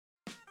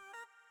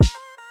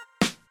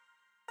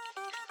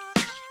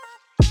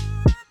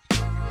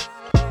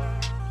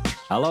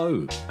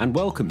Hello, and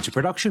welcome to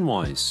Production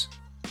Wise,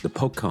 the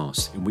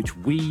podcast in which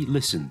we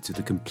listen to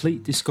the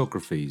complete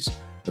discographies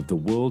of the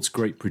world's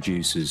great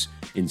producers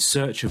in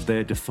search of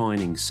their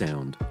defining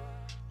sound.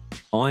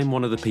 I'm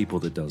one of the people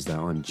that does that.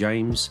 I'm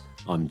James.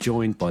 I'm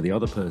joined by the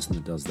other person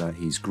that does that.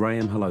 He's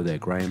Graham. Hello there,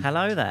 Graham.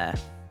 Hello there.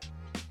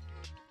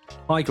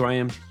 Hi,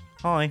 Graham.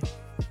 Hi.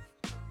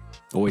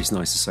 Always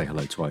nice to say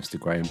hello twice to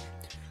Graham.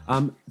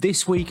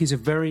 This week is a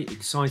very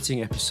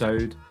exciting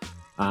episode.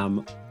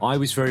 I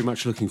was very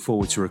much looking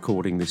forward to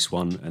recording this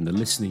one, and the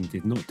listening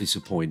did not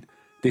disappoint.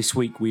 This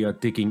week we are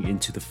digging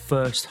into the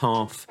first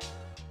half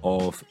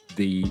of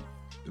the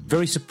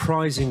very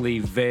surprisingly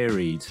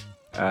varied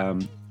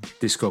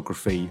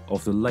discography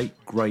of the late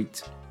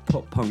great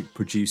pop-punk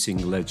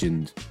producing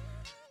legend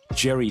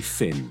Jerry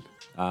Finn.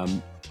 I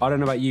don't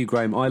know about you,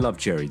 Graham. I love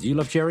Jerry. Do you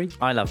love Jerry?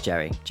 I love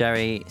Jerry.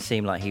 Jerry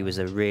seemed like he was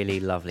a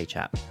really lovely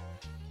chap.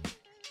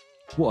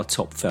 What a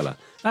top fella.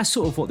 That's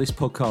sort of what this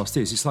podcast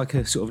is. It's like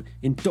a sort of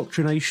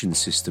indoctrination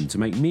system to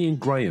make me and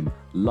Graham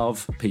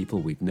love people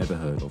we've never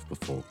heard of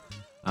before.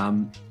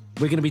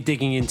 We're going to be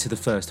digging into the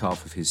first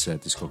half of his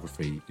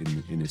discography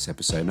in this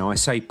episode. Now, I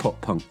say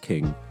pop-punk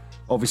king.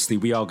 Obviously,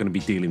 we are going to be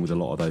dealing with a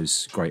lot of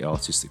those great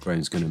artists that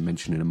Graham's going to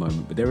mention in a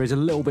moment, but there is a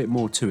little bit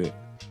more to it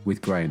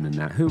with Graham than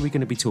that. Who are we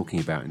going to be talking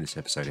about in this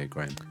episode here,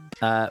 Graham?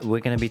 We're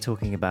going to be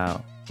talking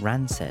about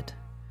Rancid,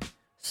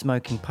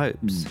 Smoking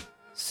Popes,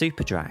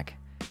 Superdrag,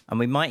 and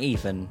we might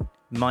even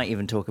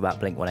talk about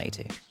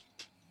Blink-182.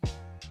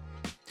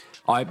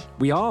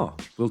 We are.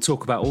 We'll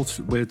talk about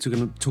we're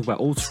going to talk about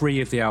all three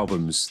of the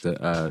albums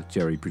that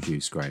Jerry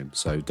produced, Graham.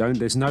 So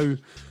don't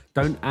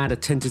add a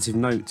tentative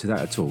note to that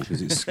at all,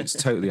 because it's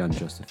totally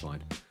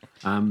unjustified.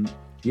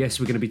 Yes,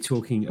 we're going to be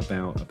talking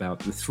about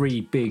the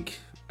three big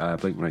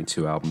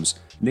Blink-182 albums.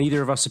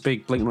 Neither of us are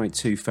big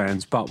Blink-182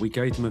 fans, but we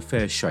gave them a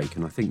fair shake,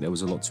 and I think there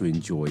was a lot to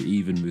enjoy,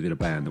 even within a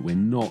band that we're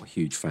not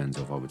huge fans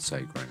of, I would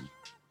say, Graham.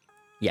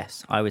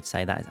 Yes, I would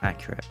say that is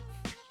accurate.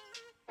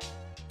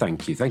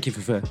 Thank you. Thank you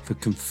for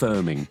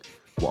confirming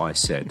what I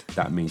said.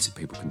 That means that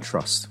people can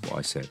trust what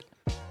I said.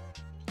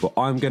 Well,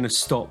 I'm going to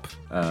stop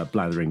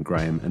blathering,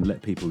 Graham, and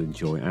let people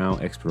enjoy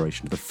our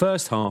exploration of the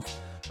first half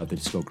of the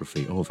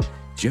discography of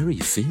Jerry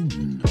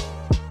Finn.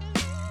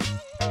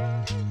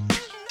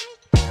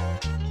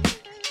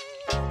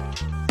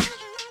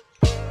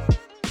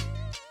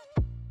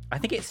 I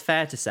think it's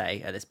fair to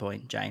say at this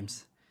point,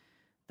 James,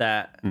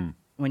 that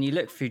when you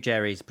look through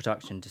Jerry's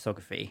production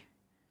discography,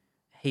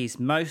 he's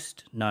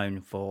most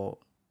known for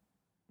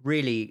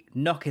really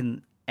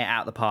knocking it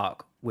out of the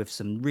park with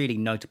some really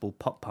notable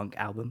pop-punk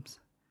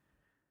albums.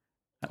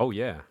 Oh,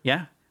 yeah.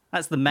 Yeah?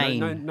 That's the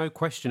main... No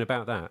question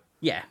about that.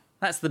 Yeah,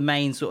 that's the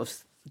main sort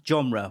of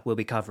genre we'll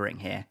be covering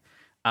here.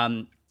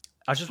 I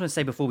just want to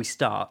say before we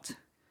start,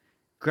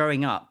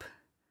 growing up,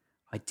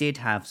 I did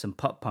have some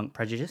pop-punk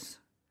prejudice.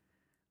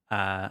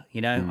 I'm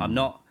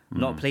not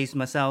pleased with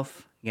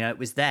myself. It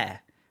was there.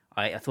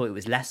 I thought it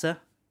was lesser.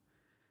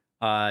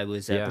 I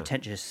was a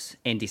pretentious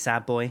indie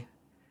sad boy,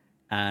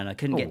 and I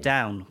couldn't get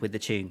down with the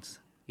tunes,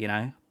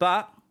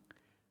 But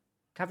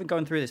having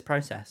gone through this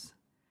process,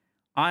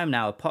 I am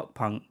now a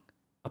pop-punk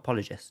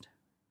apologist.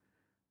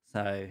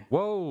 So,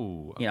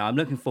 whoa, I'm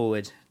looking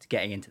forward to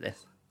getting into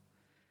this.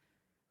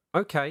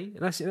 Okay,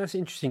 that's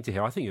interesting to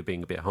hear. I think you're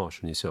being a bit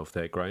harsh on yourself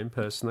there, Graham,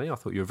 personally. I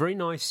thought you were a very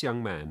nice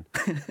young man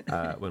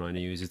when I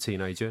knew you as a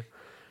teenager.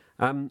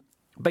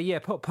 But yeah,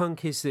 pop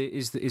punk is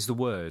the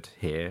word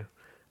here.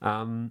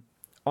 I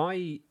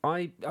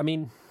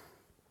mean,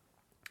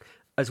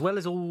 as well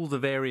as all the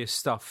various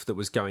stuff that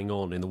was going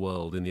on in the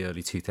world in the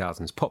early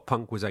 2000s, pop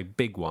punk was a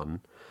big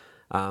one.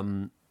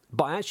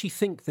 But I actually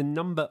think the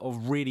number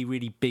of really,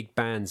 really big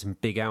bands and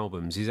big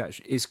albums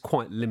is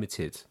quite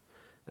limited.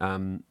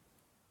 And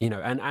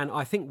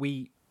I think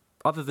we,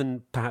 other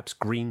than perhaps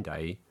Green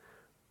Day,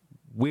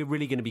 we're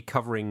really going to be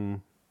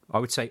covering, I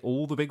would say,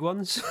 all the big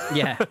ones.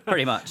 Yeah,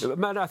 pretty much.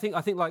 Man, I think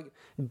like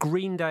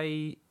Green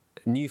Day,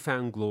 New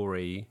Found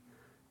Glory.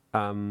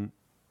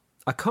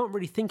 I can't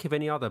really think of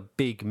any other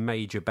big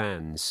major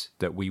bands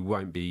that we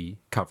won't be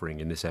covering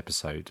in this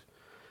episode.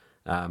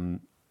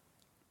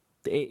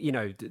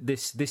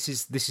 This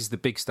is the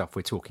big stuff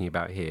we're talking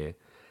about here.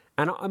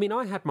 And I mean,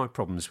 I had my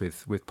problems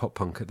with pop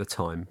punk at the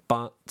time,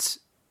 but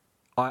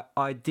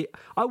I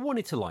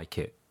wanted to like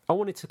it. I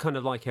wanted to kind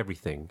of like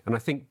everything. And I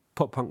think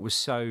pop punk was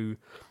so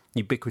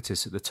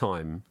ubiquitous at the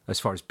time, as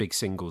far as big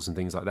singles and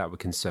things like that were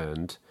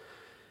concerned.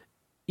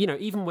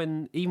 Even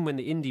when the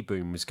indie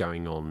boom was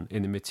going on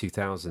in the mid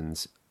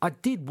 2000s, I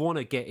did want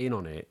to get in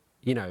on it.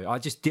 I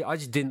just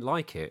didn't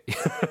like it.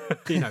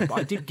 But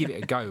I did give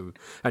it a go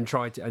and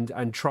tried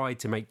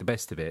to make the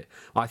best of it.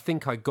 I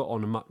think I got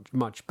on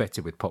much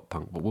better with pop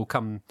punk, but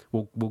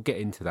we'll get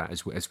into that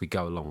as we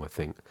go along. I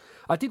think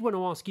I did want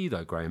to ask you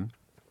though, Graham,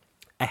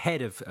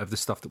 ahead of the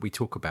stuff that we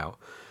talk about.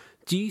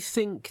 Do you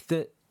think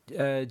that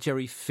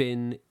Jerry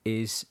Finn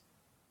is?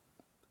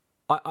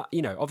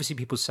 Obviously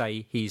people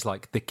say he's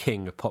like the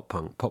king of pop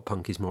punk. Pop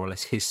punk is more or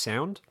less his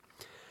sound.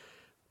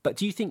 But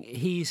do you think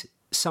he's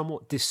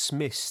somewhat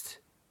dismissed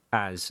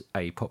as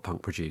a pop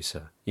punk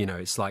producer. You know,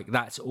 it's like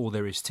that's all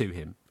there is to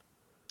him.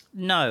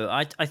 No,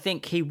 I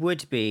think he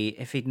would be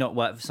if he'd not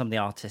worked for some of the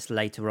artists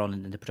later on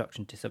in the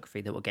production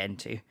discography that we'll get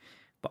into.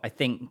 But I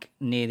think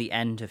near the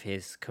end of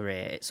his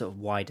career, it sort of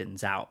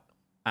widens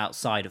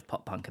outside of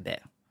pop punk a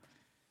bit.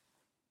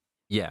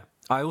 Yeah.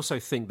 I also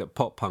think that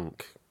pop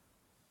punk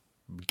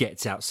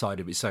gets outside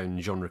of its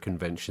own genre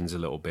conventions a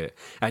little bit.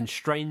 And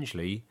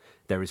strangely,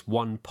 there is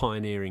one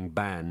pioneering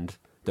band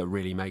that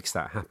really makes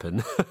that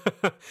happen.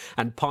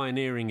 And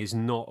pioneering is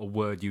not a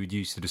word you would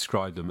use to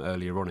describe them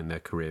earlier on in their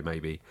career,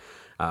 maybe.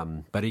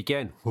 But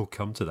again, we'll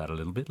come to that a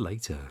little bit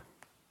later.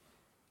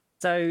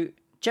 So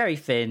Jerry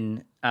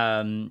Finn,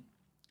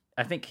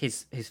 I think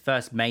his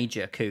first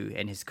major coup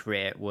in his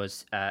career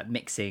was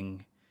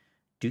mixing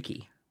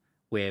Dookie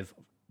with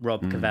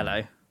Rob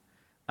Cavallo.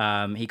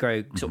 He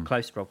grew sort of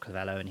close to Rob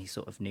Cavallo, and he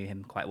sort of knew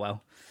him quite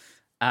well.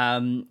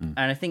 And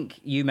I think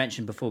you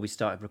mentioned before we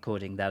started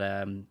recording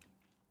that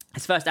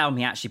his first album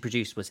he actually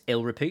produced was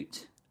Ill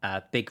Repute,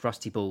 Big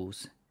Rusty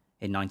Balls,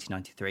 in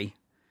 1993.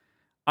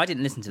 I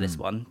didn't listen to this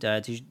one.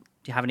 Do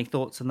you have any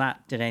thoughts on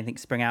that? Did anything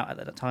spring out at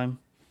that time?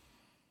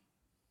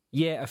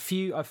 Yeah, a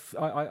few.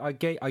 I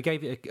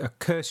gave it a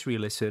cursory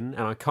listen,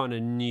 and I kind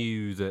of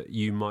knew that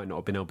you might not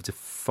have been able to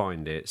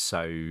find it.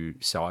 So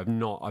I've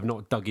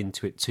not dug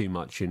into it too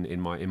much in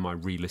my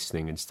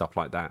re-listening and stuff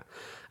like that.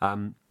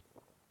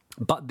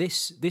 But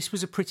this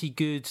was a pretty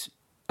good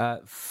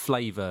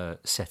flavour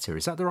setter.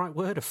 Is that the right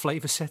word? A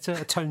flavour setter,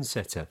 a tone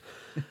setter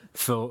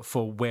for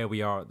where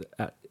we are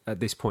at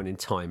this point in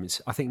time.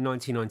 It's I think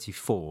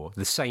 1994,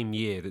 the same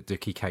year that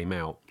Dookie came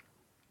out.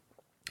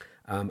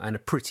 And a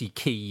pretty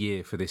key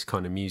year for this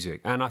kind of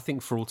music, and I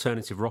think for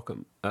alternative rock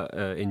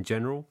in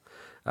general,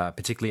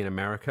 particularly in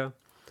America.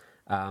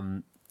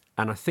 And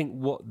I think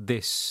what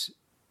this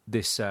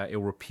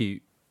Ill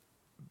Repute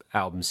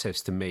album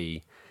says to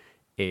me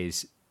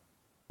is,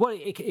 well,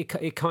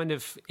 it kind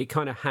of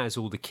has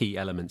all the key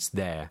elements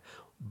there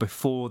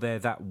before they're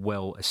that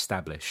well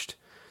established.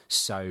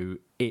 So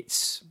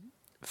it's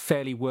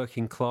fairly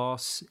working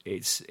class.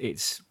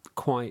 It's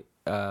quite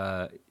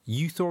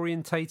youth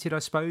orientated, I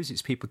suppose.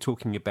 It's people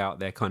talking about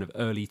their kind of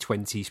early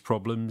 20s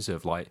problems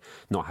of like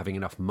not having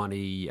enough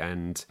money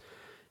and,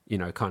 you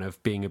know, kind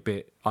of being a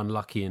bit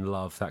unlucky in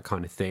love, that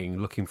kind of thing,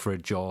 looking for a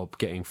job,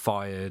 getting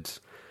fired,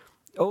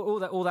 all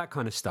that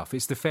kind of stuff.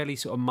 It's the fairly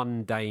sort of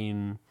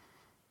mundane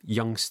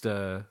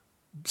youngster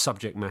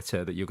subject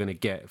matter that you're going to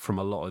get from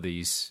a lot of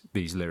these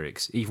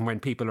lyrics, even when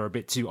people are a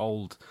bit too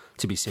old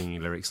to be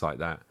singing lyrics like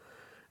that.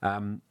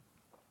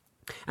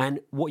 And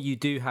what you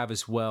do have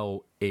as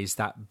well is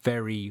that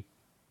very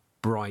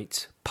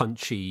bright,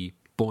 punchy,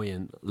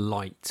 buoyant,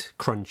 light,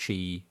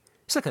 crunchy.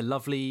 It's like a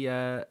lovely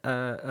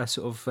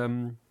sort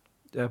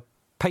of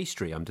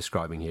pastry I'm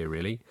describing here,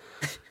 really,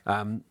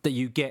 that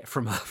you get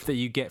from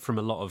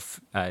a lot of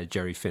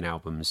Jerry Finn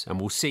albums,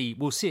 and we'll see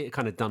it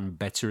kind of done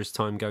better as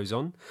time goes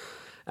on.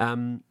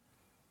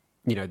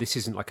 You know, this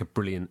isn't like a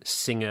brilliant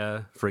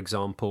singer, for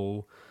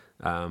example,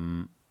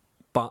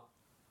 but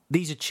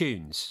these are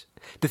tunes.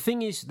 The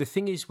thing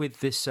is with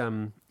this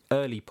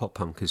early pop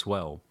punk as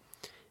well,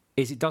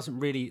 is it doesn't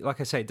really,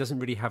 like I say, it doesn't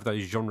really have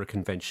those genre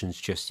conventions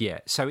just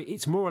yet. So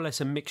it's more or less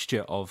a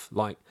mixture of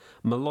like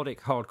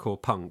melodic hardcore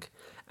punk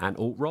and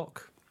alt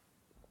rock,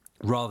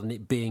 rather than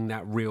it being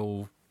that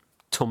real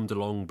Tom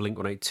DeLonge,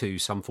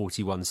 Blink-182, Sum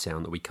 41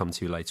 sound that we come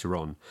to later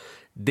on.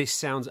 This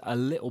sounds a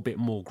little bit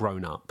more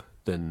grown up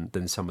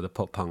than some of the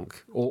pop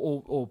punk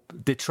or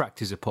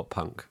detractors of pop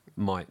punk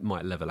might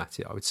level at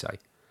it, I would say.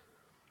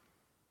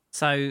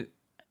 So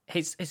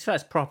his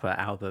first proper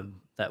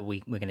album that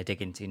we're going to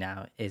dig into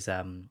now is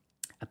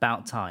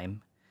About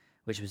Time,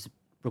 which was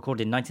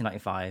recorded in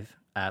 1995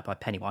 by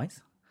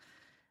Pennywise.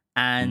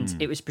 And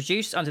it was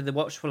produced under the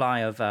watchful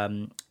eye of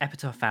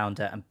Epitaph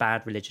founder and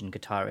Bad Religion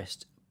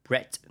guitarist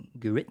Brett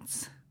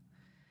Gurewitz.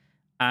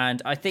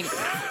 And I think...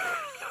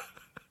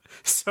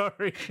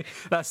 Sorry,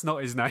 that's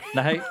not his name.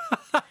 No?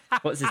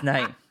 What's his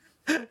name?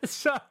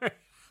 Sorry.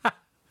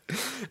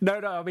 No,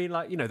 I mean,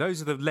 like, you know,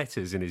 those are the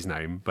letters in his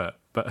name, but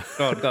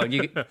Go on.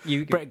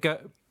 You Brett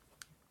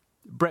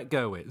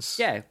Gurewitz.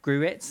 Yeah,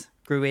 Gurewitz,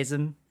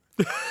 Gruism,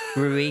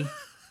 Gruey.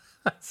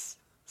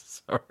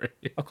 Sorry,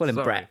 I'll call him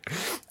Brett.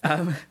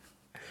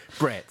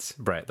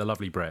 Brett, the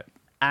lovely Brett.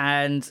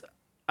 And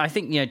I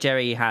think, you know,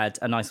 Jerry had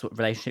a nice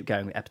relationship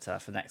going with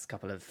Epitaph for the next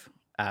couple of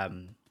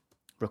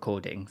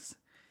recordings.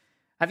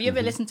 Have you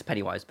ever listened to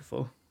Pennywise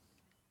before?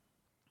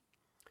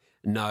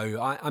 No,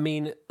 I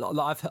mean,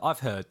 I've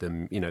heard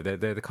them. You know,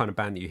 they're the kind of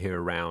band that you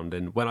hear around.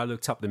 And when I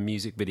looked up the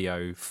music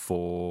video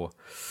for,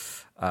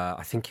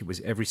 I think it was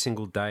Every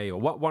Single Day, or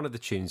one of the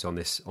tunes on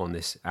this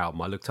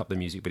album, I looked up the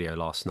music video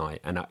last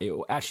night, and it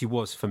actually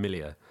was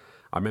familiar.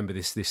 I remember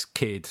this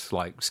kid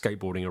like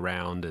skateboarding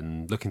around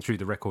and looking through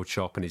the record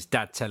shop, and his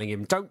dad telling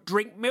him, "Don't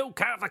drink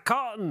milk out of the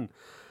carton."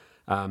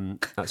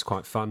 That's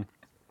quite fun.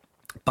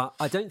 But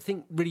I don't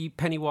think really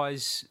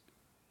Pennywise,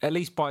 at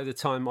least by the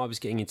time I was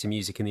getting into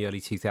music in the early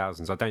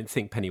 2000s, I don't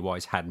think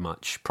Pennywise had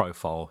much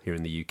profile here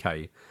in the UK.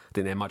 I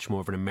think they're much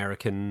more of an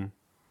American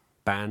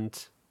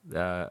band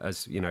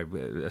as you know,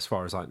 as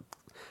far as like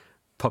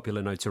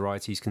popular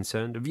notoriety is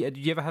concerned. Have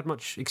you ever had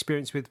much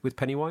experience with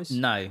Pennywise?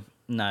 No,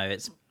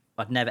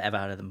 I've never ever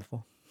heard of them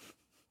before.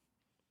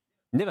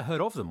 Never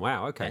heard of them.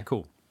 Wow. Okay. Yeah.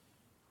 Cool.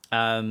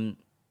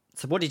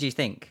 So what did you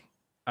think?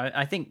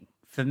 I think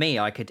for me,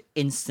 I could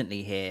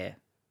instantly hear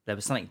there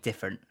was something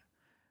different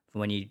from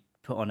when you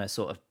put on a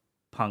sort of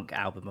punk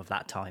album of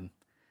that time.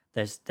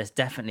 There's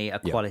definitely a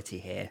quality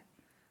here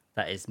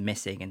that is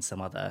missing in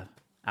some other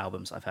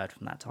albums I've heard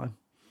from that time.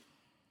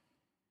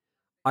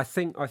 I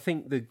think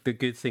the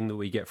good thing that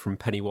we get from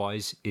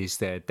Pennywise is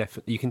they're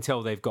definitely, you can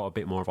tell they've got a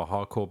bit more of a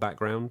hardcore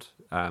background.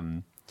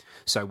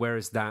 So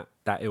whereas that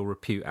Ill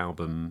Repute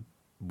album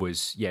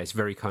was, it's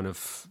very kind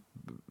of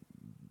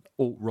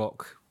alt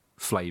rock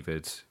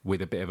flavored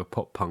with a bit of a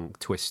pop punk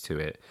twist to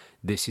it.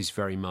 This is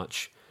very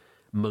much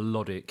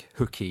melodic,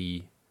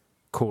 hooky,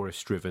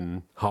 chorus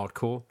driven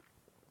hardcore.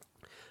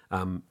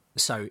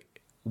 So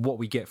what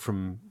we get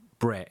from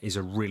Brett is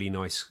a really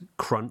nice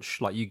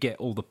crunch. Like you get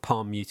all the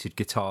palm muted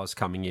guitars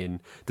coming in,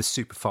 the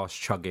super fast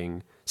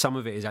chugging. Some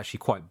of it is actually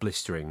quite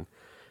blistering,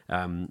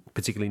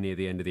 particularly near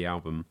the end of the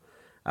album.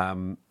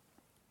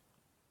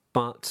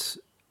 But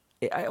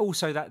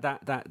also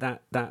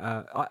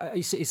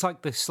it's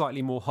like the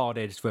slightly more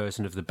hard-edged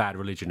version of the Bad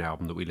Religion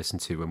album that we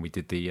listened to when we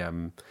did the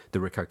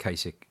Rick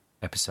Ocasek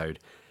episode.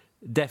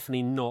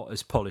 Definitely not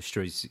as polished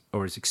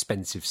or as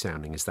expensive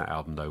sounding as that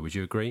album, though. Would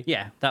you agree?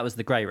 Yeah, that was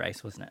the Grey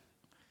Race, wasn't it?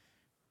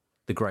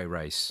 The Grey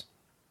Race.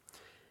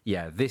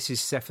 Yeah, this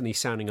is definitely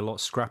sounding a lot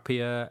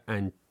scrappier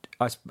and,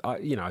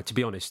 to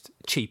be honest,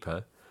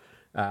 cheaper.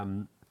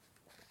 But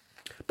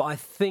I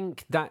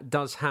think that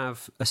does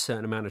have a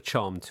certain amount of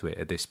charm to it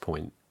at this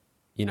point.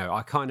 You know,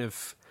 I kind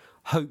of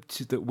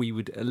hoped that we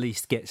would at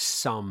least get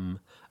some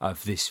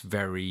of this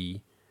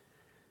very,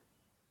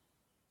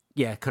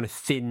 kind of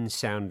thin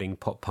sounding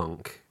pop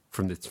punk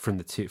from the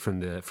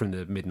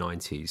mid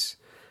 90s.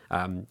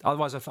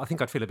 Otherwise, I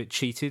think I'd feel a bit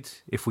cheated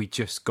if we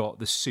just got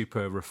the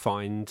super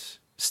refined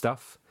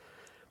stuff.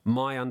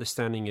 My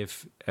understanding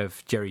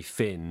of Jerry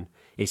Finn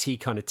is he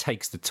kind of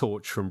takes the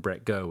torch from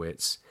Brett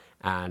Gurewitz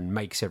and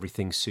makes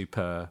everything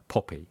super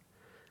poppy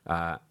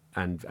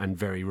and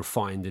very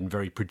refined and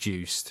very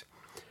produced.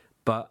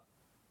 But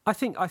I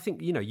think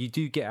you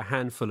do get a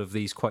handful of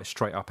these quite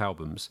straight up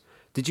albums.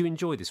 Did you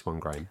enjoy this one,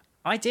 Graham?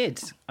 I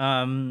did.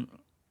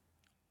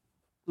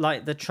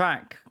 Like the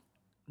track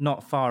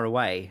Not Far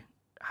Away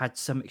had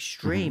some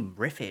extreme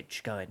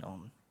riffage going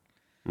on.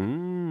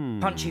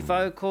 Punchy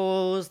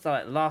vocals,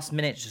 like last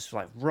minute just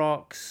like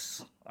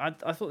rocks. I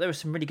thought there were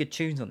some really good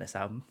tunes on this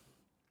album.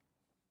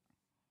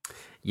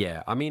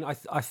 Yeah, I mean,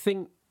 I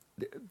think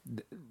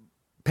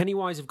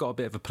Pennywise have got a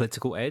bit of a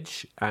political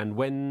edge, and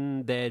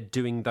when they're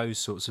doing those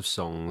sorts of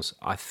songs,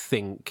 I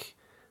think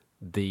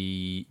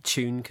the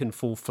tune can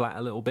fall flat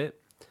a little bit.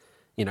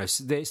 You know,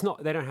 it's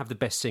not, they don't have the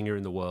best singer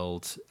in the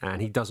world,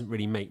 and he doesn't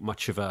really make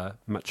much of an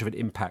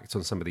impact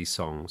on some of these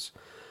songs.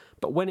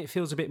 But when it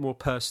feels a bit more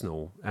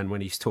personal, and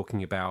when he's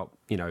talking about,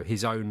 you know,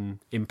 his own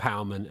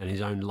empowerment and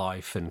his own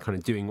life and kind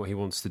of doing what he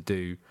wants to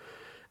do,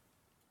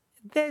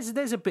 there's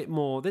a bit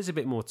more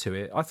to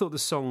it. I thought the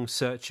song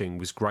 "Searching"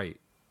 was great,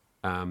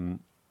 and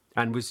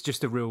was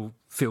just a real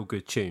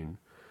feel-good tune.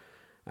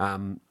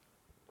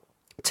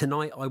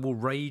 Tonight I will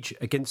rage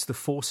against the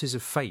forces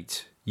of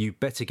fate. You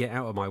better get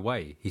out of my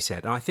way, he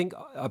said. And I think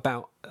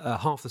about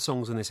half the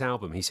songs on this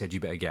album, he said, "You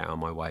better get out of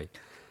my way."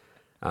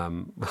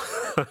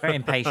 Very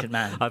impatient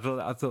man. I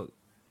thought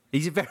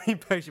he's a very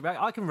impatient man.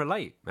 I can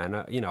relate, man.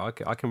 I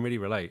can really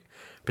relate,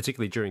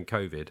 particularly during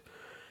COVID.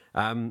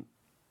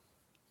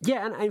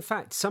 Yeah, and in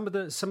fact, some of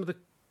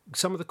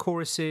the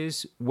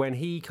choruses, when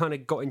he kind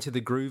of got into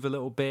the groove a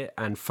little bit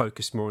and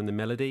focused more on the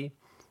melody,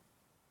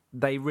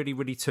 they really,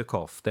 really took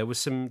off. There were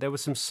some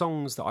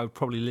songs that I would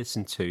probably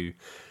listen to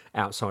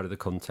outside of the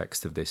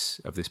context of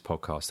this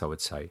podcast, I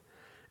would say.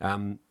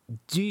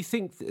 Do you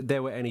think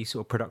there were any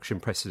sort of production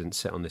precedents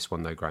set on this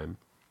one, though, Graham?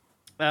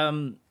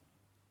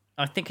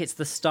 I think it's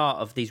the start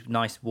of these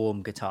nice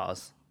warm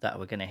guitars that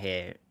we're going to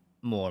hear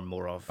more and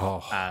more of,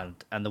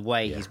 and the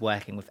way he's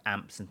working with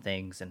amps and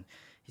things, and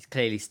he's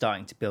clearly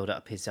starting to build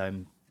up his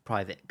own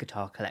private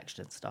guitar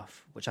collection and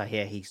stuff, which I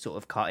hear he sort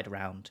of carted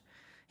around.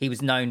 He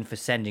was known for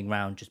sending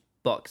around just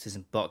boxes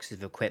and boxes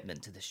of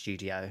equipment to the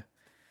studio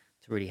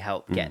to really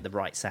help get the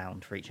right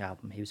sound for each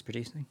album he was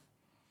producing.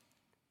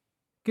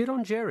 Good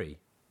on Jerry.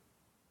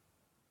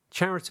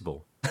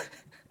 Charitable. I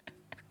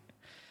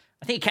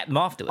think he kept them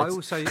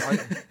afterwards.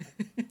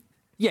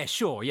 Yeah,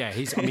 sure. Yeah,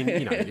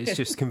 it's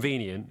just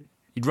convenient.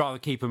 You'd rather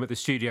keep them at the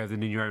studio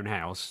than in your own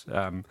house.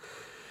 I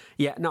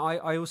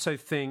also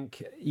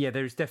think,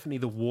 there's definitely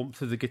the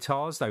warmth of the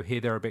guitars, though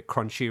here they're a bit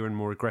crunchier and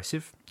more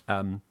aggressive.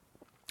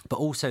 But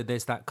also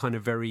there's that kind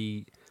of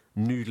very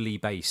noodly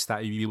bass,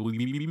 that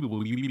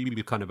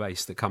kind of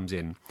bass that comes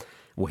in.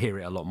 We'll hear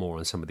it a lot more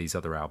on some of these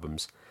other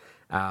albums.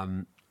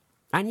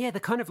 The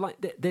kind of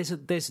like there's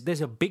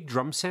a big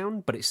drum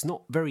sound, but it's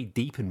not very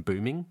deep and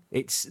booming.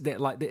 It's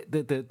like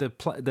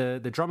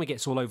the drummer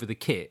gets all over the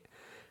kit,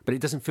 but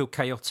it doesn't feel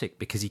chaotic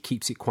because he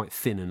keeps it quite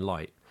thin and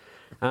light.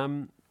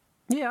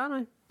 Yeah, I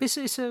know.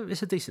 It's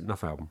a decent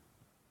enough album.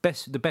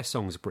 The best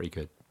songs are pretty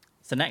good.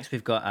 So next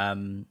we've got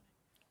An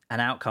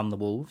Out Come the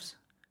Wolves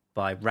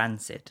by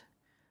Rancid,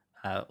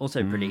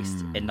 also released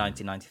in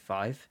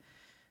 1995.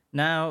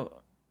 Now,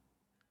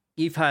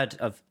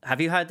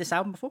 have you heard this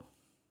album before?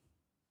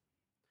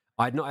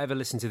 I'd not ever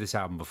listened to this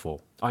album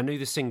before. I knew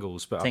the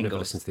singles, but I've never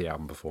listened to the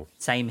album before.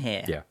 Same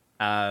here. Yeah.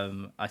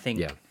 I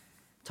think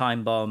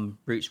Time Bomb,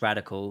 Roots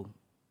Radical,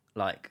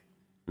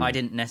 I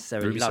didn't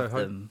necessarily Ruby love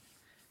Soho? them.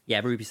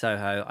 Yeah, Ruby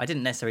Soho. I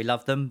didn't necessarily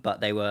love them,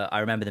 but I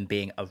remember them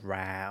being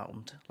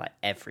around,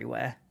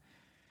 everywhere.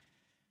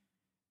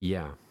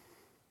 Yeah.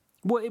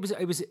 Well, it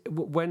was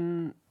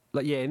when,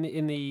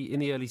 in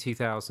the early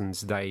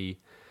 2000s,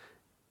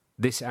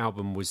 this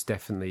album was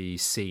definitely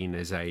seen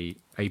as a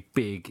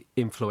big,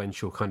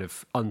 influential, kind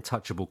of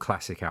untouchable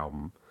classic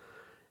album.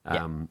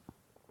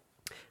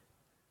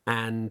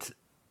 And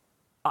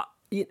I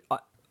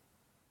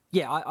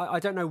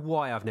don't know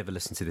why I've never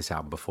listened to this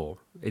album before.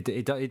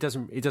 It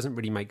doesn't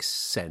really make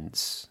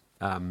sense.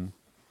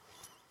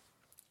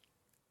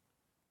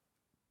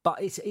 But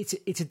it's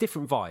a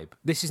different vibe.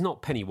 This is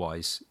not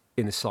Pennywise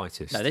in the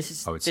slightest. No, this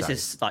is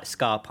like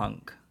ska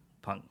punk.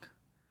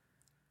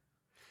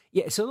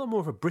 Yeah, it's a lot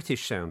more of a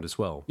British sound as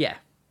well. Yeah.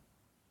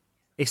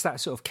 It's that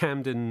sort of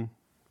Camden,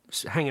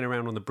 hanging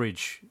around on the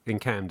bridge in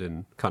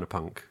Camden kind of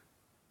punk.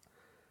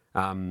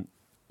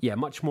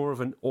 Much more of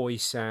an oi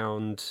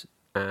sound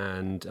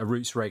and a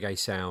roots reggae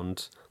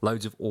sound,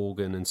 loads of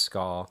organ and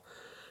ska.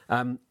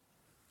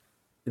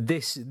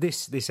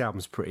 This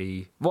album's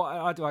pretty.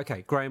 Well,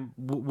 okay, Graham,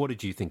 what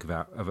did you think of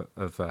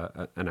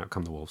An Out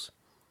Come the Wolves?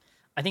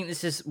 I think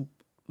this is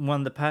one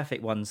of the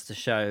perfect ones to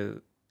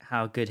show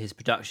how good his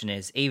production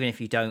is, even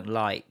if you don't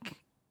like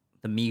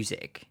the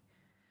music.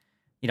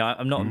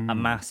 I'm not a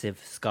massive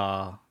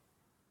ska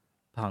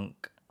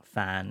punk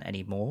fan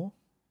anymore.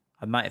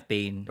 I might have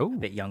been a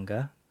bit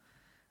younger.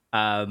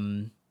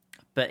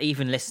 But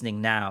even listening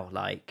now,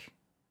 all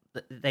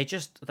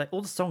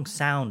the songs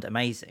sound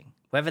amazing.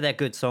 Whether they're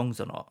good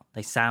songs or not,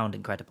 they sound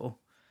incredible.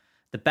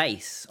 The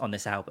bass on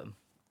this album.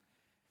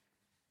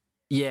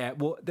 Yeah,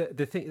 well,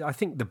 the thing, I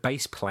think the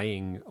bass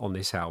playing on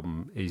this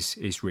album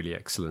is really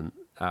excellent.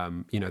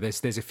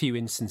 There's a few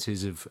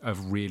instances of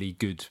really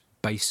good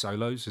bass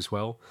solos as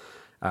well,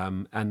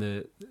 and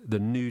the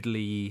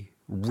noodly,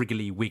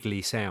 wriggly,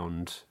 wiggly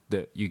sound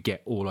that you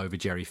get all over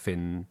Jerry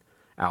Finn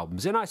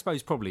albums, and I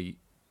suppose probably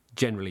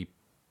generally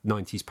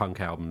 90s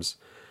punk albums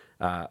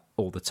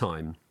all the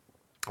time,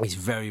 is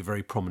very,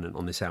 very prominent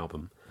on this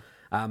album.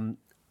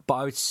 But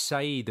I would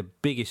say the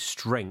biggest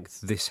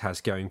strength this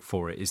has going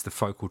for it is the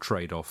vocal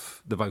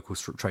trade-off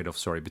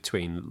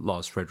between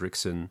Lars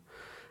Frederiksen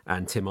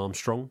and Tim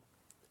Armstrong.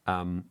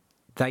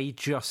 They're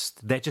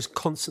just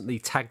constantly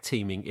tag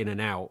teaming in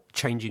and out,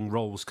 changing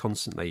roles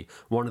constantly.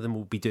 One of them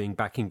will be doing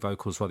backing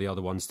vocals while the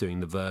other one's doing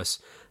the verse.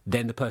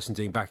 Then the person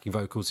doing backing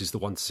vocals is the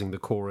one to sing the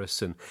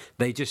chorus, and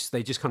they just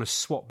kind of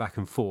swap back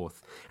and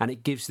forth. And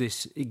it gives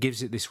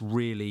it this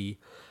really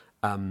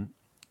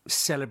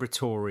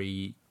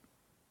celebratory,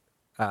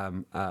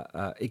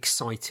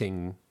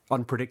 exciting,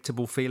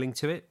 unpredictable feeling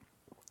to it,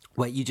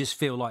 where you just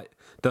feel like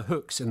the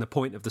hooks and the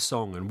point of the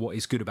song and what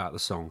is good about the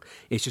song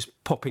is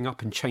just popping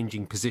up and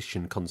changing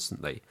position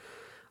constantly.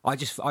 I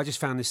just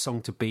found this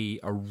song to be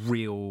a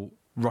real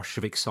rush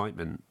of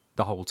excitement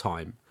the whole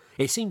time.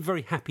 It seemed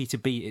very happy to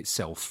be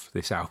itself,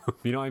 this album.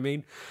 You know what I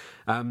mean?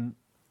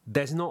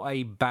 There's not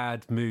a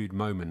bad mood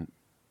moment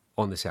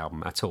on this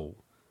album at all.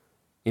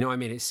 You know what I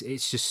mean?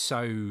 It's just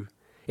so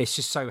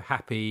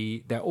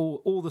happy. They're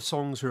all the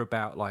songs are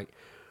about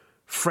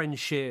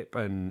friendship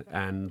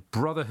and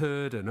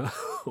brotherhood and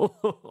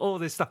all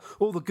this stuff,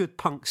 all the good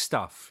punk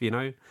stuff, I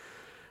don't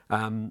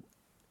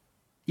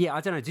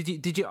know.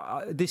 Did you?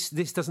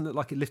 This doesn't look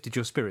like it lifted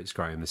your spirits,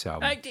 Graham. This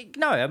album?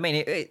 No, I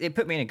mean it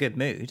put me in a good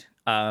mood.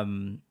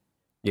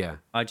 Yeah,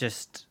 I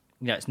just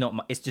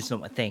it's just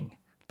not my thing.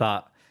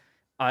 But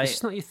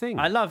it's not your thing.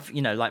 I love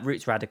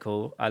Roots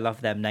Radical. I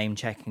love them name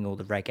checking all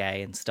the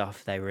reggae and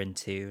stuff they were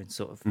into and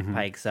sort of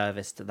paying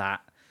service to that.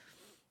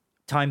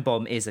 Time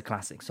Bomb is a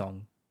classic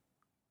song.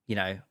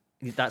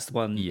 That's the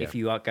one. Yeah. If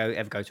you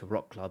ever go to a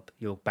rock club,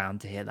 you're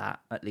bound to hear that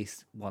at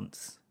least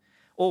once.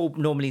 Or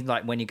normally,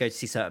 when you go to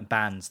see certain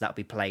bands, that'll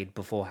be played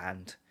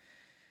beforehand.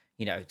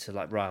 To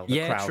rile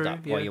the crowd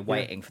up while you're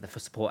waiting for the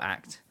support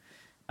act.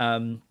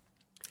 I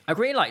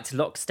really liked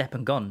Lock, Step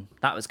and Gone.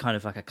 That was kind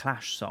of like a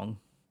Clash song.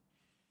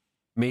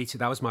 Me too.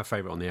 That was my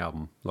favourite on the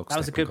album. Lock, that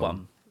was a good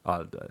one.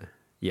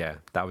 Yeah,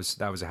 that was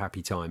a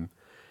happy time.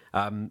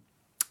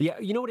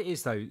 You know what it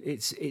is though?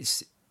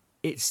 It's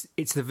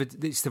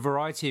the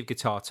variety of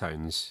guitar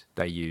tones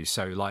they use.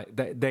 So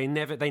they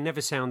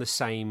never sound the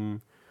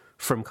same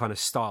from kind of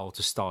style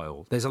to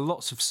style. There's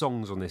lots of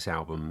songs on this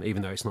album,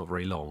 even though it's not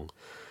very long.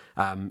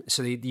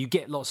 So you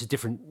get lots of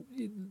different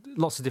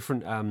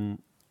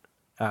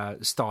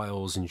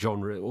styles and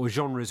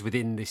genres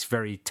within this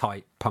very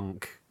tight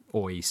punk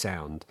oi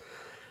sound.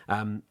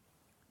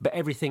 But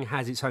everything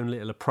has its own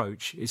little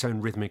approach, its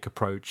own rhythmic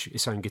approach,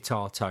 its own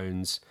guitar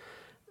tones.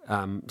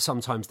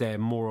 Sometimes they're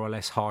more or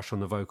less harsh on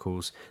the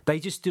vocals. They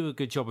just do a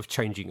good job of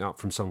changing up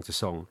from song to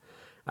song,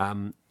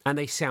 and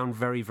they sound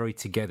very, very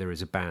together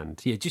as a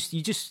band. Yeah,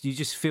 you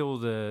just feel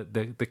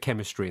the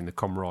chemistry and the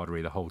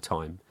camaraderie the whole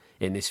time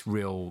in this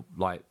real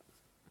like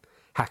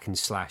hack and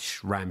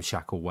slash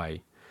ramshackle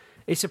way.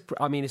 It's a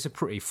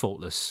pretty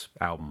faultless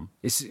album.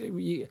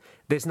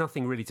 There's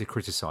nothing really to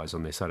criticise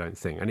on this, I don't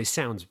think, and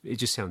it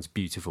just sounds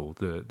beautiful.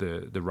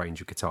 The range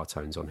of guitar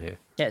tones on here.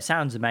 Yeah, it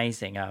sounds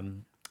amazing.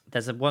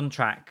 There's one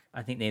track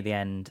I think near the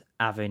end,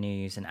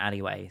 Avenues and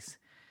Alleyways,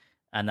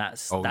 and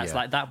that's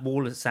like that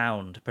wall of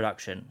sound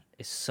production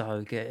is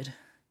so good.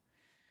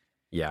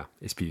 Yeah,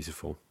 it's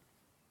beautiful.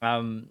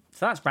 So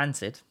that's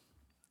Rancid,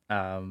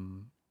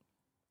 and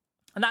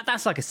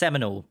that's like a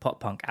seminal pop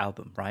punk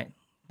album, right?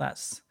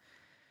 That's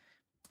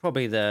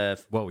probably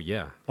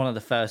one of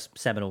the first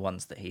seminal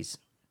ones that he's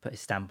put his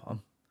stamp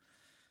on.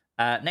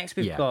 Next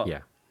we've got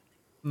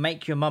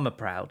Make Your Mama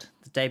Proud,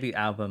 the debut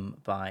album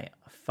by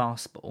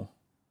Fastball,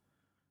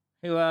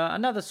 who are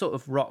another sort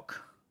of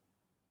rock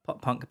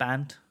pop punk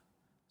band.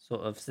 So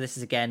this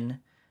is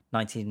again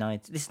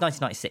 1990. This is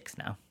 1996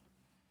 now.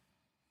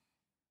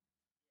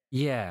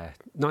 Yeah,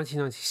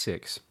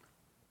 1996.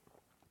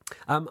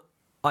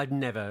 I'd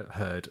never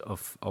heard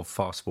of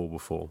Fastball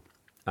before.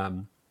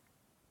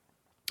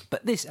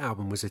 But this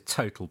album was a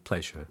total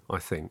pleasure, I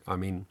think. I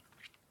mean,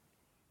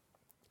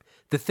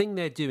 the thing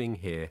they're doing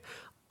here,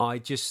 I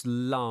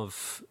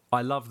love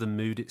the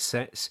mood it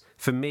sets.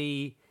 For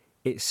me,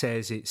 it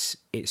says it's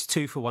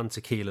 2-for-1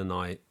 tequila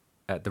night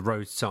at the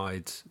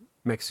roadside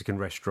Mexican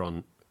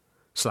restaurant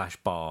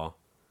 / bar.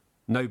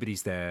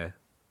 Nobody's there.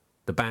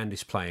 The band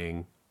is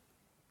playing.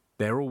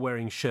 They're all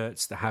wearing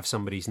shirts that have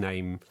somebody's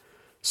name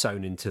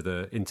sewn into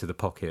the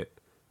pocket.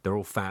 They're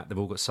all fat. They've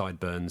all got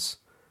sideburns.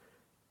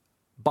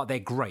 But they're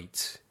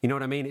great. You know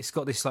what I mean? It's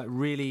got this like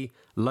really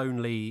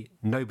lonely,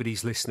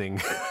 nobody's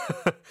listening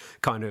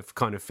kind of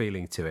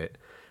feeling to it.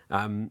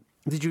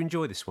 Did you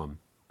enjoy this one?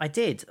 I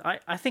did.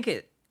 I think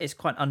it's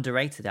quite an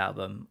underrated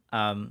album.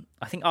 I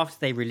think after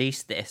they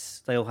released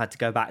this, they all had to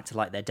go back to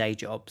like their day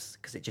jobs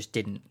because it just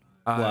didn't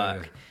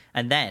work.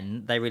 And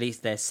then they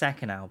released their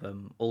second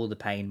album, All the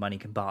Pain Money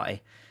Can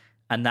Buy,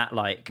 and that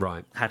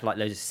had like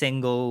loads of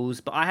singles.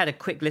 But I had a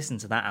quick listen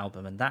to that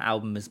album, and that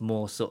album is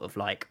more sort of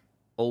like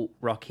alt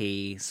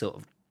rocky, sort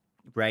of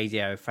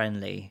radio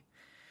friendly.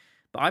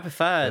 But I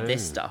prefer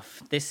this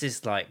stuff. This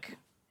is like,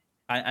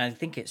 I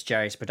think it's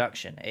Jerry's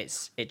production.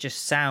 It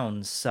just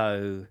sounds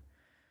so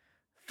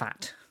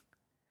fat.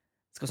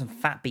 It's got some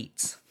fat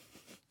beats.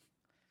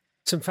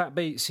 Some fat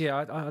beats,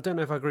 yeah. I don't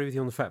know if I agree with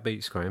you on the fat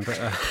beats, Graham,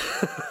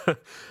 but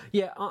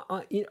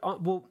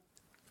well,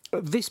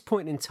 at this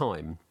point in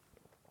time,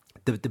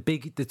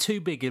 the two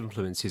big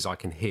influences I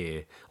can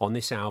hear on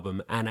this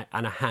album and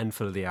a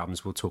handful of the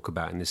albums we'll talk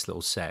about in this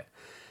little set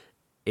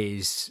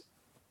is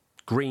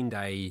Green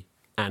Day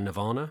and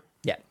Nirvana.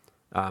 Yeah.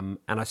 And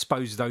I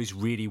suppose those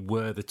really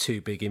were the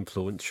two big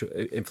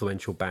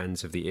influential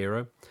bands of the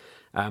era.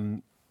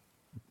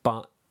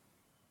 But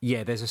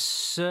yeah, there's a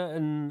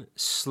certain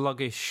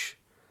sluggish,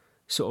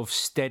 sort of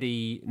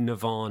steady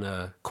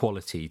Nirvana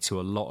quality to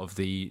a lot of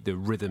the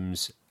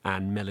rhythms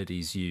and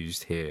melodies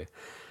used here.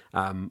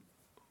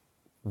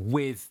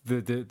 With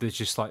the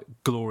just like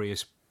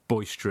glorious,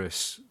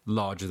 boisterous,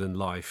 larger than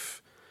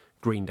life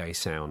Green Day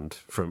sound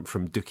from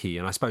Dookie,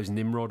 and I suppose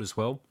Nimrod as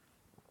well,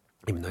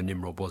 even though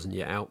Nimrod wasn't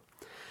yet out.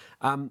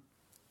 But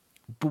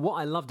what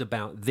I loved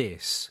about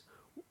this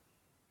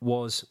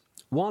was,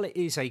 while it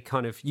is a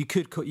kind of you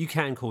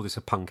can call this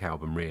a punk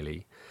album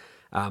really,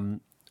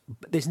 but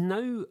there's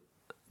no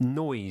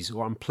noise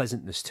or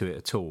unpleasantness to it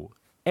at all.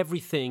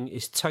 Everything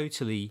is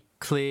totally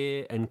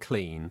clear and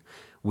clean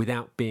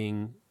without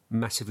being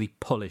massively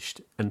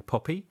polished and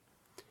poppy.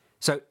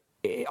 So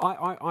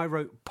I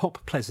wrote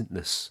pop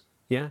pleasantness.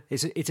 Yeah,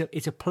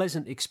 it's a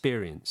pleasant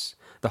experience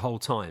the whole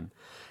time,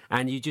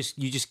 and you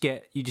just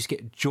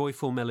get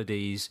joyful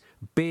melodies,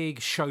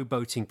 big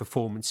showboating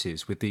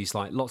performances with these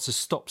like lots of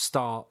stop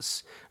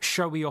starts,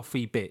 showy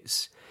offy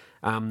bits,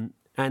 and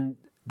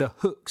the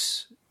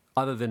hooks,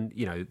 other than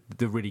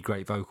the really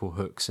great vocal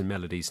hooks and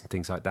melodies and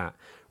things like that,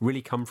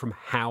 really come from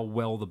how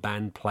well the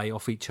band play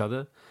off each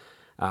other.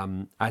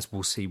 As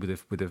we'll see with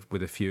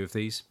a few of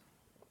these,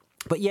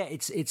 but yeah,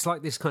 it's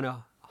like this kind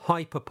of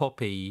hyper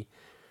poppy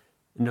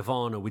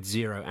Nirvana with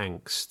zero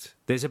angst.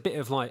 There's a bit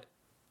of like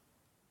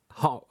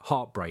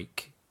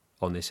heartbreak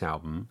on this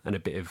album and a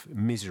bit of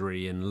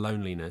misery and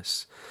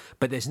loneliness,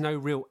 but there's no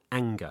real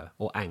anger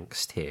or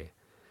angst here.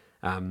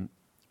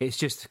 It's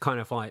just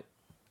kind of like,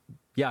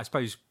 yeah, I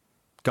suppose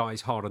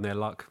guys hard on their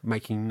luck,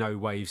 making no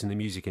waves in the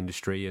music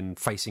industry and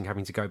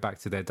having to go back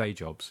to their day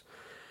jobs.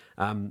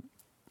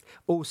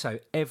 Also,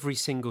 every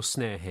single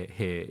snare hit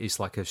here is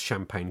like a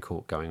champagne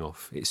cork going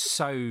off. It's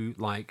so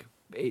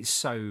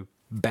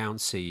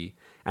bouncy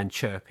and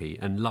chirpy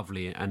and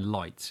lovely and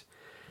light.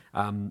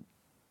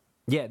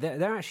 Yeah,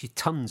 there are actually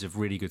tons of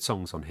really good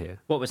songs on here.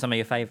 What were some of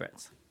your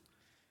favourites?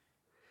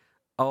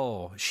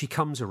 Oh, She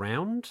Comes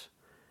Around.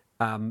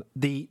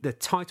 The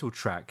title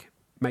track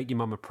Make Your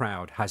Mama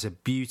Proud has a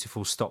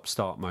beautiful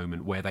stop-start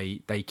moment where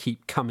they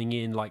keep coming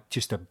in like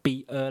just a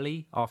beat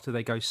early after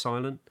they go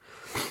silent.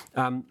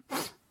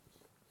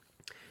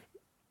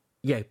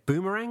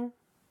 Boomerang.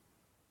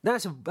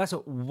 That's a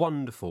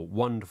wonderful,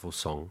 wonderful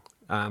song.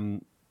 I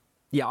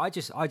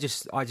just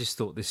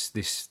thought this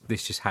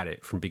just had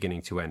it from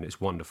beginning to end. It's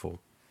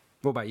wonderful.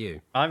 What about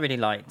you? I really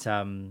liked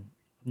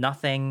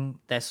Nothing.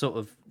 They're sort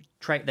of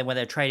when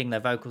they're trading their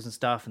vocals and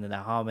stuff, and then their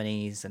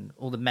harmonies and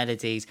all the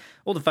melodies,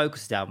 all the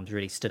vocals of the albums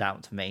really stood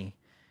out to me.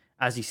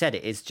 As you said,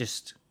 it is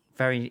just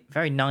very,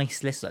 very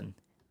nice listen,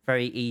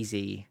 very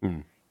easy,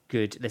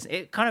 good listen.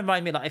 It kind of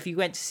reminded me like if you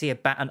went to see an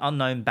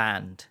unknown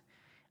band,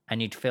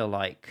 and you'd feel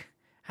like,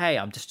 hey,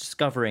 I'm just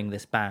discovering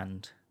this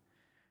band,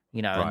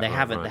 and they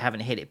haven't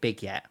hit it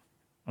big yet.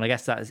 And I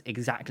guess that is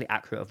exactly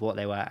accurate of what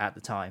they were at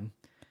the time.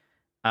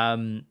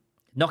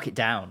 Knock It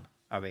Down,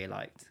 I really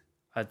liked.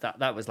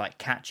 That was like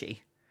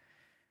catchy.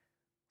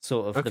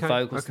 Sort of the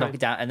vocals, Knock It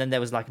Down, and then there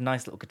was like a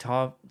nice little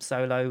guitar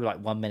solo, like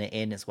 1 minute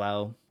in as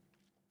well.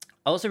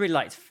 I also really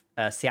liked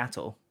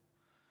Seattle.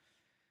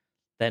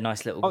 Their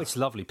nice little. Oh, it's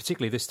lovely,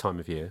 particularly this time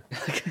of year.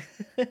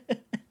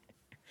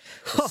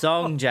 The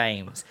song,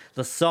 James,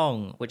 the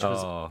song, which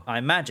was, I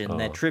imagine,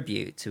 their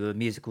tribute to a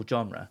musical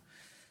genre.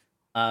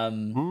 Yeah,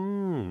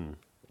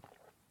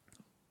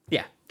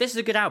 this is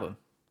a good album.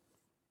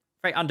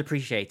 Very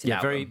underappreciated. Yeah,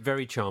 album. very,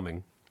 very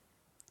charming.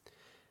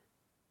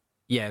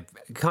 Yeah,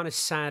 kind of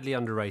sadly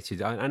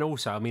underrated. And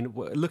also, I mean,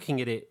 looking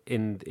at it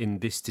in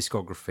this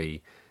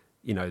discography,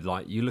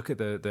 like you look at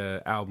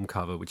the album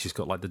cover, which has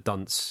got like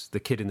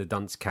the kid in the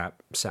dunce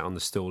cap sat on the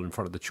stool in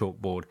front of the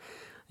chalkboard.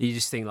 You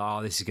just think,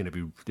 this is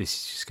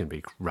just going to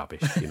be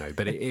rubbish,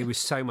 But it was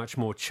so much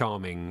more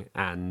charming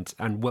and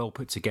well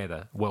put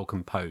together, well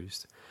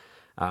composed.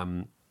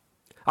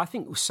 I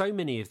think so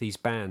many of these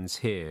bands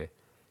here,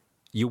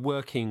 you're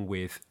working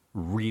with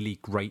really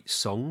great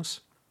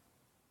songs.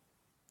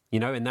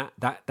 And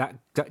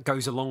that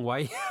goes a long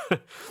way.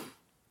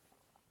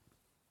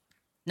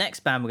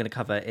 Next band we're going to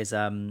cover is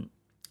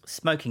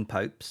Smoking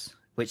Popes,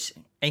 which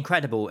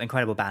incredible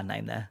band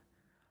name there.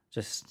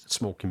 Just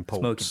Smoking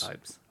Popes. Smoking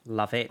Popes.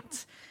 Love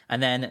it.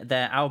 And then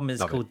their album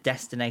is called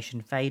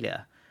Destination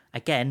Failure.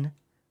 Again,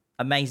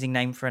 amazing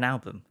name for an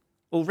album.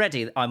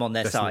 Already I'm on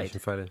their side.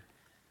 Failure.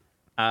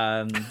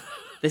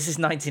 This is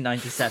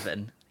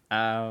 1997.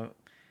 I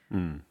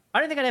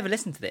don't think I'd ever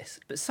listened to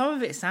this, but some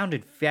of it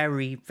sounded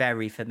very,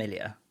 very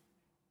familiar.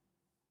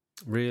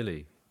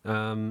 Really?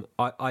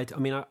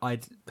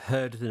 I'd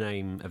heard the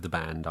name of the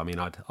band. I mean,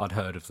 I'd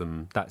heard of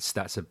them. That's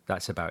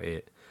about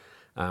it.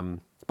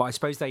 But I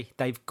suppose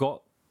they've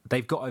got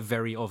a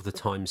very of the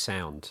time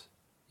sound.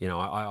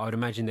 I would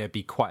imagine there'd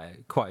be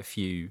quite a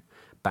few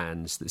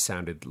bands that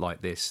sounded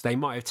like this. They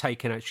might have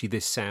taken actually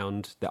this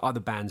sound. The other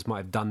bands might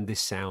have done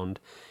this sound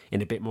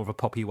in a bit more of a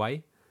poppy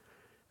way.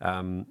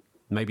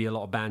 Maybe a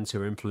lot of bands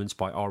who are influenced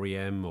by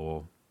REM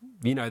or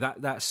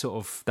that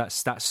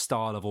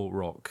style of alt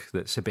rock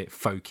that's a bit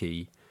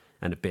folky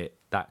and a bit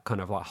that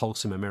kind of like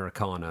wholesome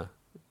Americana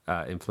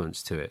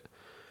influence to it.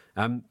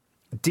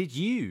 Did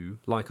you,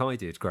 like I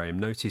did, Graham,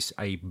 notice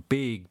a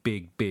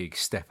big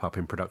step up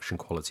in production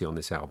quality on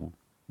this album?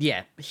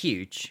 Yeah,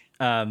 huge.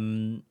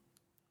 It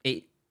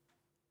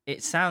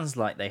sounds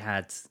like they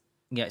had,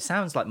 it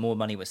sounds like more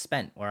money was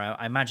spent, where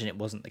I imagine it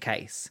wasn't the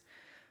case.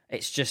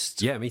 It's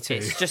just, yeah, me too.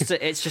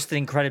 It's just an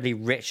incredibly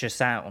richer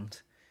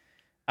sound.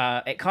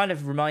 It kind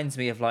of reminds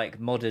me of like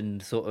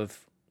modern sort of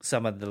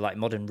some of the like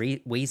modern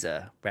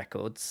Weezer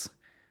records.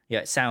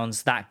 It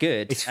sounds that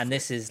good, and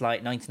this is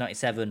like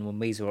 1997 when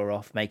Weezer were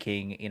off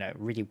making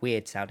really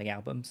weird sounding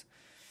albums.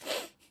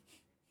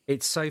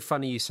 It's so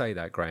funny you say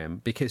that,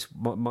 Graham, because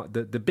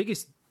the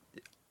biggest.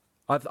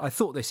 I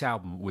thought this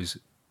album was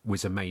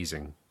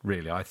amazing.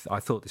 Really, I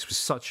thought this was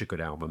such a good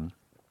album.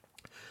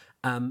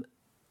 And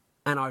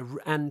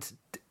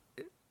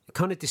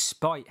kind of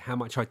despite how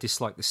much I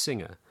dislike the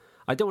singer,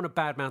 I don't want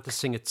to badmouth the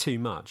singer too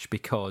much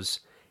because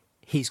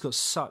he's got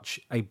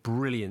such a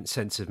brilliant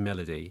sense of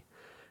melody.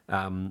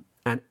 And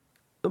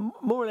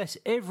more or less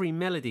every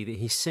melody that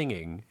he's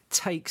singing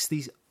takes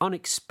these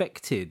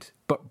unexpected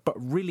but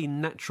really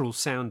natural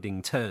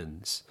sounding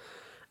turns.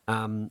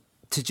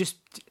 He's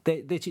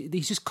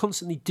just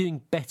constantly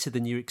doing better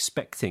than you're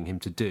expecting him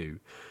to do.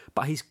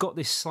 But he's got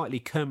this slightly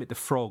Kermit the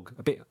Frog,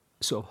 a bit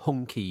sort of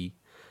honky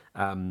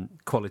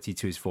quality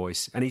to his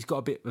voice, and he's got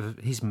a bit of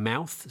his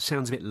mouth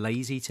sounds a bit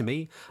lazy to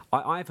me.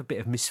 I have a bit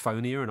of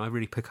misphonia, and I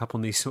really pick up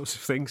on these sorts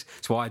of things.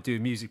 That's why I do a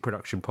music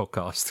production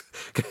podcast,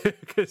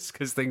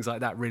 because things like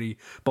that really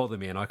bother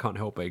me, and I can't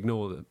help but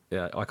ignore them.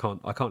 I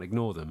can't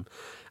ignore them.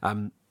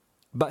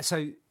 But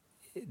so,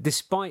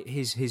 despite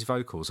his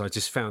vocals, I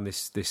just found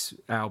this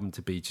album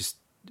to be just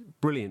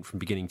brilliant from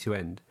beginning to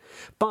end.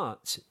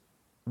 But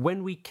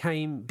when we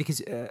came,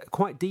 because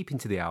quite deep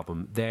into the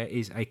album, there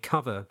is a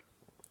cover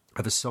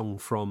of a song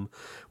from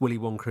Willy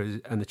Wonka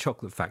and the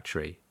Chocolate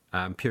Factory,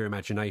 Pure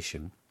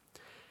Imagination.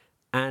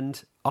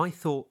 And I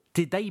thought,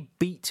 did they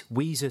beat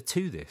Weezer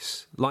to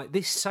this? Like,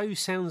 this so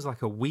sounds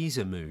like a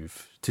Weezer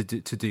move to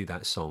do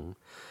that song.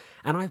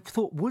 And I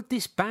thought, would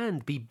this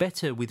band be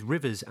better with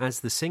Rivers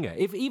as the singer?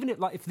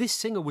 If this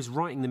singer was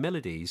writing the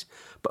melodies,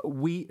 but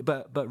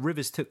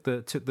Rivers took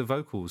the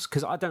vocals,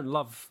 because I don't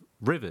love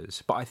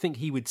Rivers, but I think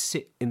he would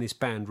sit in this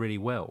band really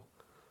well.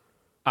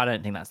 I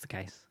don't think that's the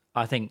case.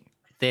 I think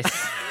this.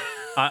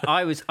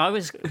 I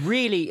was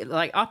really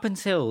like, up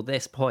until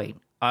this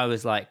point, I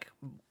was like,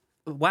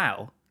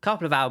 wow,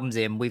 couple of albums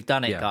in, we've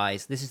done it,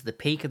 guys. This is the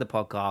peak of the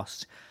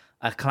podcast,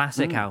 a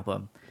classic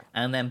album,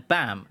 and then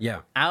bam,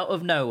 out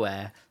of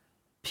nowhere,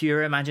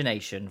 Pure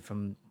Imagination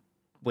from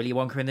Willy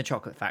Wonka and the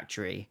Chocolate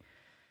Factory.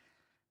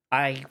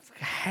 I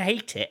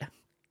hate it.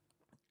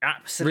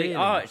 Absolutely. Really?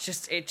 Oh,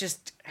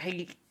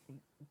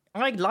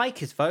 I like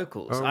his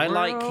vocals. I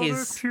like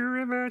his pure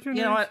imagination.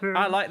 You know,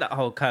 I like that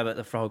whole Kermit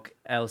the Frog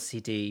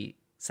LCD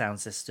sound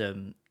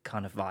system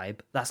kind of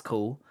vibe. That's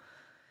cool.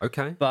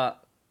 Okay.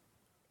 But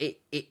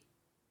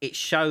it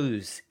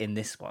shows in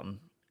this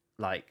one,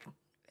 like,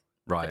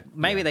 right.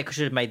 Maybe they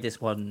should have made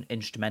this one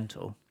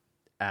instrumental,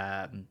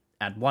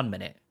 and 1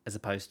 minute as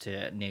opposed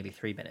to nearly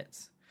 3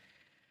 minutes.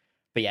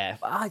 But yeah,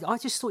 I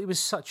just thought it was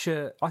such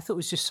a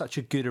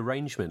good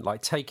arrangement,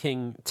 like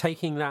taking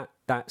that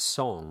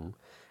song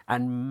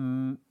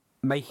and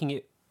making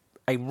it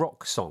a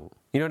rock song.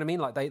 You know what I mean?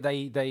 Like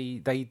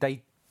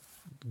they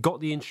got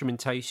the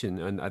instrumentation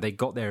and they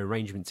got their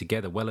arrangement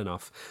together well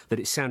enough that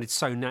it sounded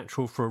so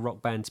natural for a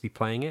rock band to be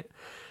playing it.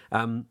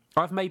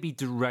 I've maybe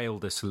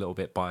derailed us a little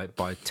bit by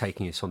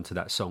taking us onto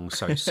that song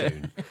so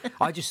soon.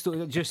 I just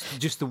thought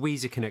just the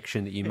Weezer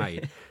connection that you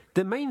made.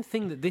 The main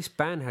thing that this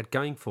band had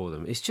going for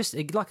them is just,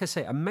 like I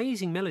say,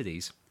 amazing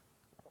melodies,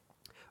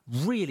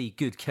 really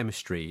good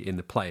chemistry in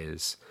the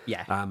players.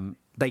 Yeah.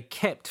 They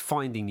kept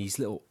finding these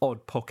little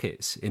odd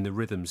pockets in the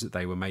rhythms that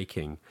they were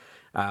making,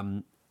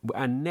 and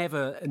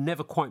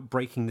never quite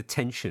breaking the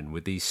tension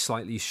with these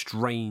slightly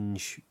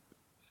strange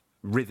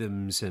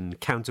rhythms and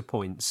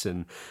counterpoints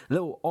and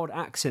little odd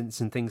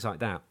accents and things like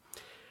that.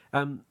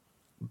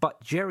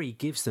 But Jerry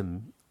gives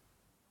them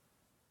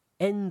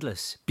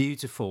endless,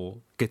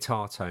 beautiful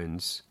guitar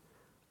tones,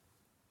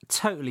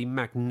 totally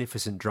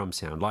magnificent drum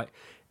sound. Like,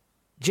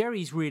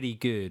 Jerry's really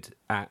good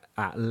at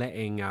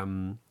letting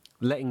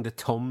the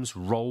toms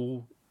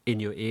roll in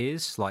your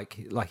ears. Like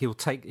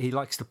he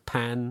likes to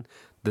pan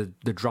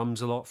the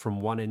drums a lot from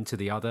one end to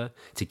the other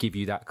to give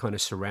you that kind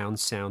of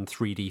surround sound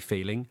 3D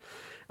feeling.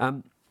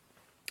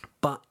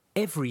 But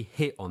every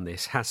hit on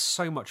this has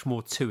so much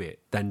more to it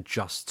than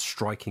just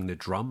striking the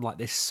drum. Like,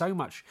 there's so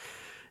much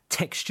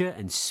texture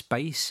and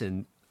space,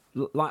 and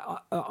like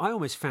I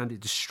almost found it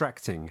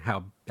distracting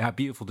how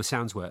beautiful the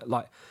sounds were.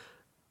 Like,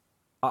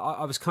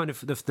 I was kind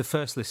of the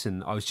first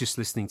listen, I was just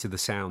listening to the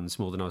sounds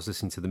more than I was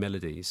listening to the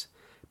melodies.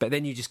 But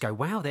then you just go,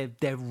 wow,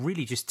 they're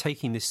really just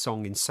taking this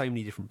song in so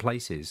many different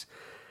places,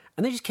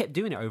 and they just kept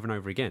doing it over and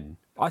over again.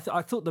 I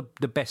thought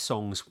the best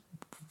songs,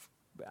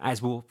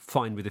 as we'll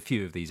find with a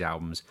few of these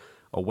albums,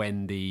 are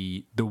when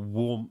the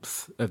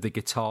warmth of the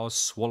guitars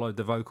swallowed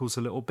the vocals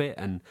a little bit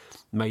and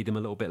made them a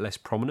little bit less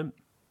prominent,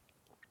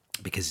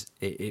 because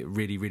it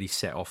really, really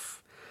set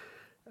off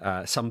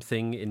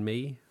something in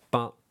me.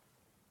 But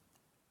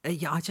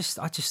yeah, I just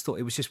thought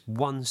it was just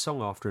one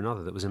song after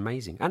another that was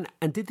amazing.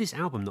 And did this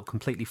album not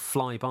completely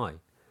fly by?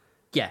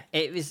 Yeah,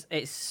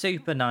 it's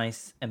super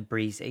nice and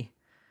breezy.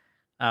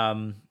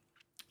 I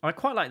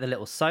quite like the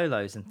little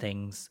solos and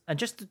things, and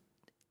just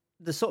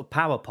the sort of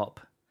power pop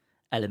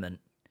element.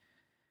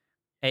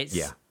 It's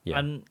yeah.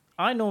 And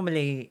I don't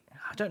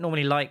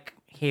normally like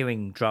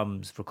hearing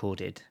drums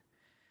recorded.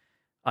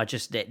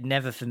 It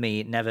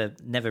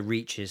never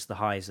reaches the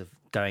highs of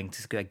going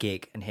to a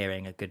gig and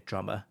hearing a good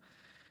drummer.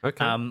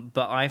 Okay.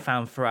 But I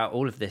found throughout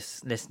all of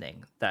this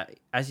listening that,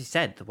 as you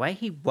said, the way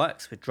he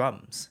works with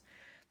drums,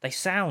 they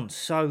sound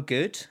so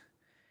good,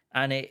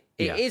 and it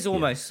is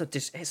almost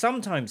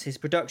sometimes his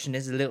production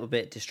is a little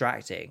bit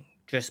distracting,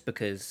 just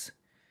because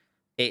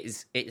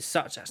it's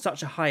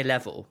such a high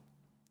level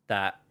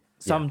that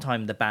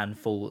sometimes the band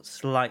falls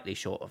slightly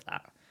short of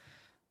that.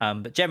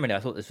 But generally, I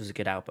thought this was a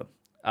good album,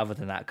 other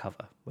than that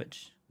cover,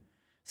 which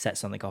sets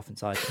something off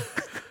inside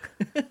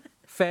it.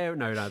 Fair,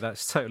 no,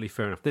 that's totally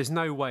fair enough. There's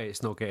no way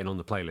it's not getting on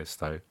the playlist,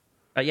 though.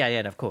 Yeah,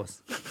 of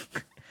course.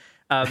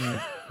 But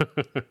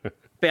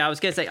I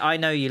was going to say, I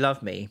Know You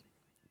Love Me.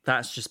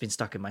 That's just been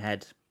stuck in my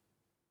head,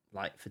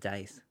 like, for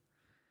days.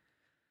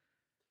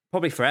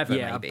 Probably forever,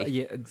 maybe.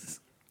 Yeah,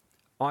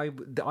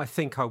 I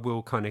think I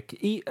will kind of,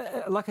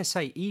 like I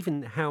say,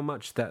 even how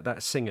much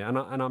that singer, and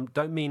I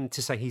don't mean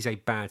to say he's a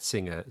bad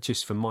singer,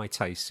 just for my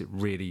taste, it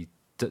really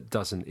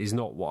is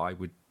not what I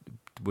would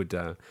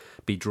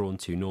be drawn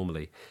to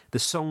normally. The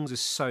songs are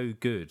so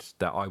good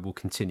that I will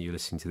continue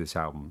listening to this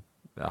album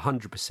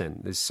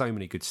 100%. There's so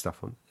many good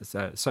stuff on,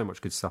 so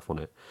much good stuff on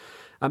it.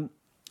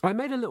 I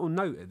made a little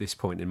note at this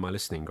point in my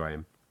listening,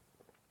 Graham,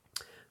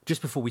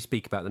 just before we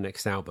speak about the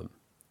next album.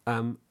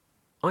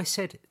 I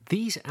said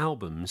these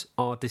albums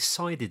are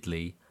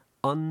decidedly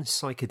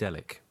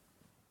unpsychedelic.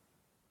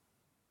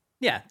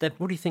 Yeah,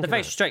 what do you think? They're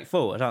very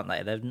straightforward, aren't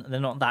they? They're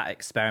not that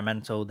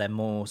experimental. They're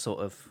more sort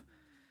of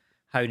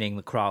honing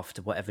the craft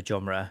of whatever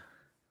genre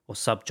or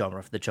subgenre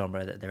of the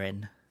genre that they're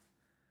in.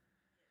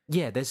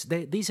 Yeah,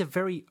 these are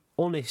very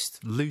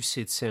honest,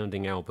 lucid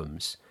sounding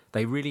albums.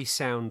 They really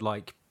sound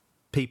like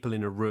people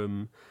in a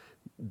room.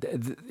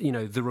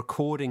 The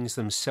recordings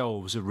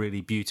themselves are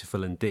really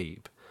beautiful and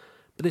deep,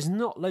 but there's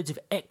not loads of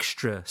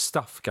extra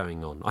stuff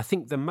going on. I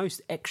think the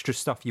most extra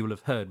stuff you will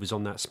have heard was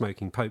on that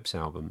Smoking Popes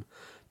album,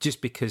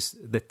 just because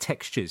the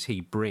textures he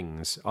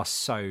brings are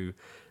so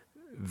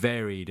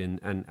varied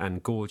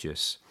and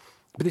gorgeous.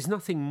 But there's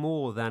nothing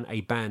more than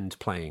a band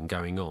playing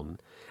going on.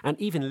 And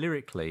even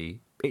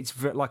lyrically,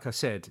 it's like I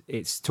said,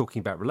 it's talking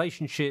about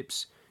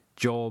relationships,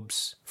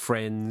 jobs,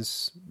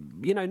 friends,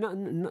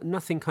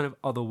 nothing kind of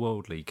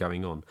otherworldly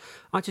going on.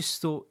 I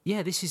just thought,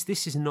 yeah, this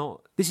is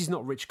not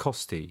Rich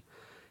Costey.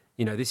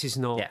 This is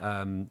not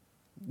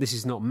this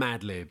is not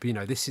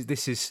Madlib.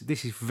 This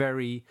is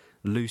very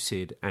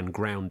lucid and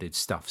grounded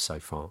stuff so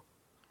far.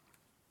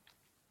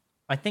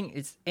 I think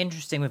it's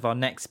interesting with our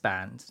next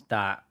band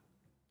that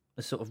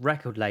the sort of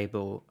record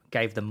label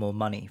gave them more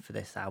money for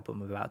this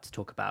album we're about to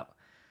talk about,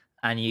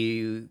 and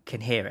you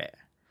can hear it.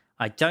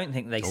 I don't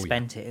think they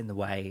spent it in the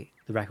way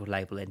the record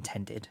label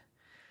intended.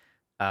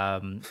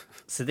 So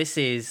this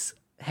is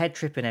Head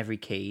Trip in Every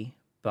Key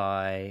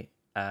by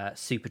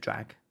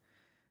Superdrag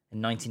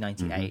in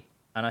 1998.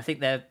 And I think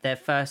their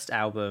first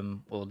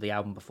album, or the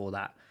album before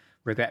that,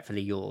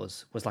 Regretfully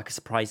Yours, was like a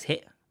surprise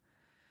hit.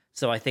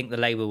 So I think the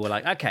label were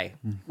like, okay,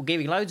 we'll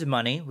give you loads of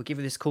money, we'll give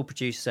you this cool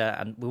producer,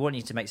 and we want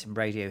you to make some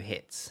radio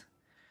hits.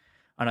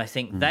 And I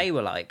think they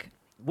were like,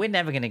 we're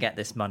never going to get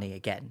this money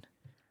again.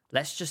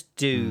 Let's just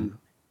do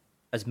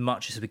as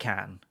much as we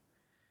can.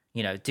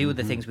 Do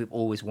the things we've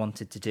always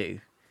wanted to do.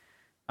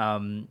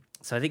 So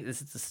I think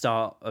this is the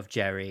start of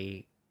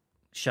Jerry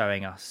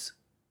showing us,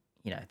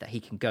 that he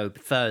can go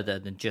further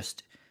than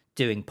just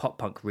doing pop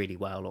punk really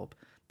well, or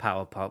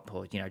power pop,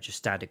 or, just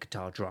standard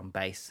guitar, drum,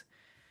 bass.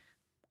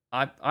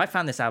 I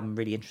found this album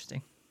really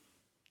interesting.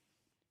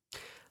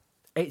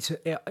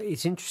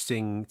 It's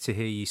interesting to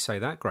hear you say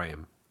that,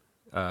 Graham.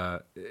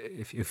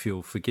 If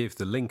you'll forgive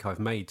the link I've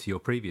made to your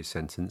previous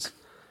sentence,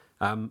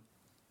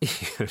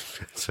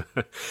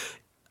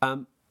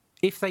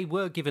 if they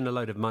were given a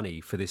load of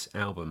money for this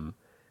album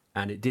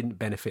and it didn't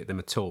benefit them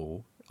at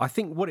all, I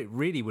think what it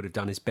really would have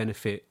done is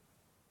benefit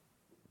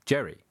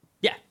Jerry.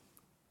 Yeah.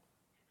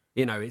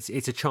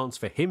 It's a chance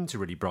for him to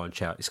really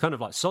branch out. It's kind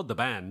of like Sod the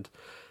Band.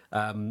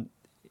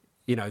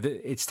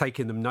 It's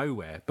taken them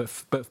nowhere. But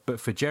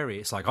for Jerry,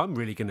 it's like, I'm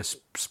really going to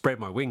spread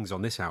my wings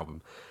on this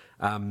album.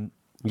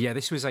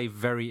 This was a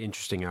very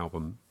interesting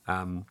album.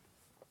 Not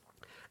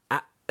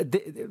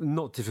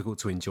difficult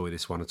to enjoy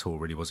this one at all,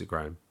 really, was it,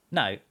 Graham?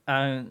 No.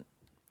 A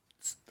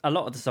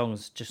lot of the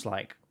songs just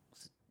like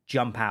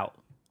jump out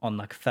on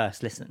like a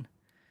first listen.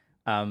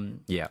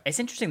 It's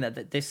interesting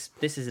that this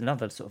is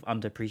another sort of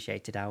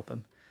underappreciated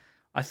album.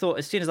 I thought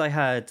as soon as I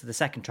heard the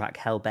second track,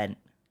 Hellbent,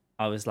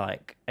 I was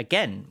like,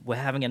 again, we're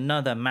having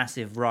another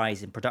massive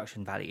rise in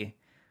production value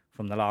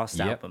from the last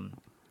album.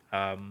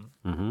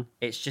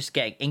 It's just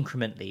getting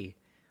incrementally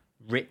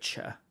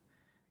richer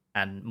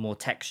and more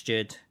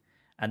textured,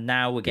 and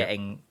now we're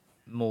getting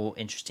more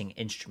interesting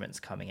instruments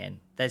coming in.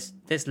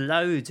 There's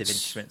loads of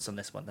instruments on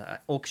this one,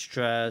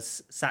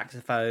 orchestras,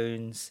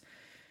 saxophones,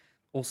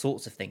 all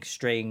sorts of things,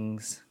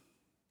 strings.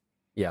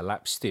 Yeah,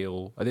 lap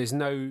steel. There's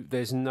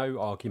no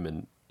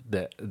argument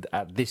that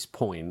at this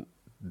point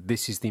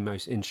this is the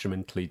most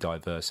instrumentally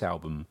diverse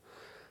album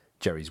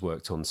Jerry's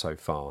worked on so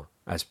far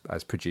as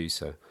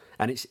producer,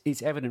 and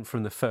it's evident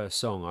from the first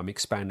song, I'm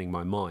Expanding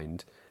My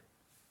Mind.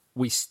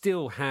 We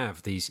still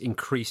have these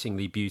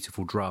increasingly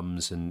beautiful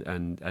drums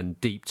and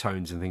deep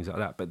tones and things like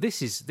that, but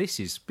this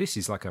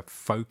is like a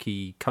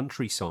folky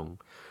country song,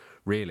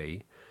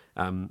 really,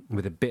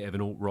 with a bit of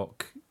an alt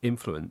rock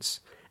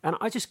influence. And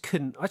I just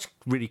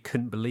really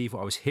couldn't believe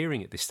what I was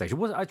hearing at this stage.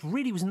 I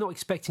really was not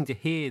expecting to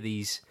hear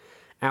these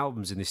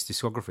albums in this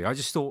discography. I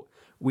just thought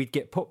we'd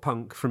get pop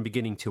punk from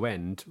beginning to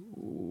end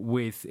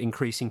with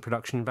increasing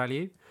production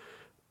value.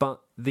 But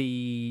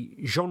the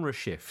genre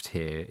shift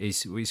here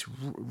is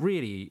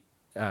really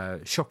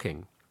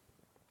shocking.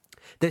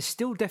 There's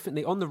still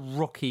definitely, on the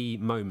rocky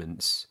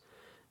moments,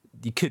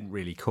 you couldn't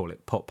really call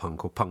it pop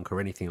punk or punk or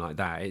anything like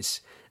that.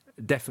 It's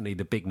definitely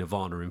the big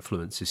Nirvana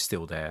influence is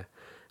still there,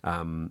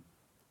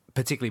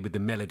 particularly with the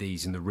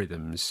melodies and the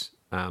rhythms.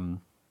 But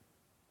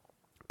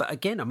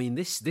again, I mean,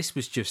 this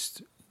was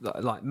just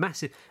like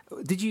massive.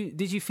 Did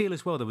you feel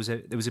as well there was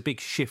a big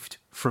shift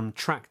from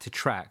track to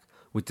track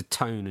with the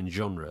tone and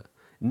genre?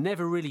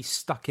 Never really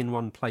stuck in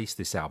one place,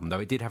 this album,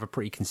 though it did have a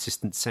pretty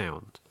consistent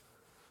sound.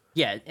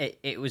 Yeah,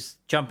 it was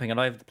jumping all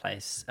over the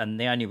place, and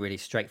the only really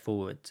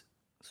straightforward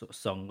sort of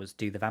song was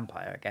Do the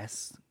Vampire, I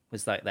guess.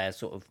 Was like their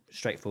sort of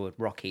straightforward,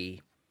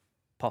 rocky,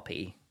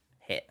 poppy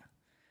hit.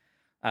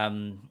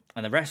 And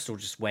the rest all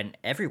just went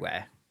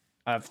everywhere.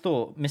 I've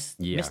thought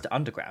Mr.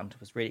 Underground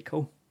was really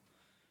cool.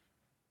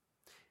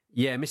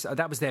 Yeah,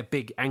 that was their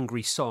big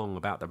angry song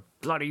about the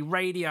bloody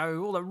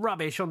radio, all the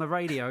rubbish on the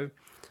radio.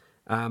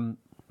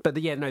 But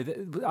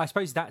I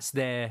suppose that's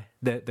the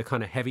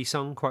kind of heavy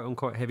song, quote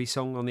unquote heavy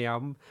song on the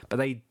album. But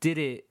they did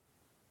it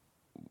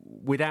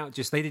without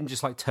just, they didn't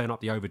just like turn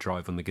up the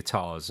overdrive on the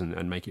guitars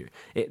and make it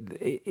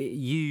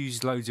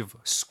used loads of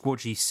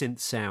squodgy synth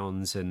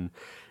sounds, and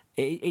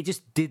it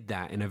just did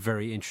that in a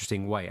very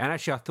interesting way. And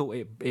actually I thought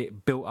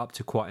it built up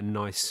to quite a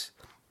nice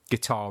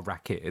guitar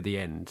racket at the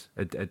end,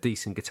 a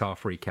decent guitar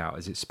freak out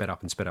as it sped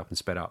up and sped up and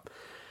sped up.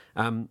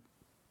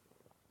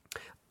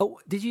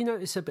 Did you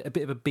notice a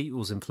bit of a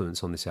Beatles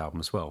influence on this album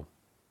as well?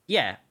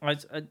 Yeah, I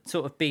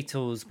sort of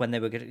Beatles when they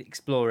were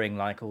exploring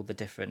like all the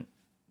different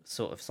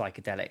sort of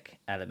psychedelic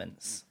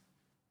elements,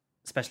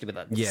 especially with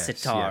like the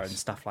sitar and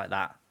stuff like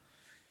that.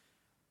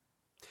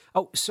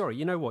 Oh, sorry,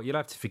 you know what? You'll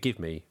have to forgive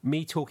me.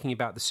 Me talking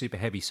about the Super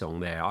Heavy song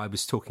there, I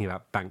was talking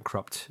about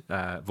Bankrupt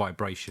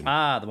Vibration.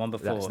 Ah, the one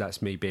before.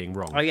 That's me being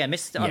wrong. Oh, yeah,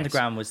 Mr.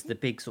 Underground was the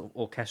big sort of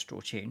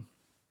orchestral tune.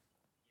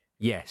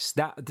 Yes,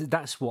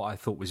 that's what I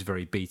thought was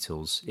very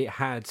Beatles. It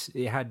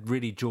had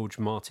really George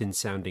Martin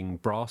sounding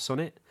brass on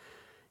it.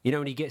 You know,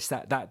 when he gets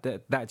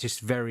that just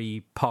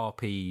very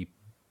parpy,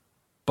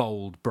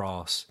 bold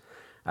brass,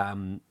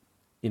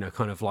 you know,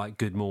 kind of like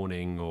Good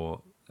Morning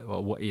or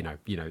what, you know,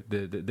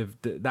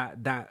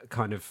 that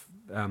kind of,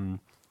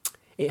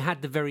 it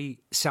had the very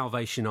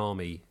Salvation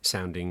Army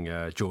sounding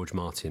George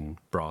Martin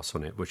brass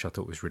on it, which I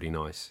thought was really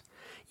nice.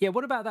 Yeah,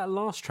 what about that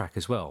last track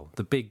as well?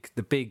 The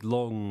big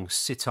long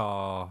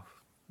sitar,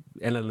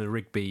 Eleanor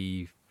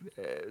Rigby.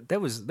 There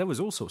was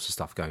all sorts of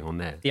stuff going on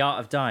there. The Art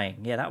of Dying,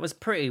 yeah, that was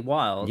pretty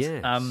wild.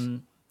 Yes.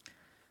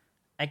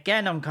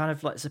 Again, I'm kind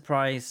of like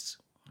surprised.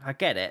 I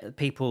get it.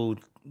 People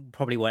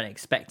probably weren't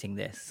expecting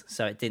this,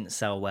 so it didn't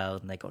sell well,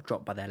 and they got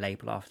dropped by their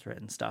label after it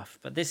and stuff.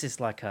 But this is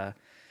like a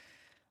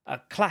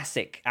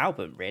classic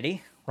album,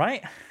 really,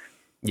 right?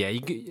 Yeah,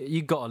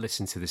 you got to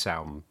listen to this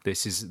album.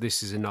 This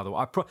is another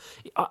one.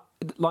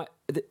 Like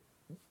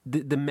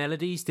the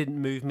melodies didn't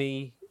move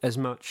me as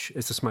much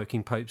as the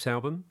Smoking Popes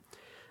album,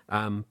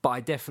 but I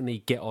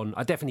definitely get on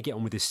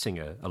with this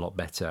singer a lot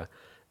better,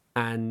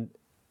 and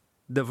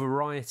the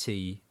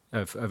variety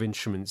of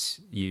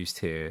instruments used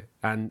here,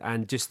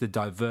 and just the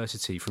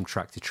diversity from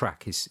track to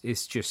track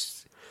is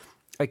just,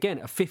 again,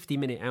 a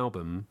 50-minute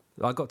album.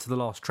 I got to the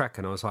last track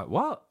and I was like,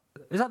 what?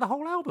 Is that the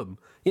whole album?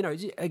 You know,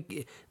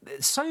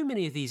 so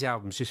many of these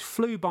albums just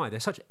flew by. They're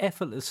such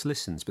effortless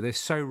listens, but they're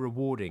so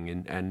rewarding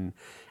and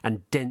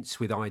dense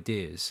with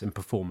ideas and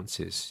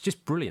performances.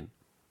 Just brilliant.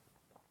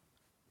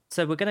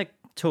 So we're going to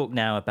talk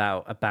now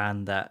about a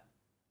band that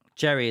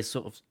Jerry is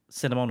sort of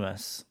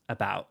synonymous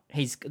about.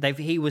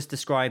 He was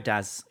described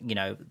as, you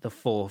know, the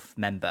fourth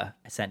member,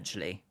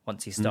 essentially,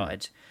 once he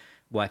started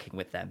working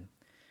with them.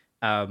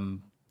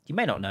 You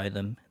may not know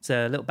them. It's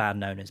a little band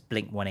known as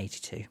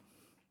Blink-182.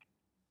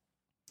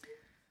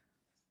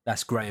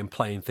 That's Graham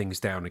playing things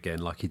down again,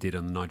 like he did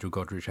on the Nigel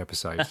Godrich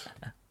episode.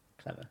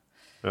 Clever.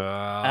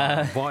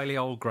 Wily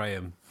old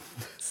Graham.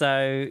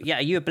 So, yeah,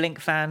 are you a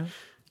Blink fan? Are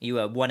you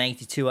a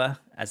 182er,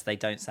 as they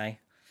don't say?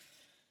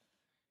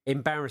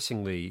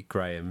 Embarrassingly,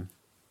 Graham,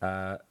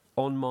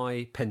 on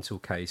my pencil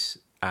case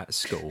at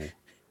school,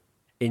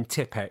 in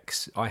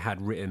Tipp-Ex, I had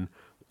written,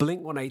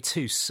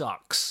 Blink-182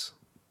 sucks.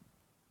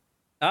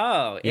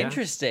 Oh, yeah?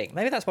 Interesting.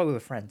 Maybe that's why we were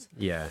friends.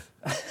 Yeah.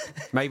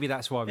 Maybe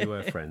that's why we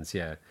were friends,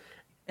 yeah.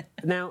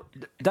 Now,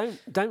 don't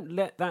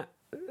let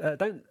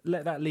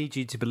that lead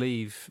you to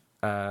believe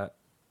that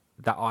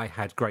I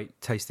had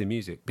great taste in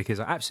music, because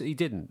I absolutely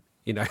didn't.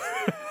 You know,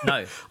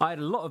 no, I had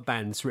a lot of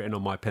bands written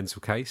on my pencil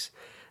case,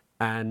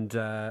 and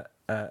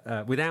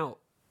without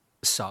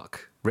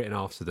 "suck" written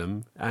after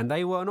them, and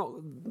they were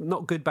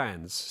not good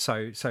bands.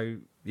 So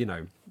you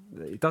know,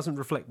 it doesn't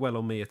reflect well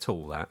on me at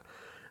all. That.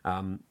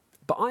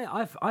 But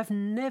I've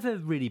never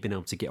really been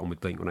able to get on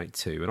with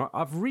Blink-182, and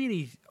I've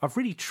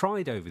really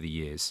tried over the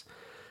years.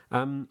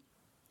 You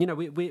know,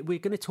 we're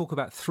going to talk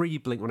about 3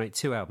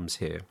 Blink-182 albums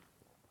here,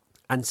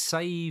 and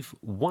save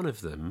one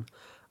of them,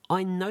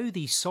 I know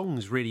these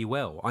songs really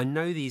well. I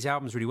know these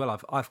albums really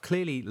well. I've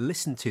clearly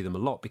listened to them a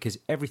lot because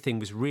everything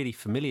was really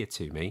familiar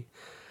to me,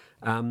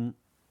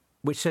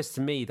 which says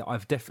to me that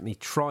I've definitely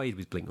tried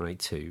with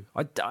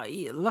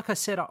Blink-182. Like I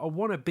said, I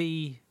want to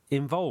be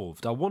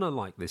involved. I want to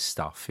like this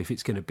stuff if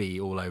it's going to be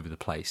all over the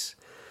place.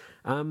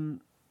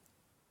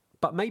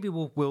 But maybe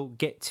we'll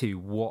get to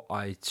what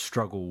I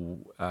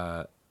struggle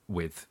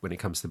with when it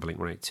comes to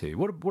Blink-182.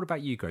 What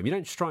about you, Graham? You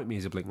don't strike me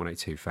as a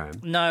Blink-182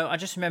 fan. No, I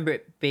just remember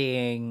it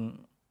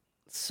being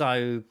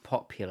so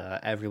popular.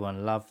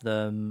 Everyone loved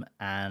them,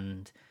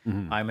 and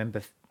I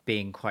remember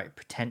being quite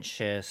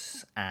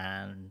pretentious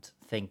and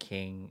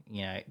thinking,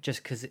 you know,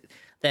 just because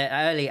their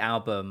early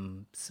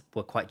albums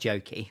were quite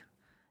jokey.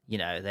 You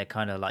know, they're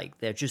kind of like,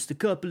 they're just a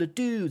couple of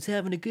dudes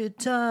having a good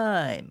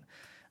time.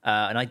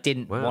 And I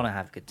didn't want to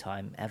have a good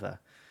time ever.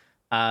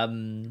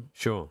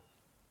 Sure.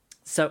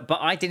 So, but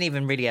I didn't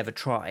even really ever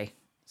try.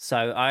 So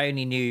I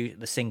only knew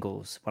the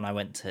singles when I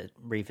went to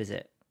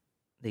revisit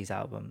these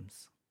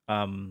albums.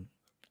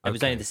 It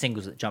was only the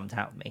singles that jumped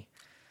out at me.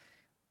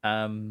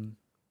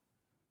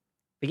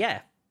 But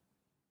yeah,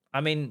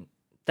 I mean,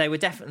 they were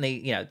definitely,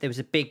 you know, there was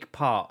a big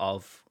part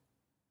of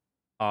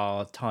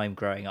our time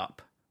growing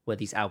up were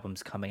these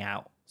albums coming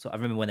out. So I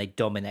remember when they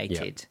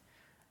dominated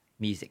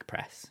music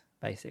press.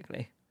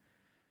 basically.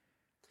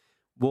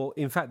 Well,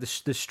 in fact,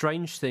 the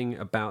strange thing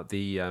about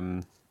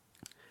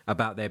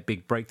about their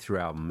big breakthrough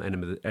album,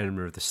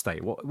 Enema of the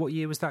State. What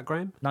year was that,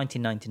 Graham?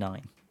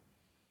 1999.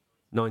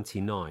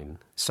 99.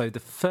 So the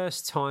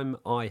first time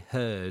I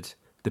heard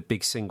the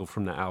big single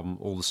from that album,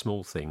 All the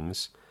Small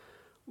Things,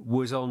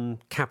 was on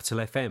Capital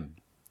FM.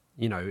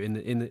 In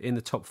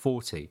the top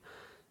 40.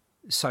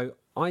 So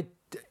in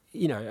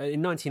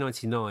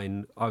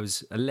 1999, I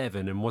was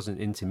 11 and wasn't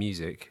into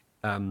music.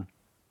 So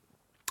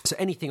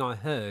anything I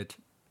heard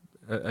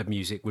of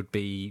music would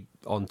be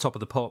on Top of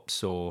the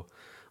Pops or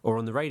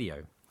on the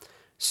radio.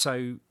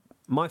 So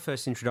my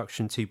first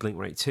introduction to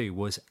Blink-182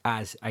 was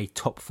as a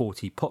top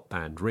 40 pop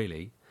band,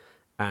 really,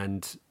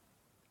 and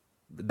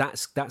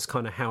that's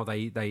kind of how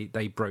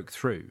they broke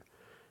through.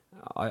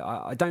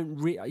 I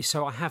don't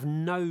so I have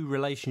no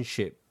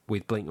relationship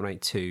with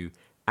Blink-182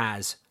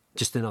 as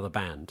just another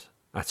band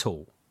at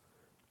all.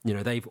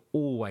 They've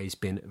always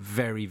been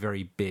very,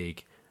 very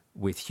big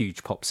with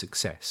huge pop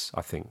success,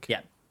 I think.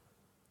 Yeah.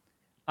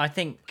 I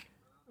think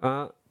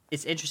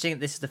it's interesting that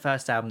this is the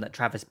first album that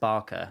Travis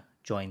Barker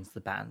joins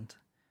the band.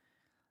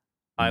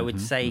 I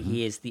would say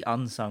he is the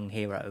unsung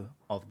hero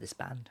of this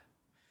band.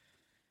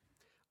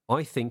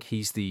 I think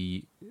he's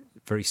the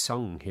very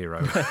sung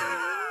hero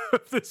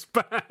of this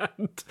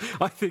band.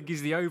 I think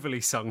he's the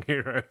overly sung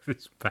hero of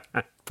this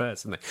band,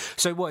 personally.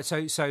 So what?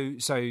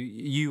 So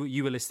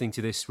you were listening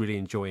to this, really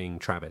enjoying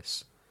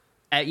Travis?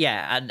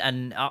 Yeah,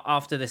 and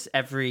after this,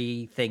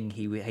 everything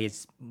he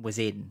was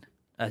in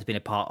has been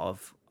a part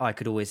of. I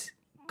could always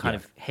kind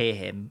of hear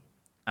him,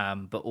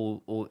 but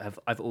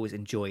I've always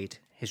enjoyed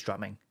his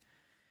drumming.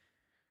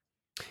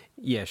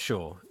 Yeah,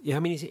 sure. Yeah, I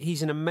mean,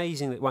 he's an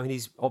amazing. Well,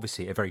 he's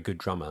obviously a very good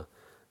drummer,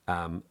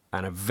 and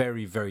a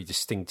very, very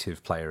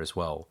distinctive player as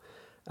well.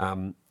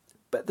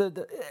 But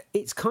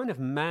it's kind of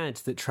mad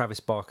that Travis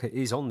Barker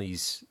is on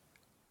these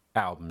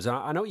albums. And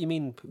I know what you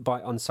mean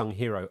by unsung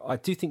hero. I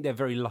do think they're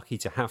very lucky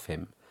to have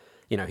him.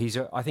 I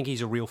think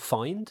he's a real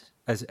find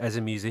as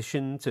a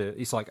musician.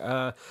 He's like,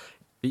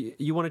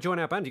 you want to join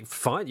our band?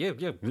 Fine, yeah,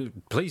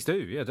 please do.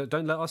 Yeah,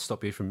 don't let us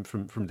stop you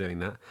from doing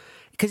that.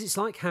 Because it's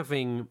like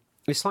having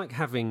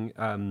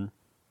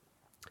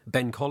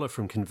Ben Collar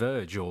from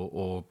Converge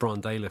or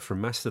Brian Dayler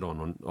from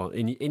Mastodon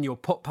in your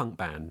pop punk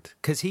band,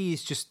 because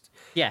he's just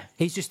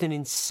an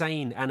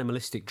insane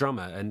animalistic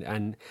drummer,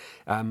 and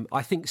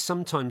I think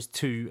sometimes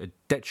to a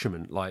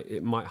detriment, like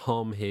it might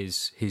harm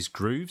his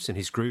grooves and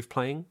his groove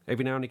playing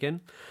every now and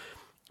again.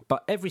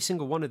 But every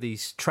single one of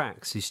these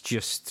tracks is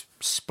just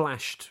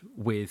splashed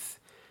with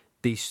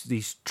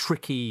these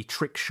tricky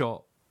trick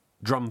shot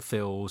drum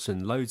fills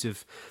and loads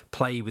of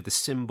play with the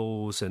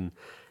cymbals, and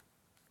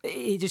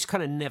it just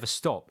kind of never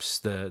stops,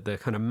 the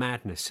kind of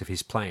madness of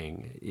his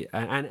playing.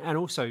 And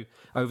also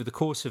over the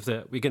course of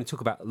we're going to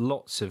talk about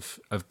lots of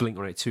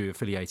Blink-182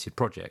 affiliated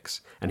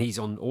projects, and he's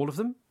on all of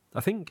them,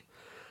 I think.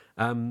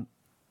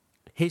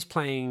 His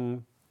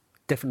playing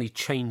definitely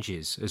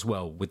changes as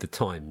well with the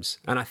times,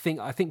 and I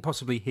think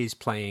possibly his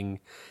playing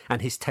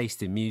and his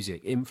taste in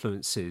music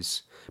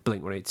influences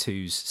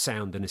Blink-182's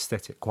sound and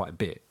aesthetic quite a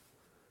bit.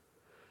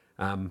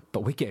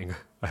 But we're getting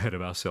ahead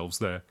of ourselves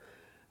there.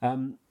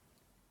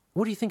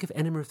 What do you think of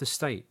Enema of the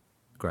State,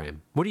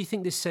 Graham? What do you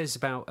think this says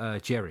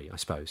about Jerry, I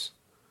suppose?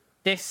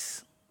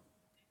 This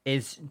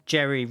is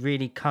Jerry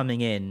really coming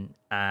in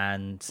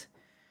and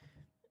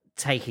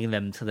taking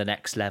them to the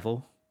next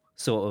level,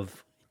 sort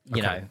of,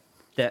 you know.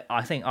 That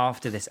I think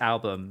after this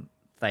album,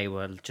 they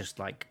were just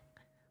like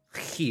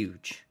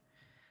huge.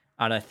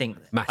 And I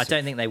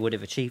don't think they would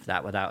have achieved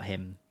that without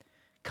him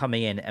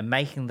coming in and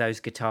making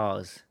those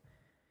guitars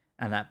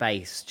and that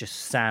bass just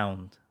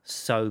sound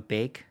so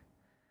big.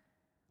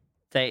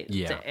 I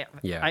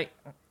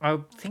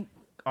think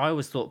I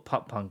always thought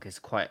pop punk is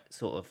quite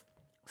sort of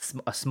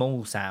a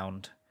small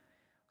sound,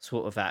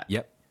 sort of that.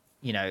 Yep.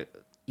 You know,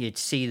 you'd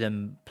see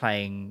them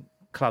playing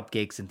club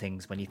gigs and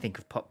things when you think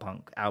of pop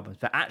punk albums,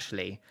 but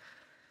actually,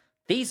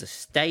 these are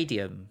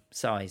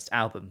stadium-sized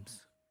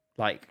albums.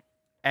 Like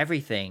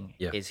everything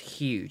is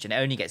huge, and it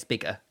only gets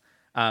bigger.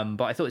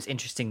 But I thought it was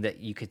interesting that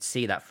you could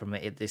see that from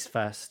this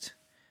first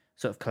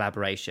sort of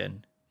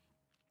collaboration,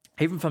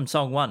 even from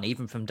song one,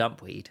 even from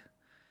Dumpweed.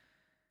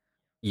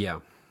 Yeah,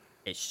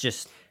 it's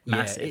just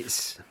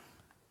massive.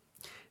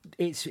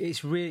 Yeah,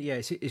 it's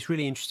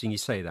really interesting you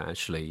say that,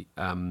 actually,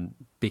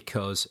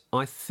 because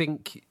I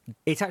think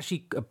it's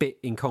actually a bit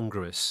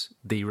incongruous,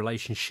 the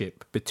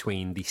relationship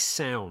between the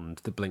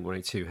sound that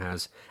Blink-182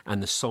 has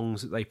and the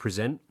songs that they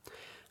present.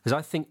 Because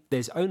I think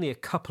there's only a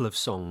couple of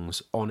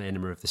songs on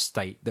Enema of the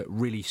State that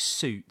really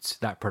suit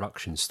that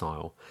production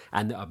style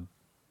and that are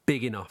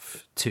big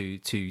enough to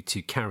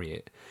carry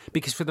it.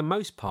 Because for the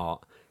most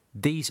part,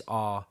 these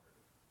are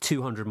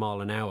 200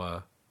 mile an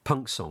hour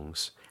punk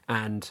songs,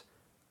 and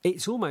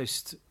it's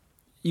almost,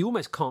 you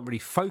almost can't really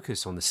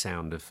focus on the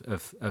sound of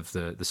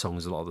the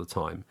songs a lot of the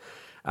time,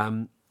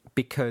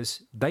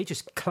 because they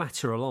just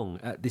clatter along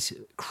at this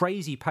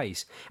crazy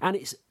pace, and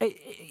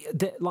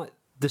like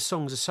the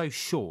songs are so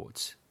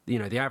short. You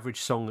know, the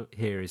average song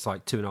here is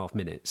like 2.5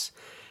 minutes.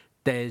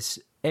 There's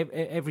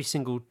every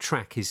single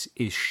track is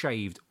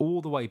shaved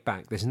all the way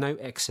back. There's no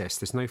excess.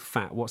 There's no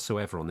fat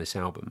whatsoever on this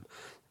album.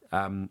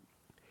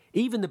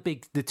 Even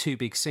the two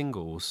big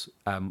singles,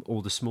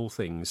 All the Small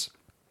Things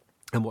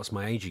and What's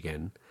My Age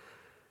Again,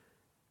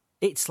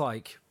 it's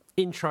like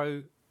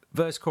intro,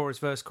 verse,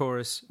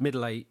 chorus,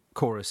 middle eight,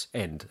 chorus,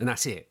 end, and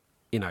that's it,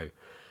 you know.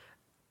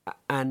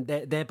 And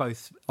they're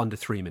both under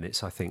 3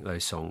 minutes, I think,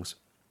 those songs.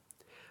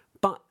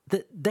 But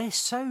they're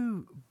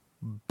so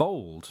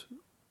bold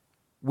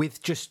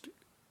with just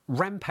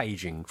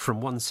rampaging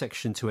from one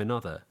section to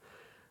another.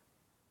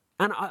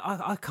 And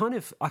I kind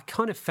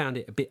of found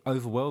it a bit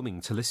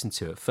overwhelming to listen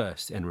to at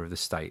first, Enema of the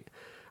State.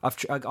 I've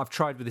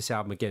tried with this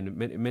album again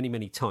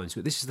many times,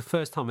 but this is the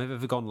first time I've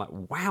ever gone like,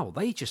 wow,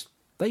 they just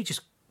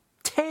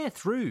tear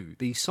through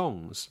these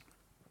songs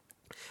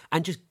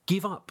and just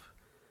give up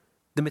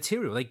the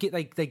material. They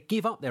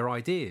give up their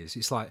ideas.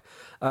 It's like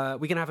we're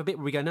gonna have a bit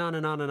where we go no, and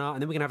then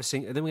we're gonna have a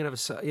sing, and then we're gonna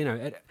have a, you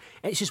know,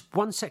 it's just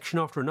one section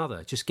after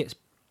another just gets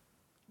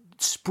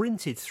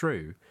sprinted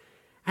through,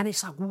 and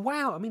it's like,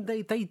 wow. I mean,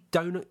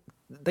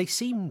 they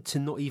seem to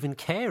not even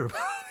care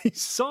about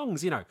these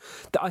songs. You know,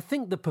 I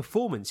think the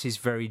performance is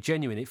very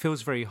genuine. It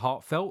feels very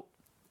heartfelt.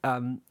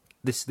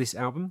 This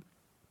album.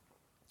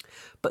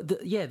 But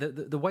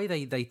the way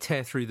they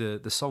tear through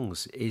the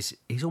songs is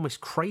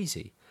almost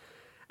crazy,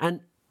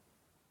 and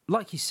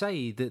like you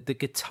say, the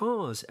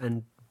guitars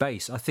and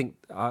bass. I think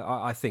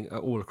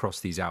all across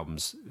these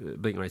albums,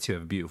 Blink-182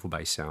 have a beautiful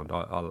bass sound.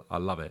 I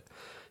love it.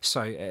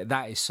 So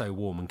that is so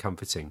warm and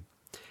comforting.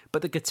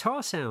 But the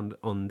guitar sound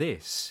on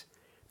this,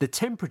 the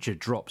temperature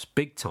drops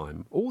big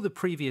time. All the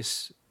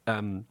previous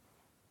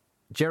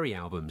Jerry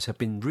albums have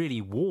been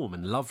really warm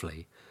and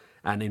lovely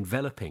and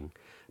enveloping,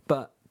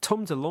 but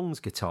Tom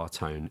DeLonge's guitar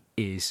tone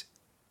is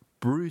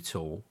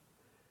brutal,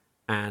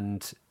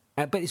 and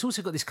but it's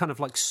also got this kind of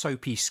like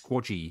soapy,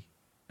 squodgy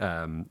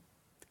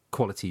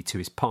quality to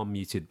his palm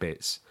muted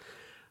bits.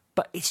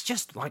 But it's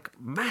just like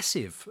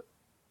massive,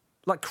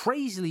 like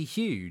crazily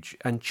huge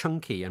and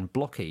chunky and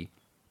blocky.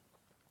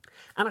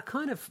 And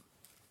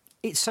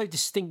it's so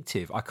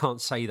distinctive. I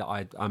can't say that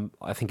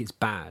I think it's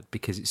bad,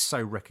 because it's so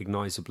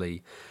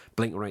recognisably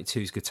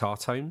Blink-182's guitar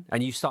tone,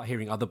 and you start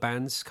hearing other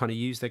bands kind of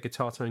use their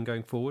guitar tone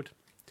going forward.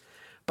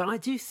 But I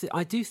do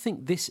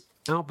think this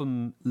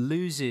album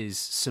loses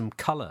some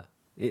colour.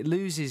 It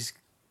loses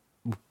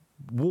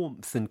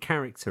warmth and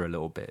character a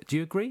little bit. Do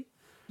you agree?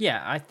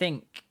 Yeah, I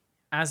think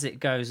as it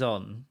goes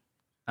on,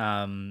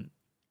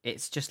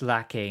 it's just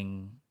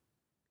lacking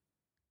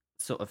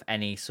sort of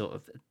any sort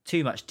of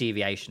too much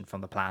deviation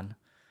from the plan,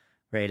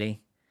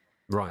 really.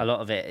 Right. A lot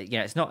of it, you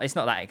know, it's not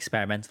that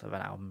experimental of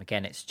an album.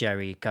 Again, it's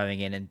Jerry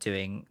going in and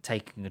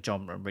taking a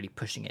genre and really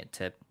pushing it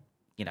to,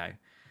 you know,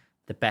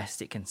 the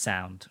best it can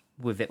sound,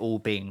 with it all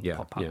being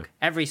pop punk. Yeah.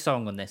 Every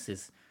song on this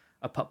is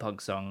a pop punk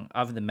song,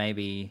 other than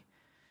maybe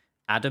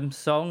Adam's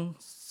song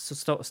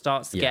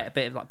starts to get a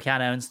bit of like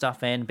piano and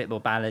stuff in, a bit more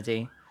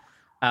ballady.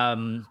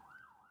 I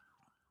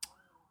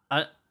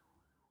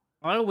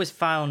always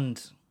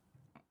find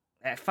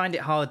it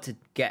hard to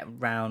get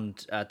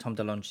around Tom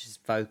DeLonge's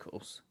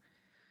vocals,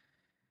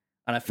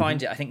 and I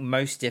find it, I think,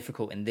 most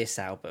difficult in this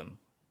album.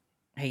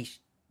 His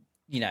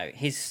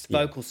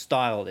vocal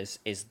style is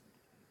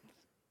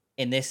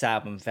in this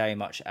album very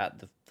much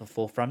at the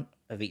forefront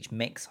of each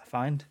mix. I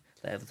find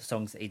the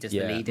songs that he does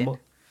the lead in.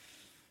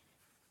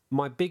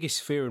 My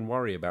biggest fear and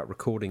worry about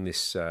recording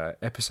this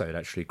episode,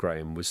 actually,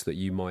 Graham, was that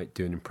you might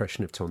do an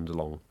impression of Tom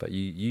DeLonge, but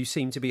you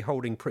seem to be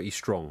holding pretty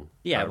strong.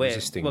 Yeah,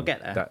 resisting we'll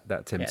get there.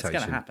 That temptation. Yeah, it's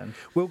going to happen.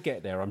 We'll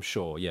get there, I'm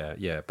sure.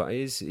 Yeah. But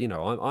it is, you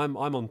know, I'm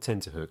on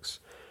tenterhooks.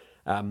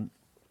 Tom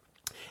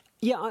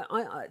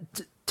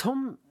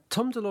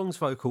DeLonge's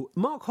vocal,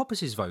 Mark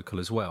Hoppus's vocal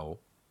as well,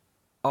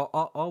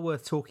 are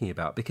worth talking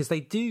about, because they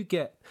do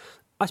get,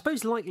 I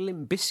suppose, like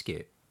Limp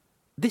Bizkit.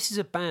 This is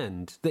a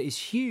band that is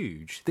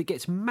huge, that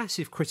gets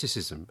massive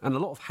criticism and a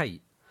lot of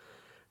hate,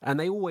 and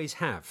they always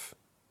have.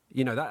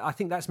 You know, I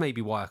think that's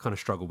maybe why I kind of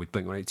struggled with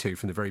Blink-182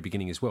 from the very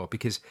beginning as well,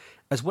 because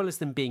as well as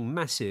them being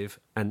massive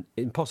and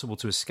impossible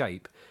to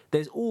escape,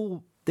 there's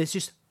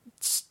just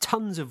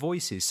tons of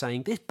voices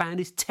saying, this band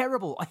is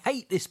terrible, I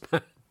hate this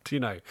band,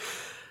 you know.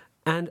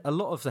 And a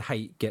lot of the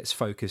hate gets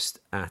focused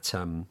at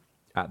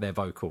their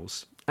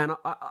vocals. And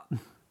I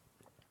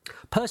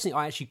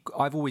personally,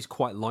 I've always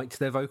quite liked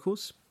their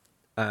vocals.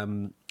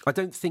 I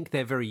don't think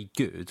they're very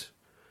good.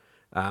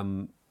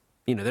 You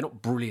know, they're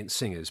not brilliant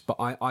singers, but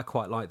I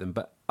quite like them.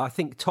 But I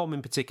think Tom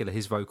in particular,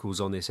 his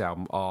vocals on this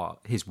album are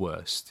his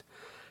worst.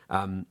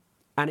 And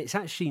it's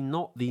actually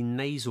not the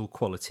nasal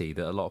quality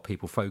that a lot of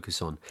people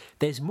focus on.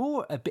 There's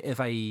more a bit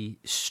of a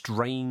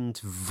strained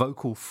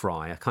vocal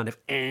fry, a kind of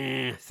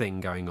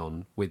thing going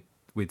on with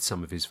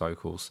some of his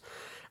vocals.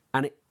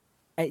 And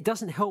it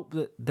doesn't help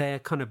that they're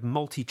kind of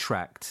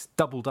multi-tracked,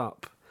 doubled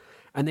up.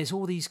 And there's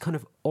all these kind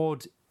of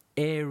odd,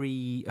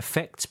 airy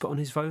effects put on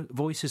his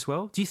voice as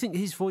well. Do you think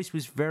his voice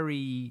was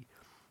very,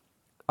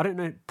 I don't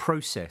know,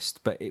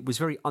 processed, but it was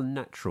very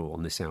unnatural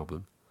on this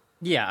album?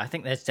 Yeah, I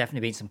think there's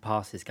definitely been some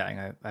passes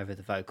going over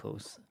the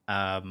vocals.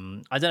 I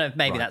don't know if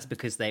maybe that's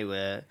because they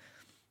were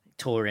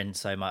touring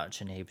so much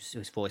and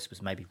his voice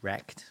was maybe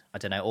wrecked. I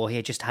don't know, or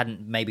he just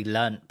hadn't maybe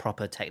learnt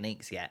proper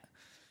techniques yet.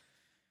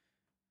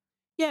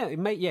 Yeah,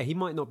 he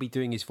might not be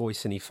doing his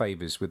voice any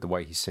favours with the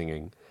way he's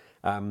singing.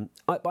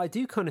 But I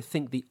do kind of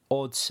think the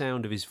odd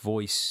sound of his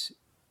voice,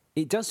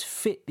 it does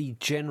fit the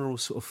general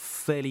sort of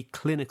fairly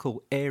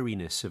clinical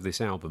airiness of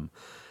this album.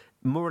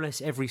 More or less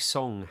every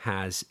song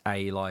has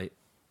a like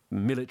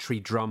military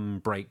drum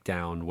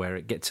breakdown where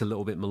it gets a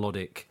little bit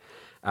melodic.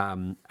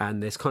 And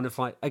there's kind of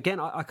like, again,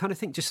 I kind of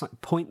think just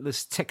like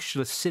pointless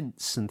textureless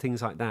synths and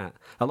things like that.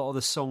 A lot of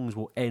the songs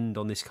will end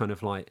on this kind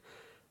of like,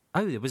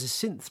 oh, there was a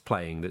synth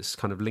playing that's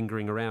kind of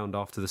lingering around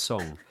after the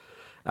song.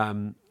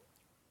 And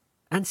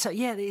so,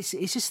 yeah, it's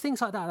just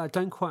things like that I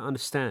don't quite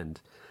understand.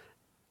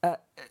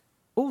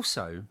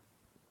 Also,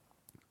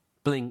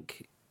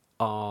 Blink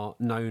are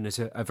known as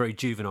a very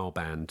juvenile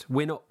band.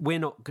 We're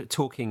not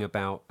talking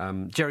about...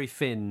 Jerry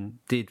Finn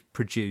did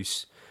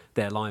produce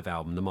their live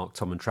album, the Mark,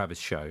 Tom and Travis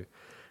Show,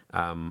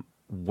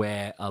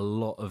 where a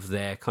lot of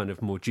their kind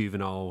of more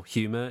juvenile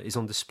humour is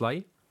on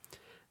display.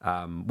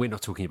 We're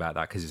not talking about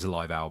that because it's a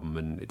live album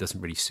and it doesn't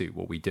really suit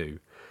what we do.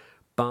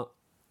 But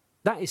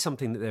that is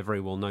something that they're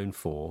very well known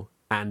for.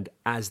 And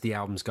as the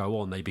albums go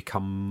on,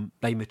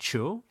 they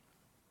mature.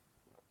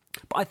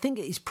 But I think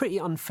it's pretty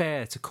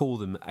unfair to call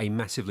them a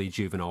massively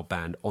juvenile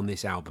band on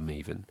this album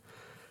even.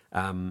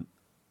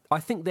 I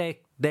think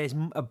there's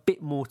a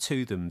bit more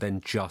to them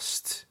than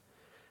just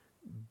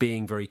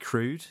being very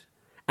crude.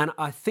 And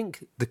I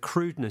think the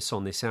crudeness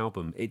on this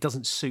album, it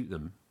doesn't suit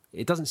them.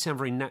 It doesn't sound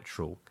very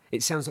natural.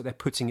 It sounds like they're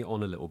putting it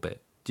on a little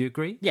bit. Do you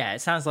agree? Yeah, it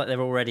sounds like they're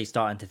already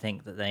starting to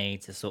think that they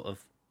need to sort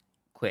of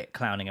quit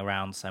clowning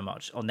around so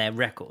much on their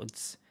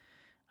records.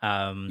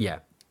 Yeah.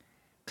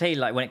 Clearly,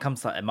 like when it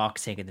comes to like the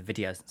marketing and the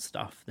videos and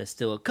stuff, there's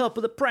still a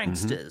couple of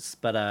pranksters,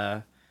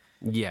 but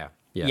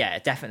yeah,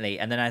 definitely.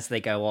 And then as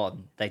they go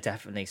on, they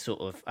definitely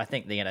sort of, I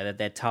think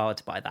they're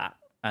tarred by that,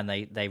 and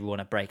they want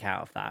to break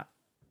out of that.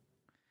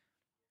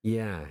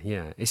 Yeah.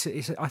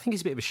 I think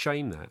it's a bit of a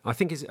shame that I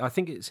think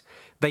it's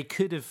they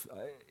could have,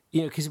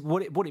 because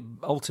what it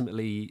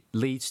ultimately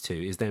leads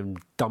to is them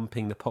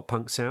dumping the pop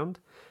punk sound,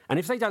 and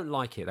if they don't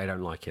like it, they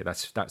don't like it.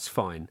 That's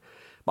fine.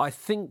 But I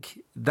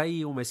think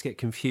they almost get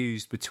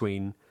confused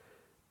between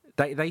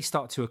they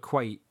start to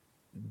equate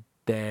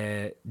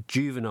their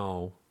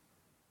juvenile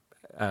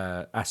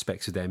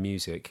aspects of their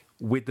music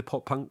with the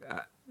pop punk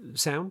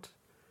sound.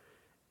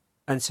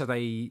 And so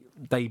they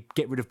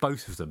get rid of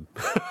both of them.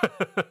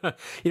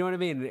 You know what I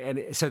mean?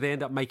 And so they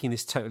end up making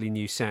this totally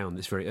new sound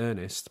that's very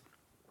earnest.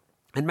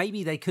 And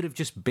maybe they could have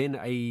just been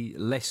a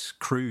less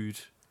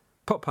crude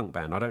pop punk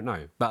band. I don't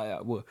know.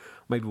 But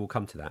maybe we'll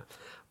come to that.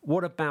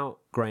 What about,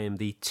 Graham,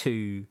 the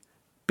two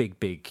big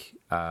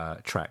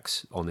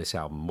tracks on this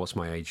album? What's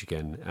My Age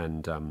Again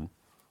and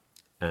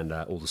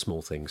All the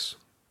Small Things?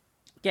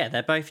 Yeah,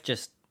 they're both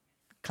just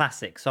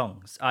classic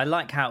songs. I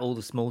like how All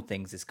the Small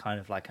Things is kind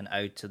of like an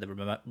ode to the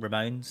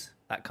Ramones,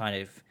 that kind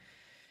of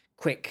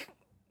quick,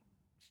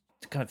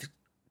 kind of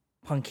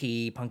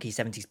punky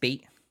 70s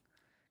beat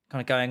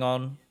kind of going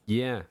on.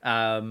 Yeah.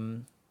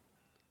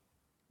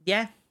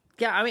 Yeah.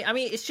 I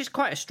mean, it's just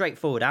quite a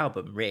straightforward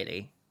album,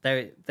 really.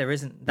 There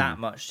isn't that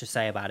much to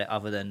say about it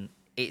other than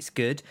it's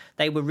good.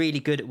 They were really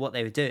good at what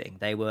they were doing.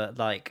 They were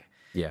like,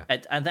 yeah,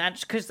 and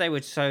that's because they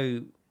were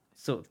so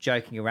sort of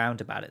joking around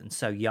about it and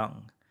so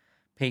young.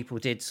 People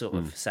did sort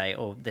of say,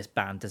 "Oh, this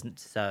band doesn't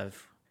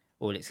deserve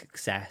all its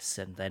success,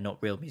 and they're not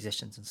real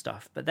musicians and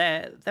stuff." But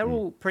they're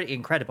all pretty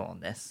incredible on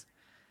this.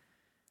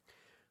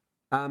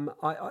 And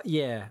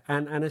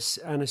as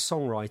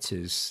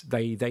songwriters,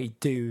 they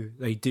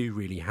do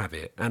really have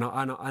it, and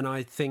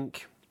I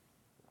think,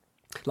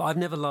 like, I've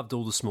never loved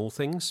All the Small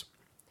Things,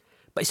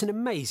 but it's an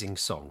amazing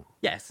song.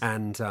 Yes,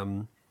 and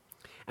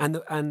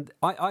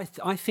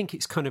I think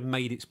it's kind of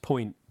made its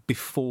point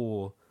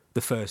before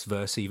the first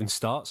verse even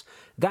starts.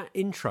 That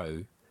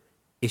intro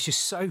is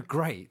just so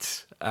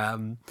great.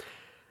 But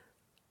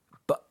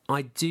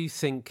I do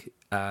think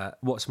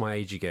What's My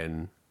Age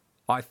Again?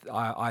 I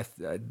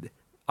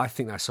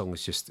think that song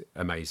is just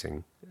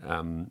amazing.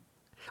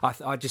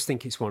 I just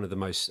think it's one of the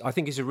most. I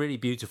think it's a really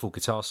beautiful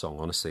guitar song.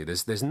 Honestly,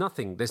 there's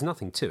nothing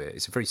to it.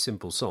 It's a very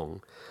simple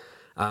song.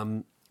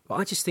 But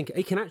I just think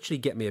it can actually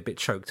get me a bit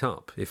choked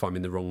up if I'm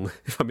in the wrong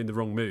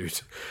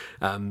mood.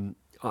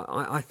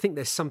 I think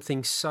there's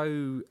something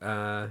so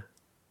I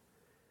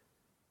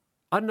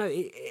don't know.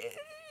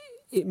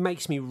 It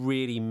makes me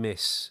really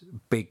miss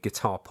big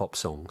guitar pop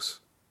songs.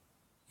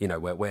 You know,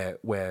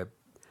 where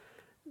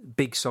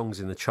big songs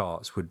in the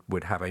charts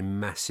would have a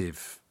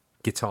massive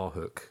guitar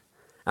hook,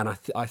 and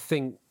I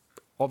think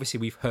obviously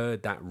we've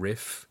heard that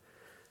riff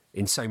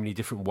in so many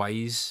different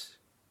ways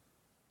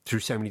through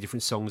so many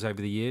different songs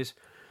over the years.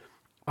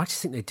 I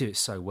just think they do it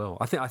so well.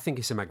 I think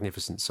it's a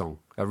magnificent song,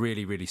 a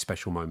really, really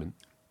special moment.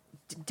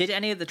 Did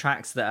any of the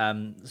tracks that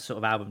sort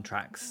of album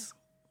tracks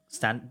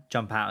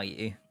jump out at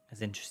you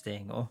as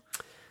interesting, or?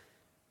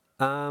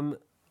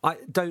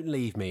 Don't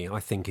Leave Me, I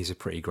think, is a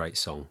pretty great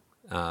song.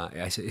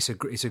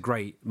 It's a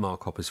great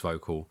Mark Hoppus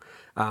vocal.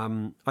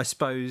 I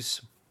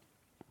suppose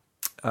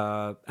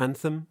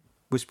Anthem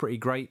was pretty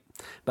great,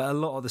 but a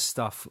lot of the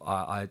stuff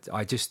I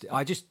just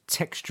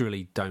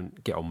texturally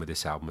don't get on with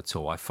this album at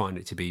all. I find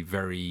it to be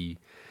very,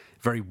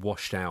 very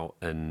washed out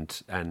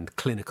and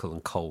clinical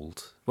and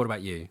cold. What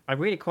about you? I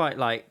really quite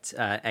liked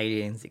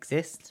Aliens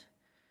Exist.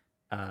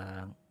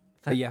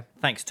 Yeah,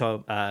 Thanks,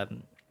 Tom.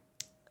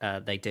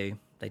 They do.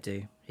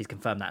 He's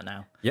confirmed that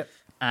now. Yep.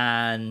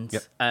 And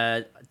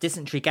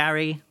Dysentery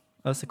Gary,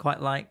 I also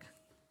quite like.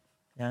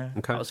 Yeah,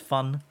 okay. That was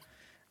fun.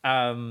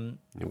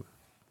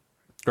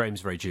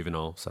 Graham's very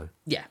juvenile, so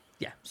yeah,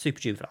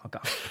 super juvenile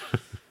guy.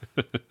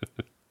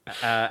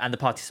 And the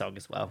party song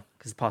as well,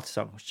 because the party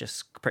song was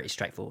just pretty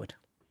straightforward.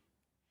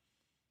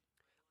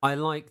 I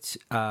liked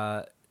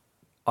the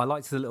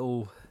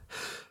little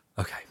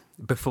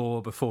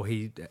before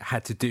he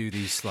had to do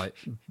these like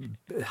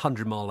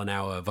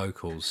 100-mile-an-hour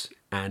vocals,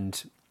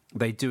 and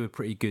they do a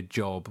pretty good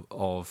job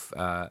of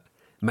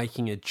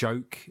making a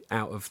joke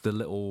out of the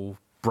little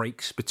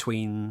breaks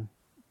between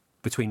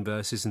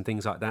verses and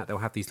things like that. They'll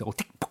have these little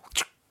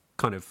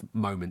kind of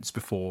moments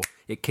before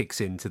it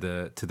kicks into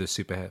the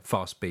super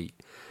fast beat.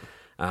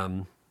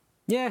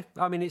 Yeah,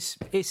 I mean it's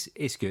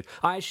good.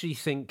 I actually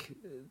think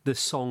the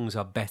songs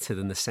are better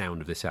than the sound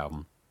of this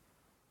album.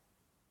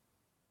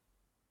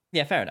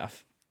 Yeah, fair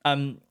enough.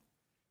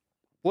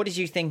 What did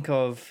you think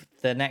of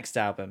the next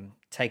album,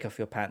 Take Off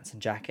Your Pants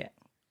and Jacket,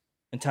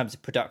 in terms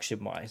of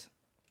production wise?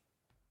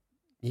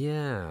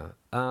 Yeah.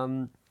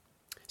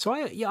 So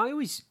I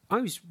always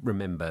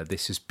remember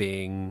this as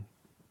being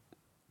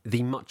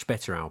the much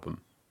better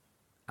album,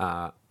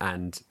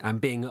 and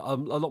being a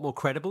lot more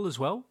credible as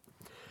well.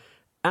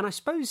 And I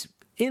suppose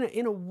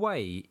in a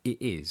way it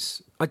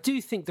is. I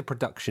do think the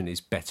production is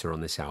better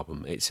on this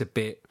album. It's a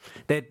bit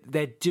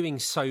they're doing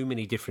so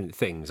many different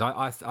things.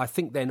 I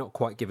think they're not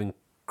quite given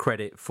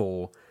credit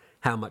for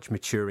how much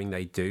maturing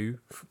they do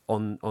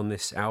on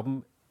this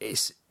album.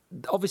 It's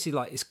obviously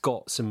like it's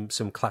got some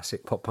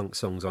classic pop punk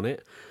songs on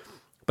it,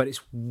 but it's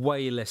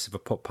way less of a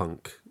pop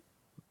punk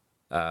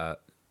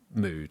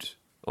mood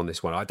on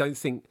this one. I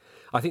think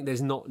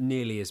there's not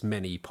nearly as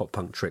many pop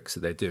punk tricks that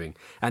they're doing,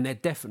 and they're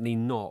definitely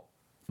not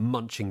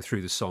munching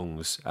through the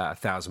songs at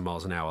 1,000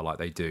 miles an hour like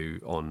they do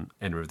on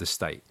Enema of the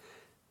State.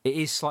 It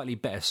is slightly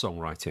better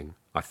songwriting,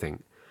 I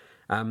think,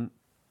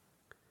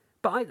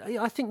 but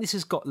I think this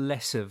has got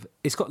less of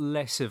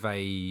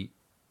a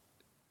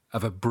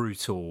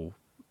brutal,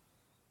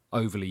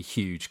 overly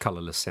huge,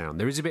 colourless sound.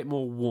 There is a bit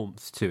more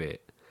warmth to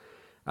it.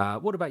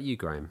 What about you,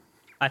 Graham?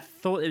 I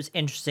thought it was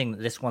interesting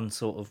that this one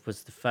sort of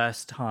was the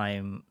first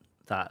time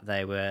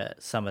that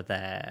some of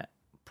their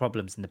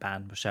problems in the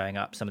band were showing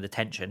up, some of the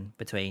tension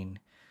between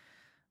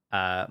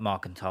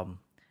Mark and Tom,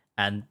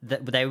 and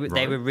they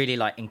were really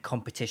like in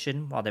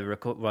competition while they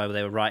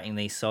were writing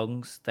these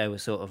songs. They were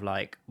sort of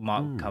like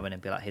Mark would come in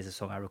and be like, "Here's a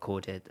song I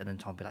recorded," and then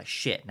Tom would be like,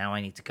 "Shit, now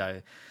I need to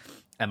go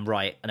and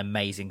write an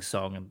amazing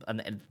song."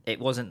 And it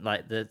wasn't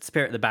like the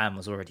spirit of the band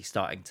was already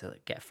starting to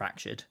get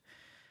fractured.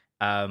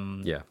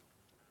 Yeah.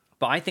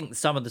 But I think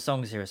some of the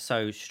songs here are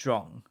so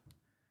strong.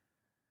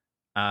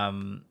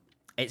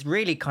 It's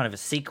really kind of a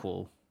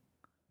sequel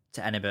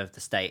to Enema of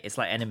the State. It's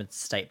like Enema of the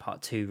State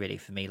Part 2, really,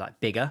 for me. Like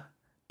bigger,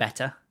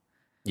 better.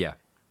 Yeah.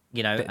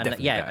 You know, and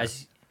yeah, better.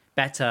 As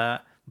better,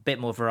 a bit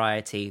more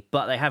variety,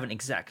 but they haven't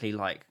exactly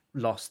like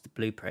lost the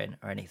blueprint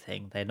or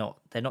anything. They're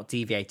not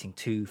deviating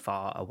too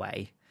far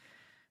away.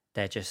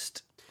 They're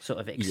just sort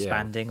of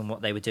expanding on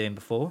what they were doing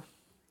before.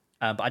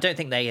 But I don't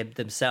think they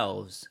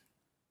themselves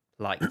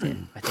liked it.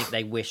 I think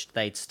they wished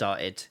they'd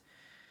started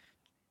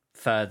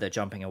further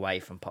jumping away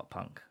from pop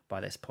punk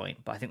by this point.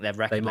 But I think their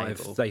record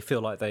label, they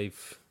feel like they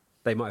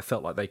might have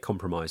felt like they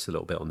compromised a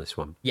little bit on this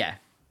one. Yeah.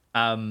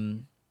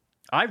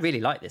 I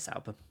really like this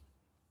album.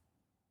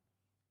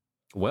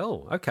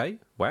 Well, okay.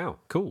 Wow,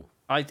 cool.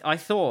 I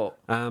thought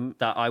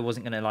that I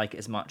wasn't going to like it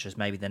as much as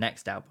maybe the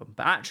next album,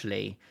 but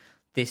actually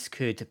this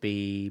could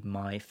be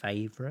my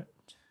favourite.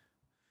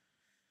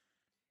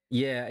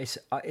 Yeah,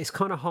 it's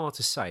kind of hard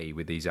to say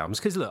with these albums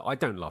because look, I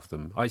don't love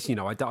them. I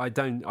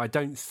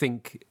don't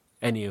think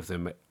any of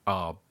them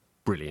are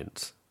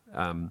brilliant.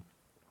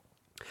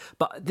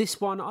 But this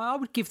one, I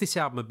would give this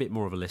album a bit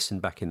more of a listen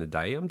back in the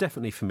day. I'm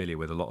definitely familiar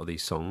with a lot of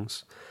these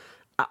songs.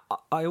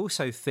 I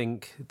also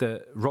think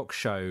that Rock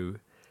Show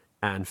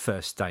and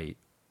First Date,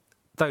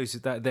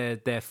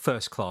 they're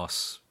first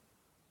class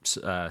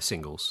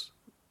singles.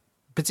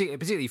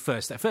 Particularly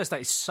First Date. First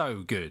Date is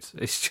so good.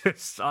 It's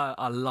just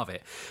I love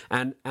it,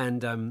 and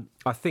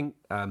I think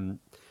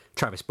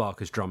Travis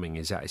Barker's drumming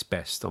is at its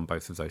best on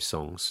both of those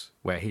songs,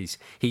 where he's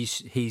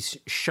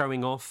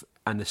showing off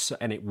and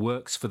it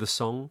works for the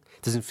song.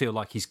 It doesn't feel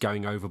like he's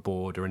going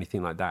overboard or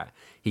anything like that.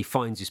 He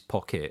finds his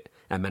pocket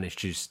and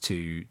manages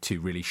to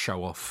really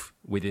show off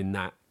within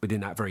that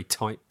very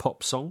tight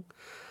pop song.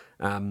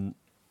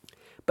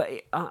 But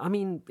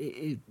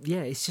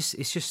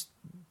it's just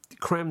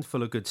crammed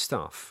full of good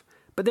stuff.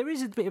 But there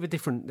is a bit of a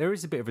different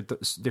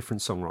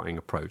songwriting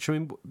approach. I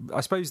mean,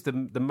 I suppose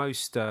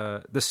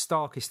the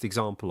starkest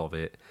example of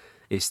it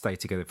is "Stay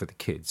Together for the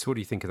Kids." What do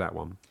you think of that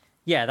one?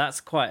 Yeah,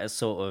 that's quite a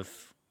sort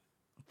of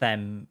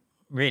them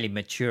really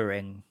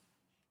maturing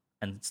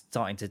and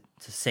starting to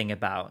sing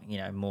about,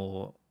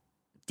 more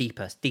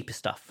deeper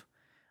stuff.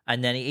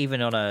 And then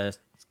even on a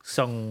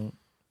song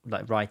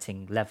like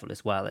writing level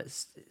as well,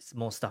 it's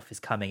more stuff is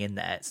coming in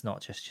there. It's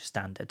not just your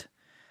standard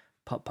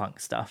pop punk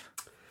stuff.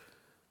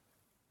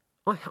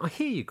 I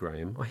hear you,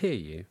 Graham. I hear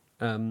you.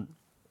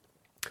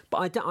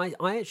 But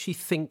I actually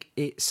think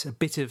it's a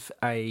bit of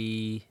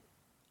a...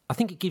 I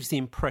think it gives the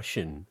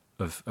impression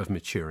of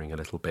maturing a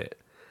little bit.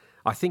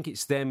 I think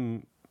it's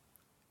them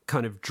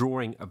kind of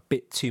drawing a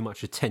bit too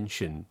much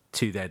attention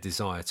to their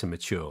desire to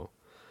mature.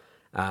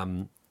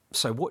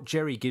 So what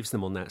Jerry gives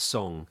them on that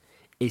song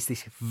is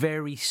this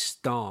very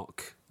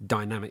stark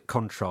dynamic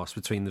contrast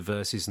between the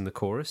verses and the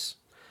chorus.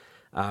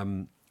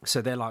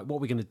 So they're like,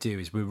 what we're going to do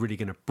is we're really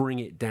going to bring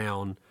it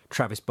down.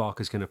 Travis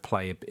Barker's going to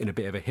play in a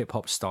bit of a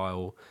hip-hop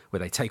style where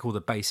they take all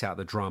the bass out of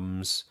the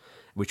drums,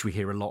 which we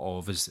hear a lot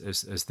of as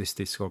this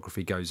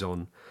discography goes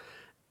on.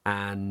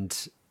 And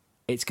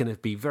it's going to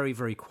be very,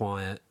 very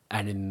quiet,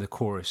 and in the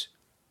chorus,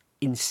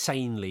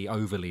 insanely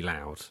overly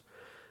loud.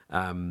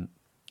 And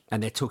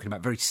they're talking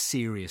about very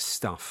serious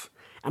stuff.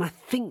 And I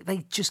think they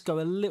just go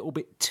a little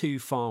bit too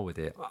far with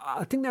it.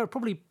 I think there are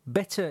probably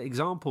better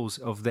examples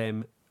of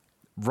them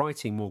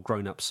writing more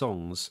grown-up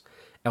songs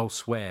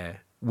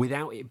elsewhere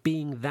without it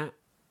being that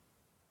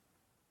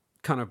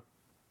kind of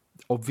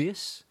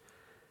obvious.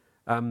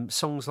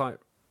 Songs like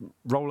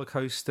Roller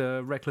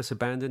Coaster, Reckless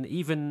Abandon,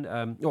 even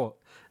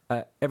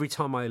Every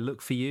Time I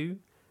Look for You.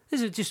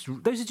 Those are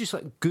just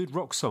like good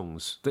rock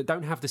songs that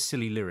don't have the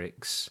silly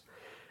lyrics,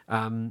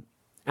 and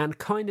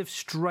kind of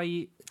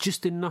stray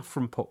just enough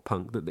from pop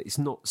punk that it's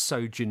not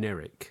so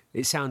generic.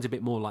 It sounds a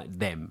bit more like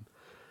them.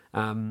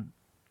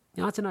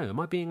 I don't know. Am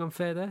I being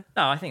unfair there?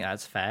 No, I think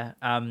that's fair.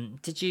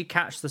 Did you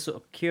catch the sort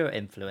of Cure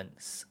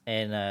influence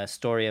in A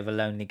Story of a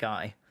Lonely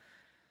Guy?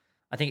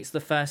 I think it's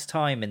the first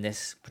time in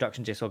this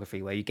production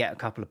discography where you get a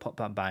couple of pop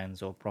punk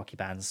bands or rocky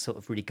bands sort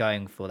of really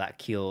going for that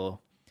Cure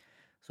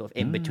sort of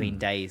in between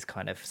days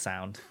kind of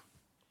sound.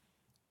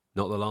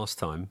 Not the last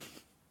time.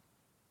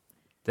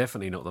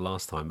 Definitely not the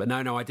last time. But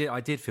no, I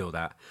did feel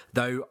that.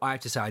 Though I have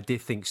to say, I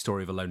did think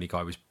 "Story of a Lonely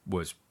Guy"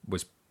 was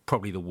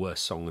probably the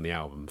worst song on the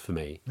album for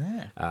me.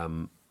 Yeah.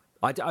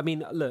 I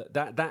mean, look,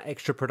 that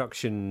extra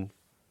production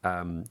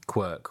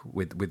quirk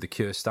with the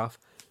Cure stuff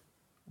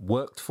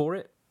worked for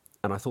it,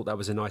 and I thought that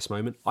was a nice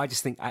moment. I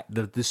just think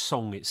the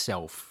song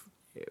itself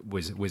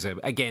was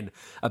again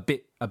a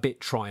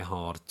bit try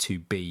hard to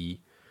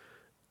be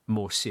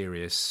more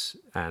serious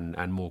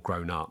and more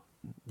grown up.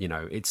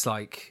 It's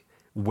like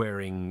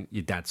wearing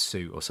your dad's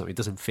suit or something. It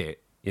doesn't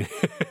fit. Yeah,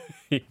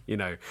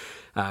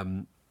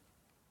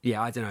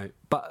 I don't know,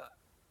 but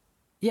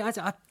yeah,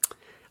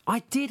 I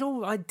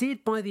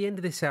did by the end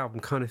of this album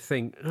kind of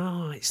think,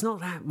 it's not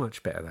that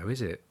much better though,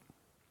 is it?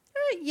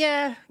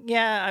 Yeah.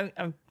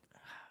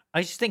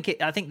 I just think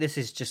I think this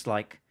is just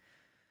like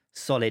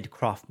solid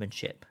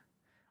craftsmanship.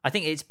 I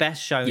think it's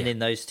best shown in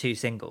those two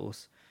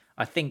singles.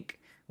 I think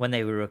when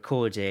they were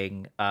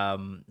recording,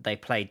 they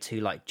played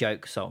two like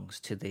joke songs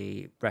to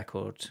the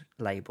record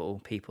label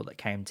people that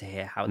came to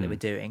hear how they were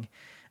doing,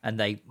 and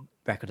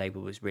record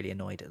label was really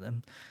annoyed at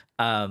them.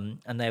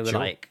 And they were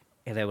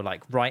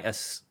like, write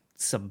us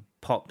some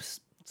pop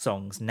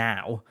songs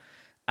now.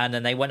 And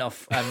then they went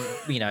off and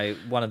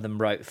one of them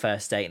wrote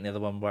First Date and the other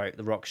one wrote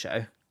The Rock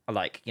Show.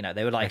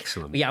 They were like,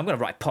 excellent. Yeah, I'm going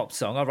to write a pop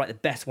song. I'll write the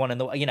best one in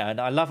the,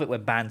 and I love it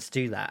when bands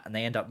do that and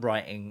they end up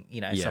writing,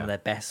 some of their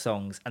best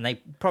songs, and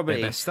they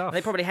probably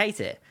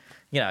hate it,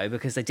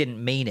 because they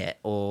didn't mean it,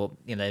 or,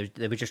 they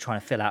were just trying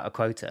to fill out a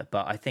quota.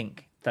 But I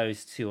think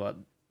those two are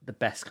the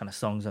best kind of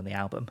songs on the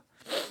album.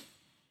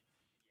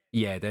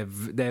 Yeah, they're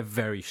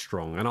very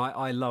strong, and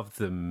I loved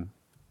them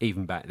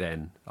even back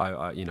then.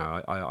 I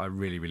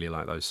really, really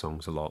like those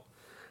songs a lot.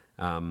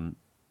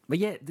 But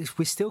yeah,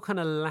 we're still kind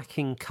of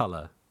lacking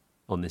colour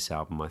on this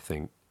album, I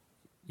think.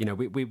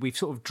 We've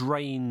sort of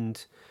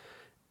drained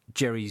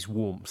Jerry's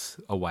warmth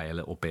away a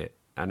little bit,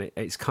 and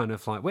it's kind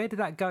of like, where did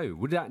that go?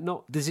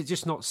 Does it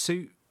just not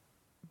suit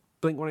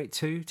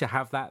Blink-182 to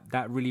have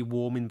that really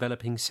warm,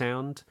 enveloping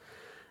sound?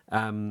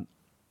 I'm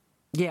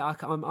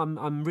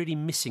really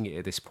missing it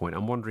at this point.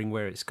 I'm wondering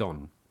where it's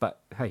gone.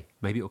 But hey,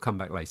 maybe it'll come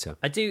back later.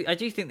 I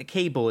do think the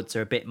keyboards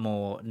are a bit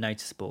more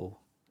noticeable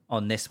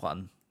on this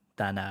one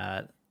than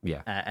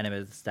Enema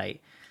of the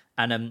State.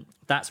 And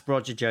that's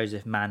Roger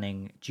Joseph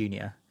Manning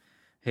Jr.,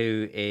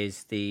 who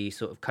is the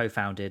sort of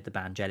co-founded the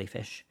band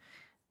Jellyfish.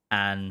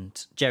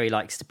 And Jerry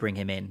likes to bring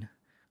him in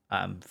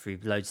through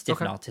loads of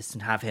different artists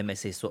and have him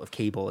as his sort of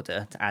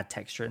keyboarder to add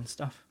texture and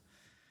stuff.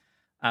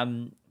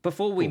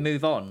 Before we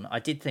move on, I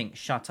did think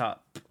Shut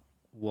Up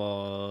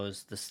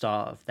was the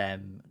start of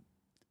them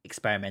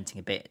experimenting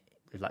a bit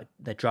with, like,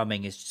 their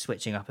drumming is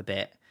switching up a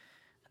bit,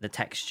 the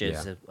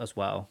textures as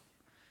well.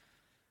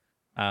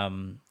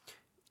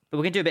 But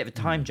we're going to do a bit of a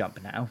time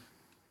jump now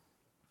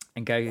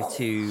and go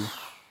to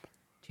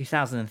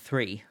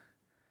 2003.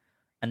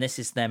 And this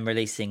is them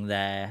releasing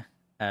their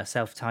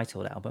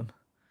self-titled album.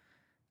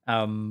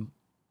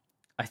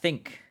 I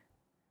think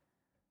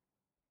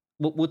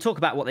we'll talk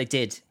about what they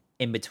did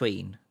in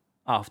between,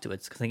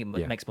 afterwards, because I think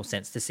it makes more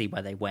sense to see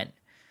where they went.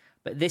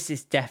 But this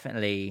is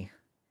definitely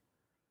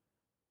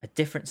a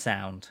different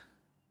sound.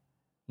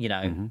 You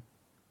know,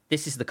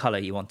 this is the color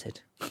you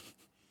wanted.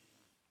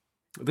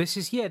 This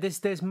is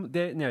there's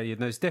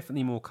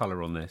definitely more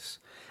colour on this,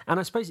 and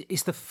I suppose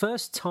it's the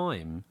first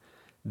time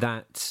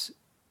that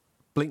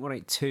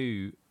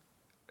Blink-182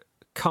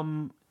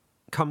 come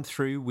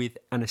through with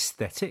an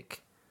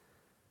aesthetic.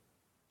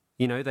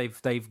 You know,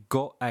 they've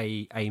got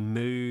a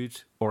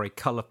mood or a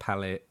colour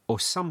palette or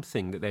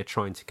something that they're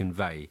trying to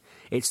convey.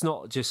 It's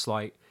not just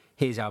like,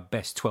 here's our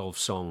best 12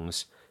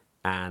 songs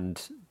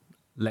and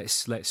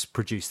let's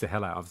produce the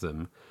hell out of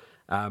them.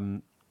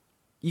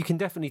 You can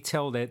definitely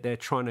tell they're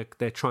trying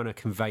to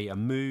convey a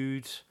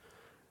mood,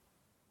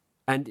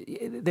 and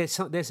there's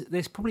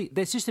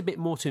just a bit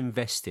more to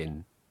invest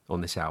in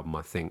on this album.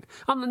 I think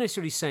I'm not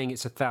necessarily saying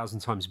it's 1,000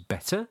 times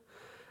better,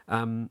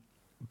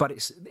 but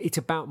it's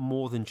about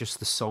more than just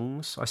the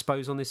songs, I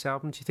suppose, on this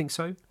album. Do you think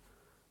so?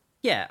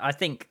 Yeah, I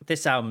think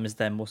this album is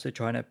them also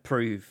trying to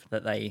prove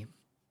that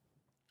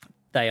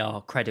they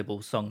are credible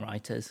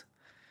songwriters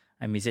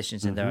and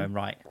musicians in their own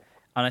right.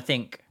 And I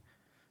think,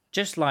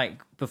 just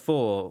like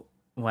before,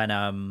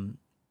 when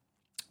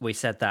we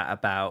said that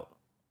about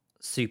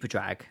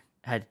Superdrag,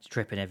 head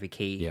trip in every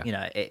key, you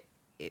know, it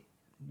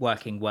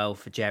working well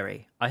for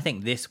Jerry. I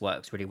think this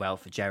works really well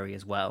for Jerry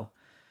as well,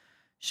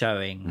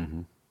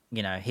 showing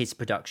you know, his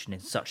production in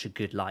such a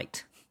good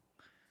light.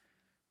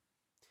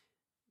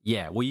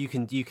 Yeah, well, you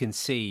can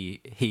see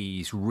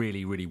he's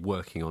really, really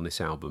working on this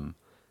album,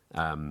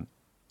 and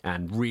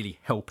really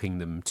helping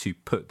them to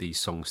put these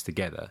songs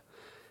together.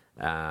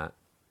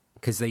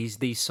 Because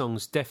these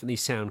songs definitely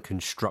sound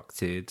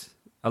constructed.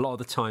 A lot of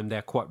the time,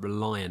 they're quite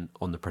reliant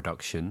on the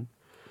production,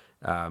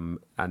 and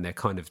they're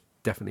kind of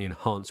definitely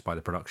enhanced by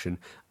the production.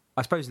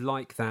 I suppose,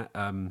 like that,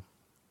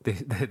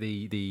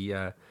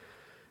 the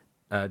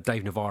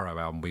Dave Navarro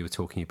album we were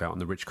talking about on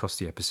the Rich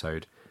Costey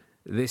episode.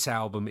 This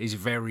album is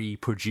very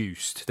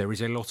produced. There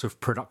is a lot of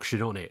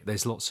production on it.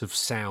 There's lots of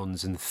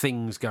sounds and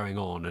things going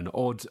on, and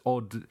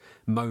odd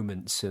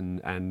moments,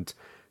 and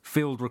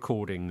field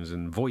recordings,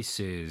 and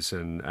voices,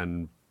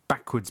 and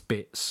backwards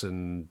bits,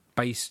 and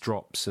bass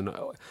drops, and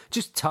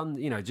just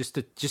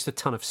a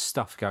ton of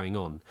stuff going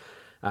on.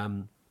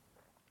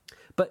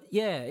 But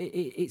yeah,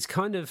 it's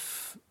kind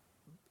of,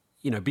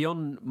 you know,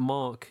 beyond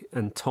Mark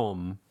and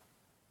Tom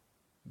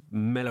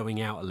mellowing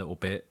out a little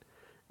bit,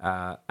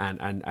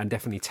 and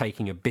definitely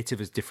taking a bit of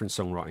a different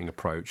songwriting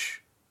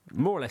approach,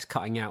 more or less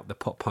cutting out the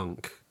pop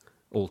punk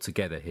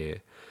altogether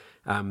here.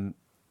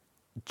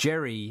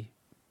 Jerry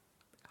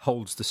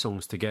holds the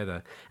songs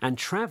together, and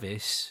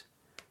Travis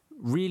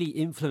really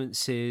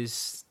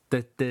influences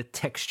the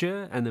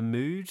texture and the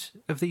mood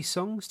of these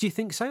songs. Do you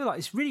think so? Like,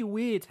 it's really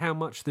weird how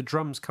much the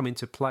drums come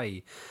into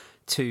play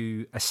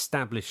to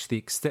establish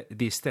the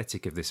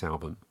aesthetic of this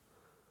album.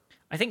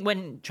 I think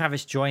when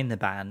Travis joined the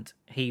band,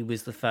 he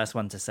was the first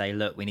one to say,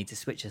 look, we need to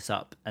switch this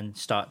up and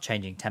start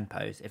changing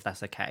tempos, if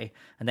that's okay.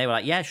 And they were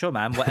like, yeah, sure,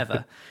 man,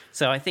 whatever.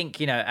 So I think,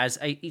 you know, as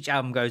each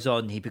album goes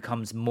on, he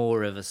becomes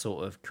more of a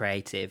sort of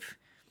creative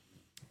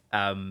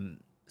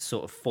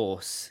sort of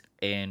force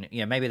in, you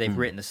know, maybe they've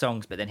written the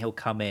songs, but then he'll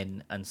come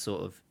in and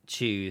sort of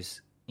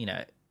choose, you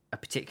know, a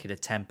particular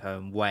tempo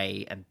and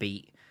way and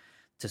beat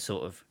to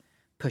sort of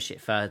push it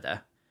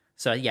further.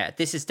 So yeah,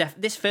 this is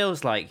this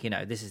feels like, you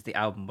know, this is the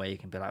album where you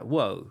can be like,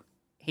 whoa,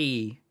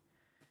 he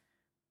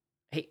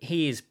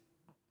is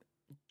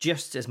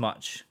just as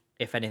much,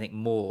 if anything,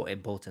 more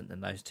important than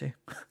those two.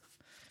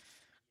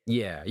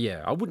 Yeah.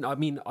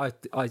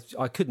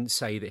 I couldn't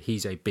say that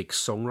he's a big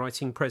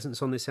songwriting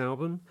presence on this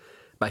album,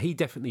 but he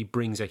definitely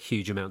brings a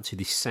huge amount to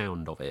the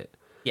sound of it.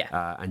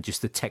 Yeah. And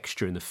just the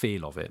texture and the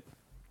feel of it.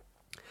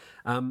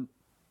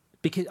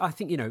 Because I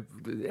think, you know,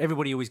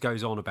 everybody always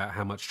goes on about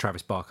how much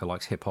Travis Barker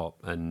likes hip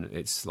hop, and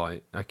it's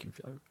like,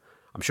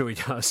 I'm sure he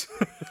does,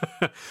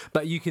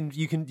 but you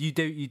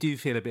do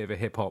feel a bit of a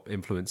hip hop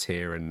influence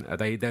here, and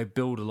they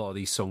build a lot of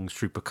these songs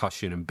through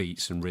percussion and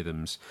beats and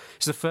rhythms.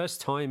 It's the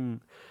first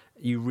time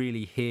you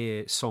really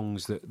hear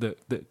songs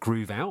that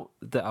groove out,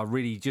 that are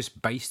really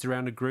just based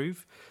around a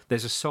groove.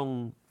 There's a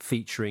song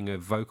featuring a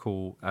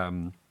vocal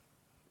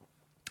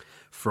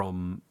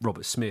from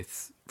Robert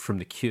Smith from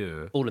The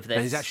Cure. All of this.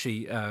 And it's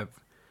actually,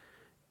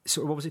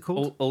 so what was it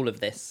called? All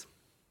of this.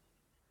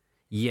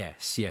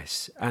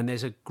 Yes. And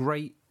there's a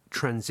great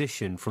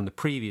transition from the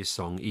previous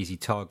song, Easy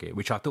Target,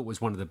 which I thought was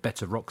one of the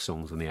better rock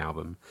songs on the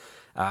album.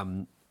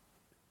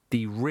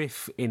 The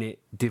riff in it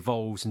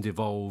devolves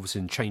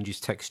and changes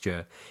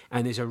texture,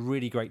 and there's a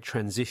really great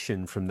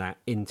transition from that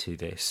into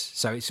this.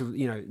 So it's,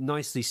 you know,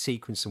 nicely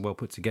sequenced and well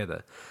put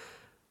together.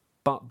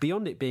 But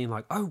beyond it being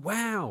like, oh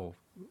wow,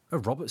 a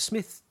Robert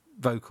Smith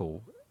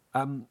vocal,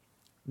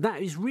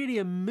 that is really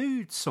a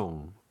mood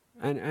song,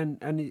 and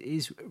it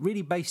is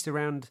really based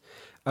around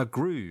a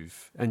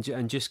groove and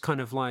just kind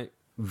of like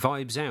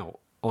vibes out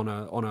on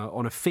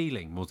a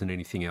feeling more than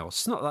anything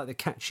else. It's not like the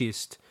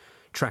catchiest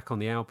track on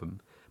the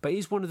album, but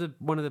he's one of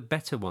the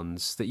better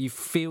ones that you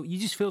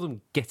just feel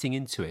them getting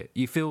into it.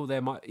 You feel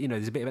there might,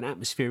 there's a bit of an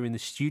atmosphere in the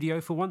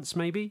studio for once,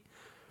 maybe.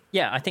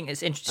 Yeah, I think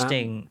it's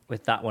interesting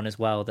with that one as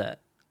well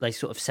that they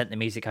sort of sent the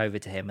music over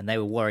to him and they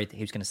were worried that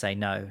he was going to say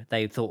no.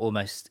 They thought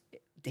almost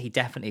he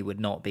definitely would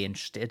not be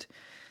interested.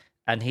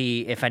 And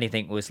he, if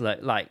anything, was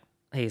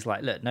he's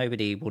like, look,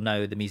 nobody will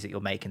know the music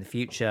you'll make in the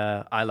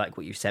future. I like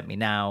what you've sent me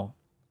now.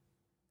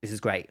 This is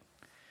great.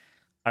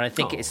 And I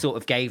think it sort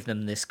of gave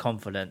them this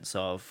confidence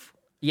of,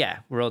 yeah,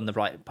 we're on the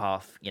right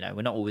path.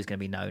 We're not always going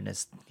to be known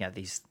as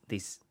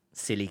these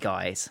silly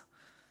guys.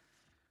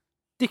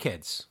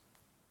 Dickheads.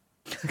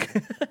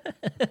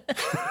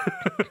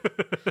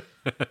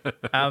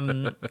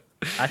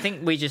 I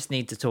think we just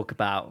need to talk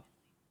about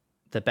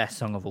the best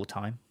song of all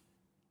time.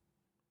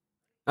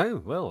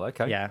 Oh, well,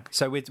 okay. Yeah.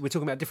 So we're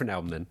talking about a different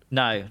album then?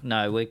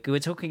 No, we're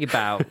talking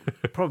about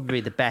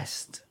probably the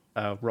best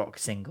rock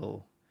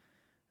single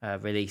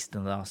released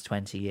in the last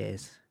 20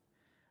 years.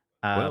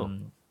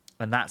 And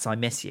that's I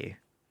Miss You.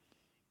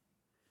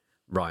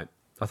 Right.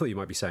 I thought you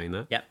might be saying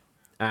that. Yep.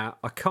 I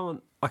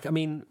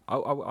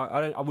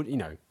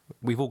would,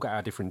 we've all got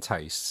our different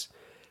tastes,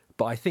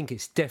 but I think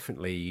it's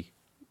definitely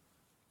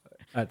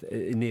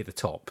near the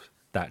top,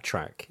 that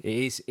track.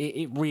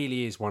 It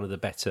really is one of the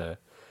better.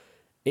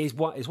 It's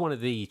one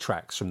of the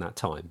tracks from that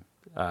time,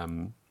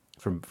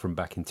 from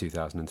back in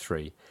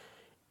 2003.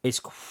 It's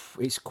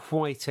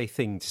quite a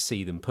thing to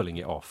see them pulling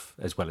it off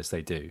as well as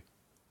they do.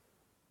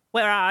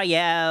 Where are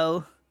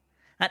you?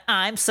 And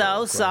I'm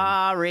so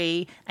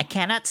sorry. I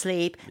cannot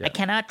sleep. Yeah. I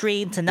cannot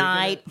dream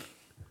tonight.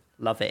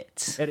 Love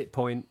it. Edit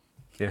point.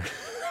 Yeah.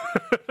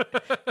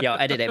 Yeah, I'll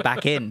edit it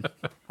back in.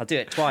 I'll do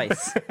it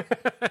twice.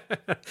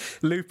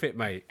 Loop it,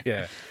 mate.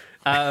 Yeah.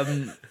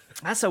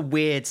 That's a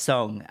weird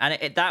song, and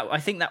I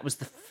think that was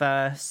the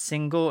first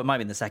single. It might have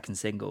been the second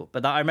single,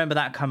 but I remember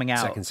that coming out.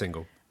 Second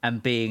single.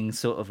 And being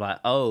sort of like,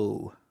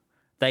 oh,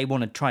 they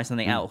want to try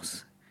something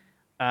else.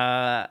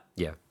 Yeah.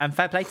 And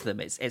fair play to them.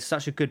 It's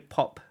such a good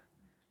pop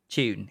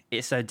tune.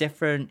 It's so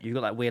different. You've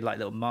got that weird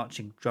little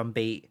marching drum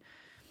beat.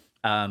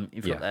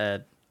 You've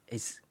got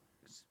it's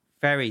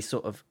very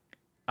sort of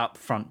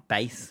upfront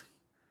bass.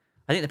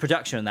 I think the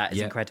production on that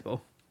is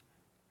incredible.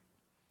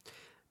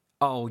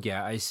 Oh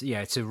yeah, it's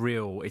a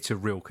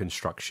real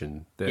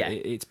construction.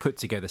 It's put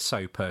together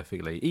so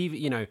perfectly.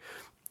 Even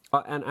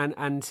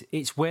and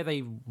it's where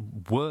they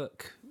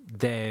work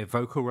their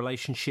vocal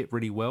relationship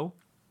really well.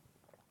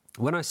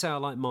 When I say I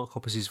like Mark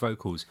Hoppus's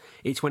vocals,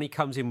 it's when he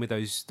comes in with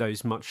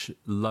those much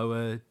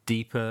lower,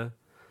 deeper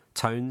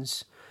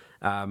tones.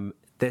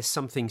 There's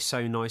something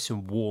so nice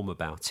and warm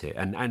about it,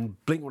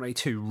 and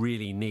Blink-182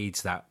 really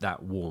needs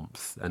that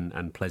warmth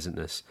and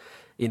pleasantness.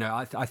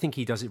 I think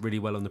he does it really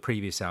well on the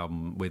previous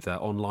album with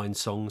Online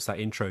Songs. That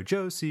intro,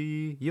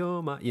 Josie,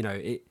 you're my,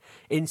 it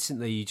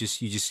instantly you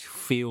just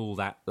feel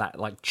that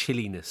like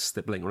chilliness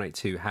that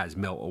Blink-182 has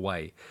melt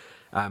away.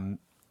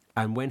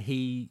 And when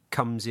he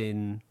comes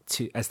in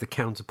as the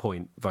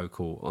counterpoint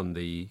vocal on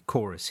the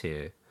chorus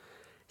here, it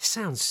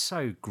sounds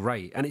so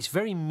great, and it's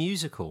very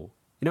musical.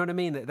 You know what I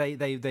mean? That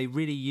they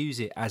really use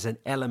it as an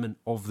element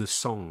of the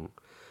song.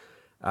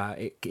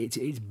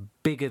 It's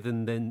bigger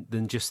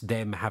than just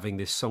them having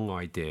this song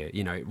idea.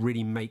 It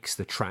really makes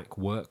the track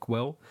work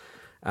well.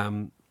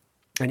 And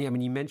yeah, I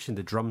mean, you mentioned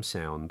the drum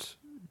sound.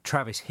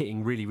 Travis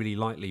hitting really, really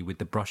lightly with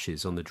the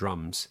brushes on the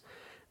drums.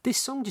 This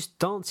song just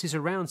dances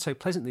around so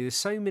pleasantly. There's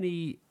so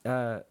many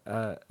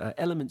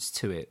elements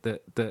to it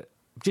that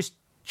just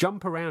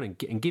jump around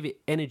and give it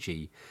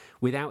energy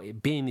without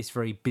it being this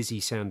very busy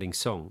sounding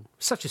song.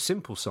 Such a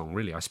simple song,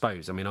 really, I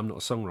suppose. I mean, I'm not a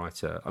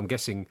songwriter. I'm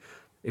guessing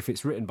if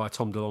it's written by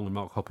Tom DeLonge and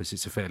Mark Hoppus,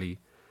 it's a fairly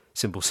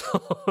simple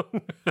song.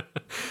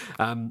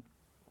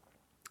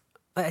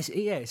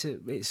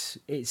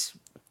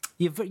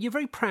 You're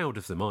very proud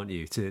of them, aren't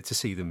you, to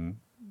see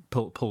them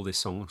pull this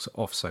song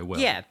off so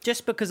well? Yeah,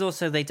 just because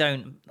also they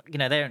don't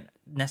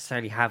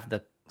necessarily have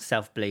the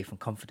self-belief and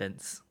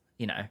confidence.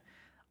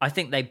 I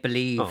think they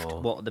believed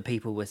what the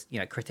people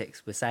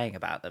critics were saying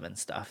about them and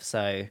stuff.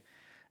 So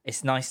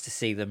it's nice to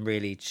see them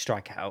really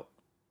strike out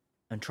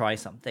and try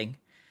something.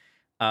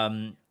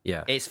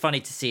 It's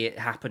funny to see it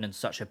happen in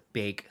such a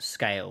big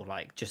scale,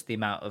 like just the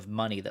amount of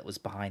money that was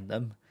behind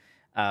them.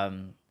 I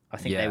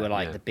think they were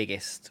one of the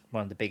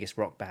biggest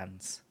rock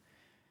bands,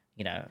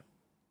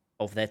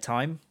 of their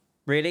time,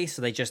 really.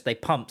 So they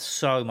pumped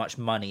so much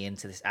money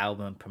into this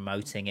album and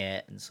promoting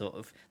it, and sort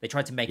of they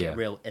tried to make it a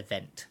real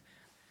event.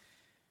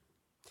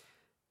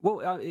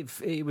 Well,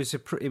 it was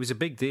a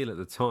big deal at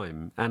the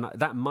time, and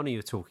that money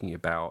you're talking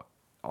about,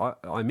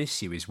 I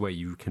Miss You, is where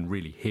you can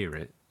really hear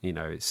it.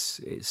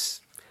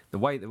 It's the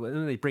way that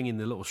when they bring in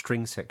the little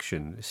string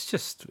section,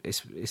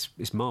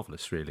 it's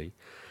marvelous, really.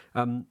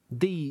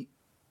 The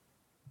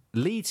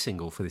lead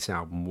single for this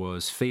album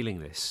was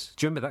Feeling This.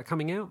 Do you remember that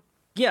coming out?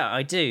 Yeah,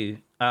 I do.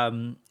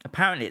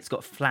 Apparently it's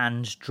got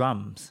flanged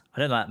drums. I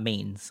don't know what that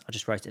means. I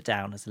just wrote it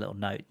down as a little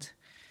note.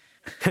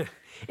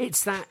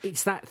 It's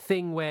that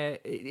thing where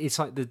it's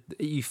like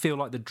you feel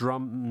like the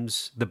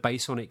drums, the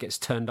bass on it gets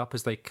turned up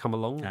as they come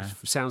along. Yeah.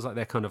 It sounds like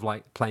they're kind of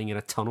like playing in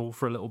a tunnel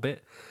for a little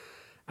bit.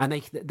 And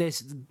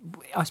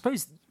I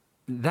suppose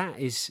that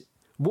is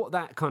what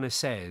that kind of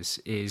says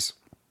is,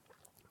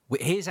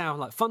 here's our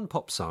like fun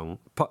pop song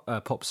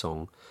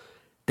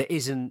that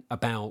isn't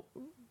about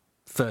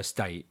first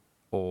date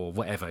or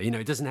whatever.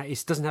 It doesn't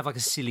have like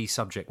a silly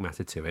subject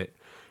matter to it.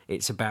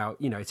 It's about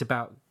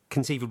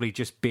conceivably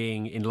just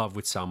being in love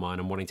with someone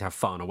and wanting to have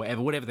fun or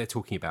whatever they're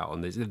talking about on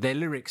this. Their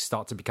lyrics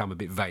start to become a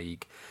bit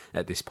vague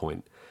at this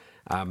point.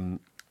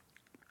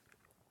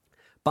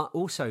 But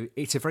also,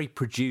 it's a very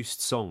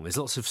produced song. There's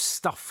lots of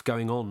stuff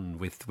going on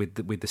with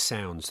the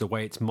sounds, the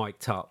way it's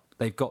mic'd up.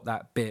 They've got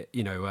that bit,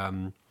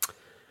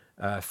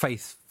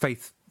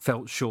 Faith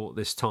felt short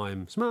this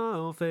time.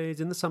 Smile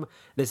fades in the summer.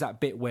 There's that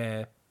bit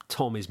where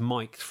Tom is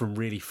mic'd from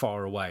really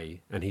far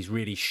away and he's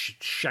really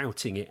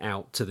shouting it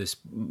out to this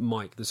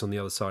mic that's on the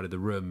other side of the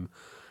room,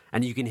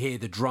 and you can hear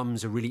the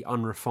drums are really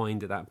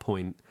unrefined at that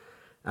point.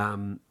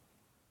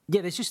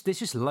 There's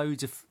just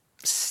loads of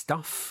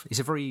stuff. It's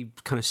a very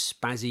kind of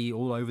spazzy,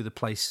 all over the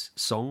place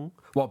song,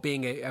 while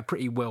being a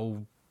pretty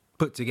well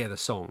put together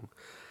song.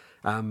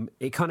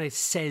 It kind of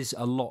says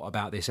a lot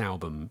about this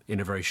album in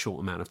a very short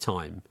amount of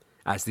time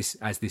as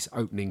this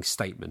opening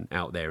statement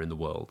out there in the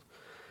world.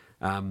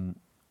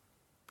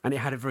 And it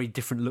had a very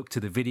different look to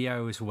the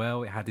video as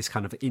well. It had this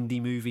kind of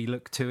indie movie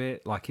look to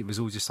it, like it was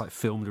all just like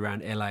filmed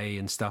around LA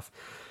and stuff.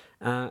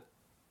 Do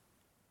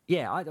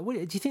you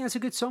think that's a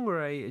good song,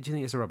 or do you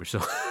think it's a rubbish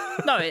song?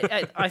 No,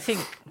 I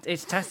think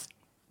it's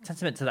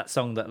testament to that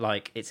song that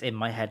like it's in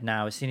my head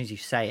now. As soon as you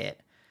say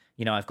it,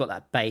 I've got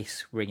that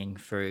bass ringing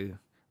through,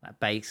 that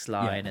bass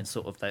line, and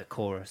sort of the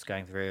chorus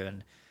going through,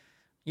 and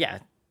yeah,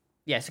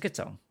 it's a good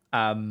song.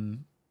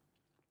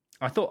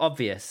 I thought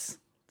Obvious,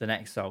 the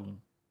next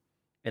song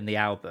in the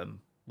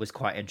album, was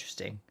quite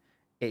interesting.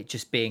 It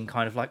just being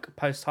kind of like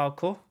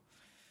post-hardcore.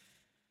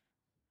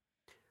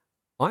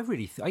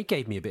 It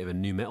gave me a bit of a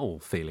nu metal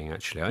feeling,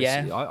 actually.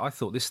 I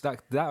thought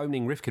that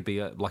opening riff could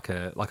be like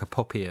a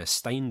poppier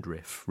Stained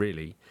riff,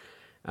 really.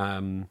 I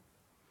mean,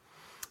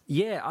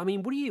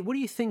 what do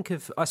you think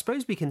of? I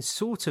suppose we can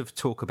sort of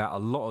talk about a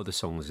lot of the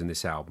songs in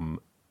this album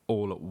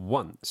all at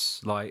once.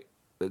 Like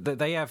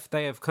they have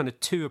kind of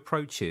two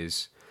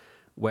approaches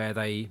where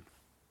they've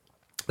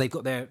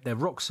got their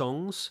rock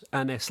songs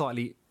and their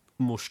slightly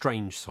more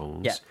strange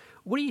songs. Yeah.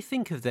 What do you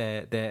think of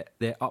their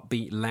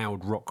upbeat,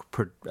 loud rock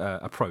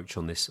approach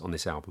on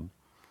this album?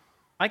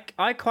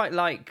 I quite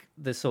like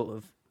the sort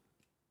of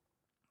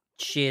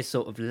sheer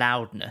sort of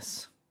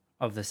loudness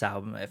of this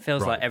album. It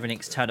feels like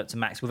everything's turned up to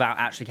max without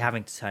actually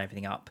having to turn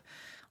everything up.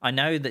 I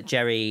know that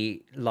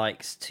Jerry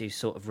likes to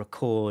sort of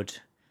record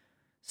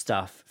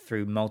stuff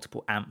through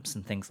multiple amps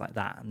and things like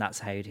that, and that's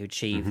how to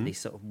achieve these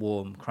sort of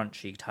warm,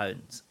 crunchy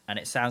tones. And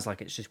it sounds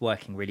like it's just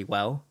working really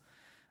well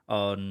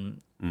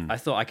on... I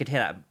thought I could hear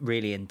that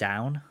really in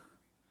Down.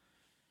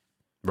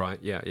 Right,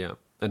 yeah.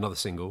 Another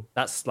single.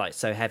 That's like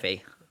so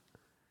heavy.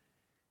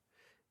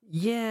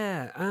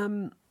 Yeah,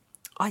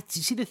 I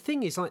see. The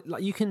thing is, like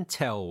you can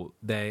tell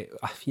they,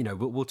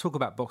 we'll talk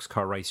about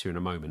Boxcar Racer in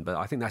a moment, but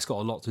I think that's got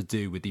a lot to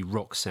do with the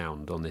rock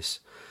sound on this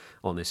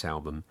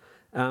album.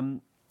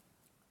 And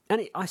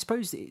I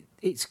suppose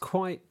it's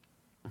quite,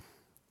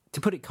 to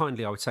put it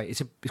kindly, I would say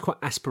it's quite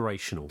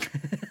aspirational.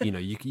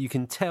 You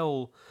can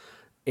tell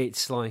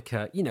it's like,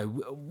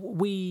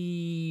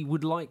 we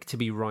would like to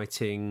be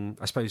writing,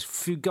 I suppose,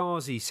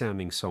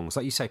 Fugazi-sounding songs,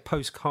 like you say,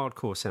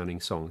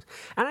 post-hardcore-sounding songs.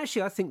 And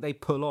actually, I think they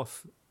pull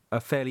off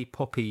a fairly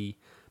poppy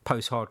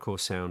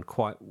post-hardcore sound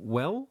quite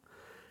well.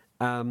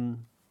 But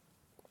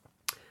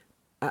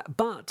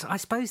I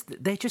suppose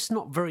they're just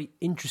not very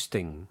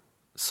interesting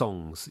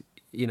songs.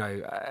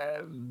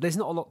 There's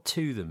not a lot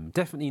to them.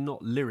 Definitely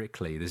not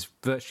lyrically. There's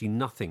virtually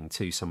nothing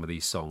to some of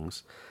these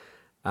songs.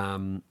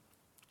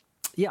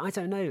 I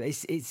don't know.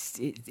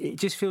 It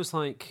just feels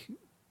like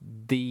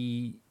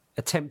the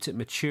attempt at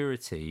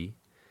maturity,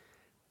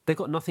 they've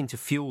got nothing to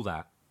fuel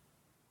that.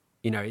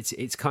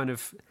 It's kind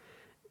of,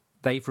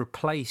 they've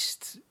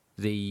replaced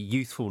the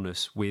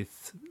youthfulness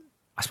with,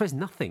 I suppose,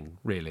 nothing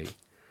really.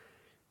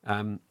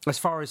 As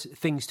far as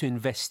things to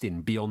invest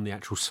in beyond the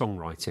actual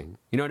songwriting,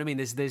 you know what I mean?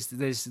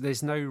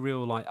 There's no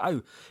real like,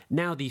 oh,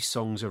 now these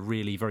songs are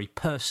really very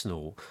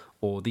personal,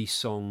 or these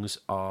songs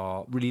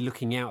are really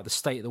looking out at the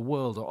state of the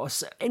world, or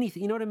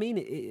anything. You know what I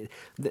mean?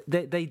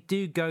 They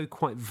do go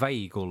quite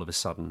vague all of a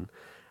sudden,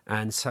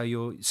 and so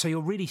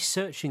you're really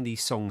searching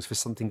these songs for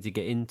something to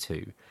get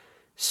into.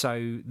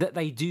 So that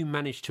they do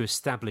manage to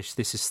establish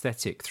this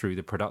aesthetic through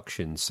the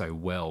production so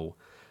well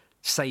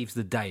saves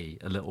the day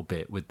a little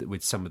bit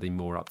with some of the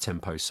more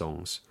up-tempo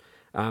songs.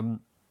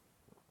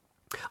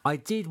 I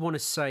did want to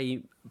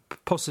say,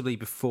 possibly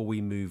before we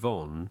move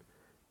on,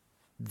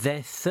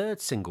 their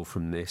third single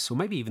from this, or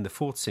maybe even the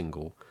fourth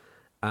single,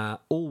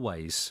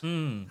 Always,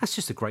 that's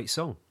just a great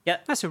song. Yeah.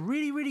 That's a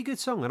really, really good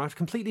song, and I've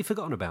completely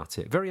forgotten about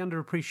it. Very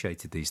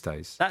underappreciated these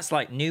days. That's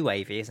like new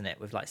wavy, isn't it?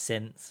 With like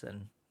synths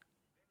and...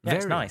 Yeah,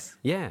 it's nice.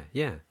 Yeah.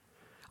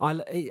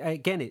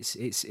 Again,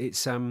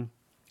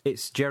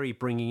 it's Jerry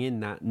bringing in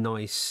that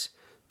nice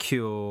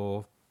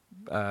Cure,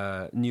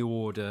 New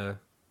Order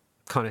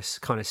kind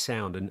of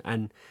sound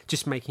and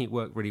just making it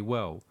work really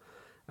well.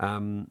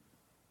 I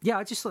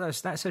just thought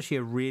that's actually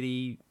a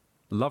really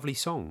lovely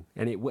song,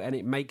 and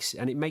it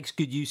makes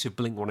good use of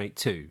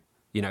Blink-182.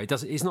 You know,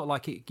 it's not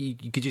like you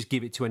could just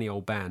give it to any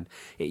old band.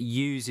 It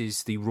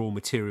uses the raw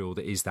material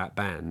that is that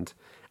band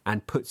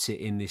and puts it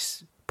in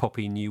this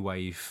poppy new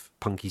wave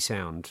punky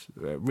sound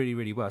really,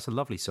 really well. It's a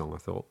lovely song, I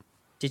thought.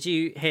 Did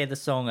you hear the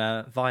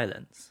song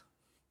Violence?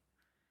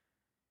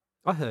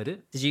 I heard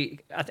it. Did you?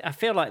 I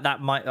feel like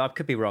that might. I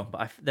could be wrong,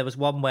 but there was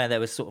one where there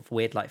was sort of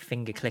weird, like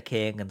finger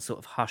clicking and sort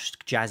of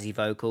hushed jazzy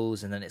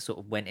vocals, and then it sort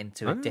of went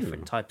into a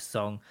different type of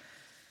song.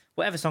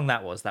 Whatever song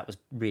that was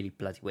really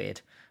bloody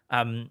weird.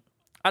 I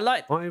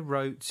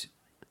wrote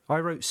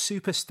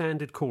super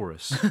standard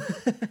chorus.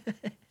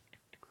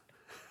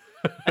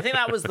 I think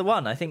that was the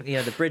one. I think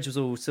the bridge was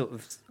all sort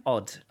of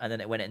odd, and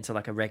then it went into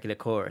like a regular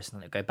chorus, and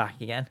then it go back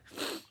again.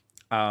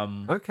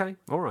 Okay,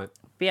 all right.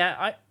 But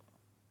yeah,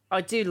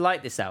 I do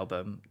like this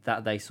album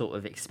that they sort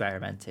of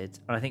experimented,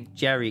 and I think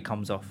Jerry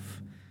comes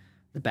off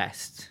the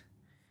best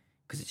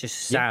because it just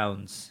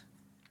sounds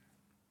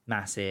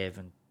massive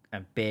and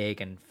big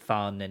and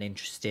fun and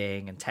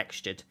interesting and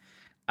textured.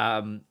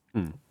 But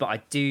I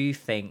do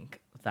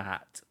think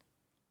that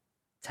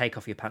Take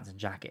Off Your Pants and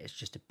Jacket is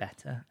just a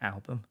better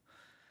album.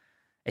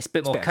 It's a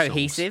bit more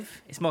cohesive.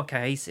 Songs. It's more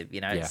cohesive,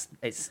 you know. Yeah.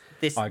 It's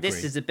this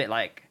is a bit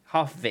like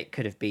half of it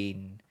could have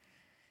been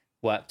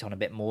worked on a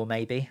bit more,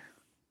 maybe.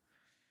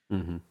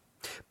 Mm-hmm.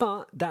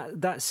 But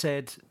that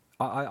said,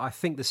 I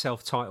think the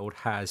self-titled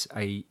has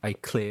a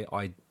clear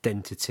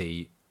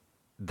identity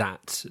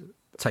that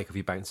Take Off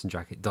Your Pants and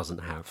Jacket doesn't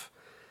have.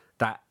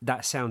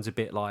 That sounds a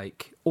bit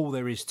like all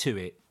there is to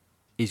it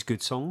is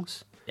good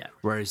songs. Yeah.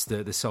 Whereas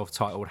the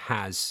self-titled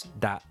has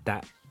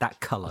that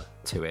colour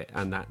to it,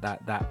 and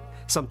that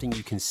something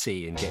you can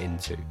see and get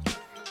into.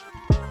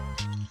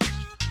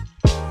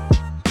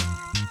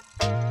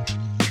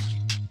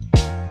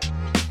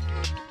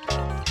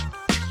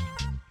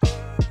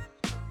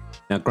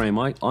 Now, Graham,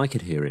 I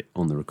could hear it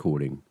on the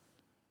recording,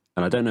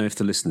 and I don't know if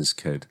the listeners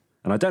could,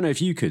 and I don't know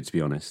if you could, to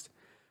be honest,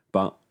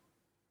 but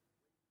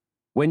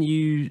when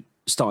you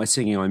started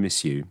singing I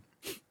Miss You,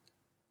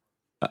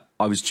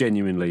 I was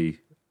genuinely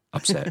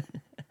upset.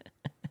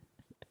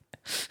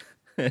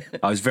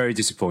 I was very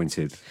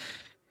disappointed.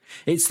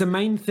 It's the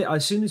main thing.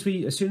 As soon as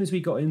we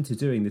got into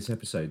doing this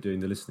episode,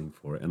 doing the listening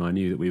for it, and I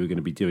knew that we were going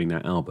to be doing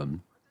that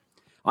album,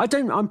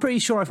 I'm pretty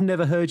sure I've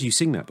never heard you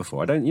sing that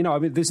before.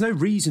 There's no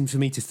reason for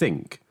me to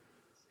think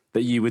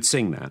that you would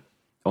sing that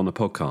on the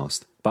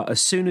podcast. But as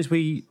soon as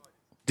we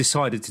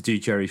decided to do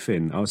Jerry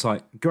Finn, I was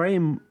like,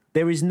 Graham,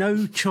 there is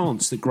no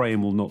chance that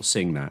Graham will not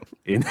sing that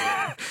in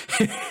that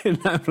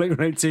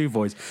Blink-182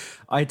 voice.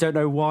 I don't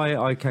know why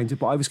I came to,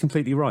 but I was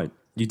completely right.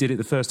 You did it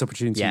the first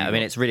opportunity. Yeah, I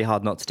mean, it's really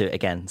hard not to do it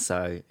again.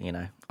 So,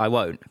 I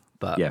won't.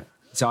 But yeah.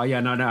 So yeah,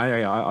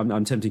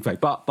 I'm tempting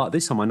fate. But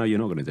this time I know you're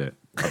not going to do it.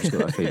 I've just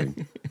got that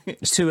feeling.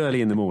 It's too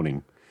early in the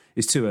morning.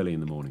 It's too early in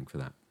the morning for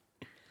that.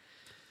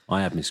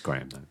 I have missed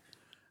Graham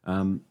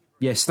though.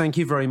 Yes, thank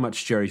you very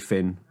much, Jerry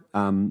Finn.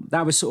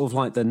 That was sort of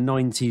like the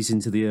 90s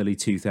into the early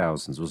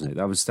 2000s, wasn't it?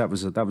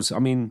 That was. I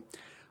mean,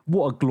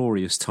 what a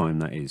glorious time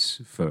that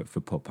is for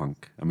pop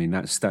punk. I mean,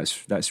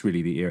 that's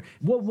really the era.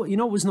 What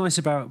what was nice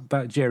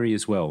about Jerry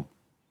as well?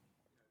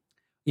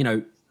 You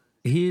know,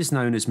 he is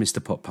known as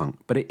Mr. Pop Punk,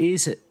 but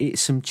it's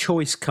some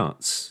choice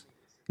cuts.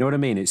 You know what I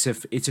mean? It's a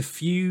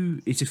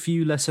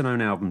few lesser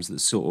known albums that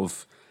sort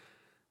of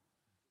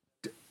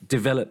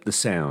develop the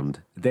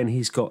sound. Then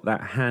he's got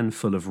that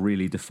handful of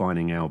really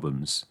defining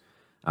albums.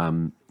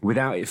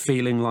 Without it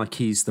feeling like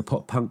he's the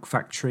pop punk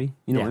factory,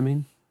 you know what I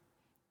mean?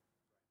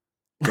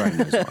 Graham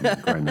knows what I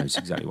mean. Graham knows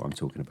exactly what I'm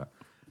talking about.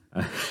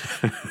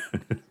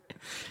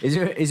 Is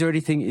there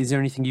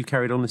anything you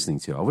carried on listening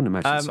to? I wouldn't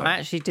imagine so. I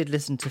actually did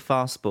listen to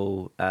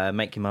Fastball,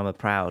 Make Your Mama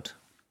Proud,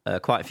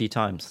 quite a few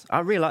times. I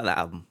really like that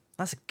album.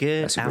 That's a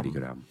really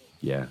good album.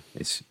 Yeah,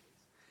 it's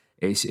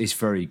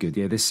very good.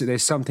 Yeah,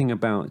 there's something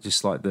about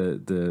just like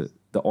the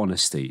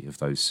honesty of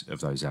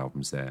those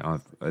albums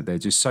there. They're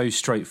just so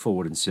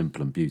straightforward and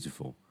simple and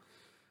beautiful.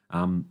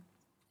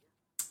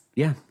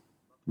 Yeah,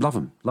 love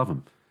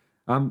them.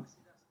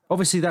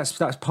 Obviously, that's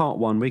part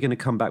one. We're going to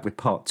come back with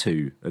part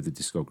two of the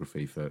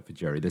discography for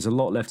Jerry. There's a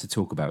lot left to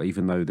talk about,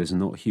 even though there's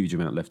not a huge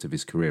amount left of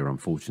his career,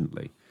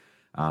 unfortunately.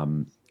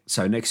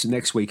 So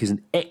next week is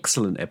an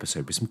excellent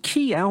episode with some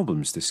key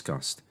albums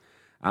discussed.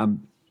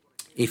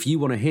 If you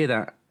want to hear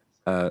that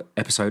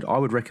episode, I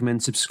would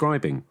recommend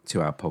subscribing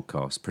to our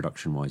podcast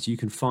production-wise. You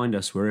can find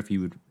us wherever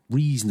you would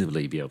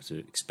reasonably be able to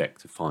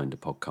expect to find a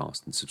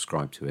podcast and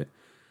subscribe to it.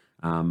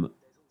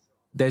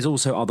 There's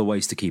also other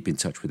ways to keep in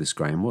touch with us,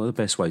 Graham. What are the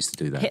best ways to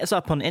do that? Hit us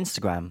up on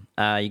Instagram.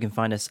 You can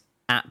find us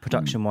at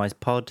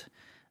ProductionWisePod.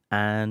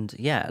 And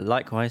yeah,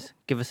 likewise,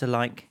 give us a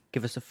like,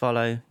 give us a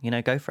follow,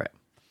 go for it.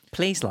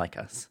 Please like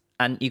us.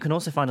 And you can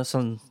also find us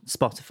on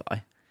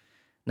Spotify.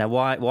 Now,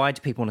 why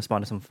do people want to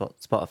find us on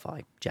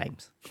Spotify,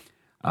 James?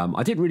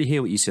 I didn't really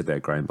hear what you said there,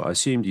 Graham, but I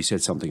assumed you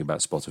said something about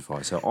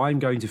Spotify. So I'm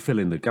going to fill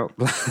in the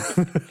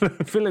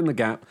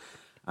gap,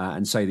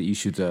 and say that you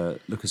should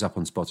look us up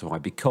on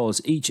Spotify,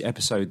 because each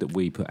episode that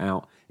we put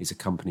out is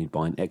accompanied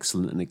by an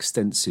excellent and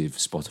extensive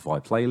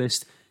Spotify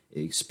playlist.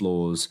 It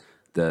explores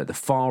the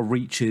far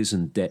reaches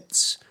and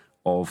depths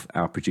of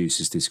our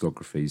producers'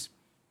 discographies.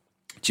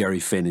 Jerry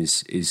Finn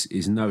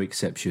is no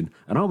exception,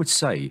 and I would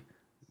say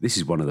this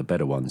is one of the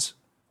better ones.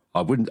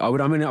 I mean,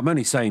 I'm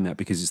only saying that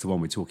because it's the one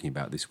we're talking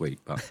about this week,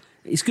 but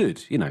it's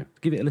good.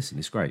 Give it a listen.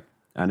 It's great,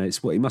 and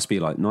it must be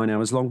like 9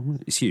 hours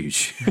long. It's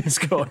huge. it's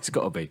got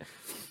to be.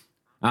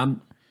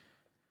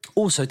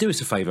 Also, do us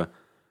a favour.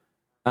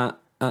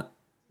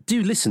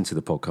 Do listen to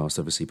the podcast,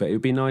 obviously, but it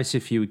would be nice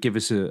if you would give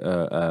us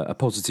a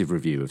positive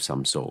review of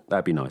some sort.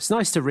 That'd be nice.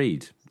 Nice to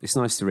read. It's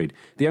nice to read.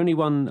 The only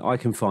one I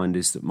can find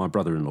is that my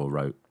brother-in-law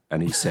wrote,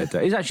 and he said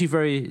it's actually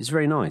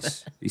very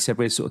nice. He said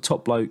we're sort of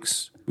top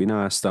blokes. We know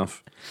our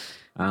stuff.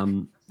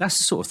 That's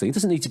the sort of thing. It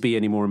doesn't need to be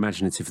any more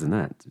imaginative than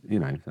that.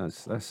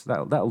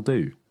 That'll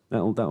do.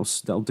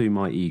 That'll do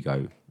my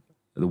ego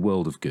the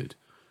world of good.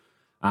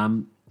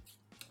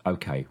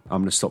 Okay,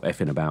 I'm going to stop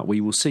effing about.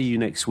 We will see you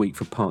next week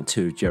for part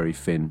 2 of Jerry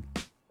Finn.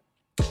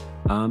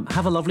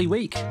 Have a lovely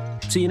week.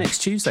 See you next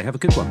Tuesday. Have a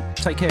good one.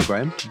 Take care,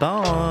 Graham.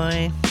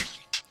 Bye.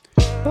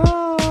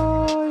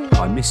 Bye.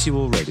 I miss you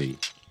already.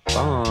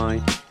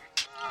 Bye.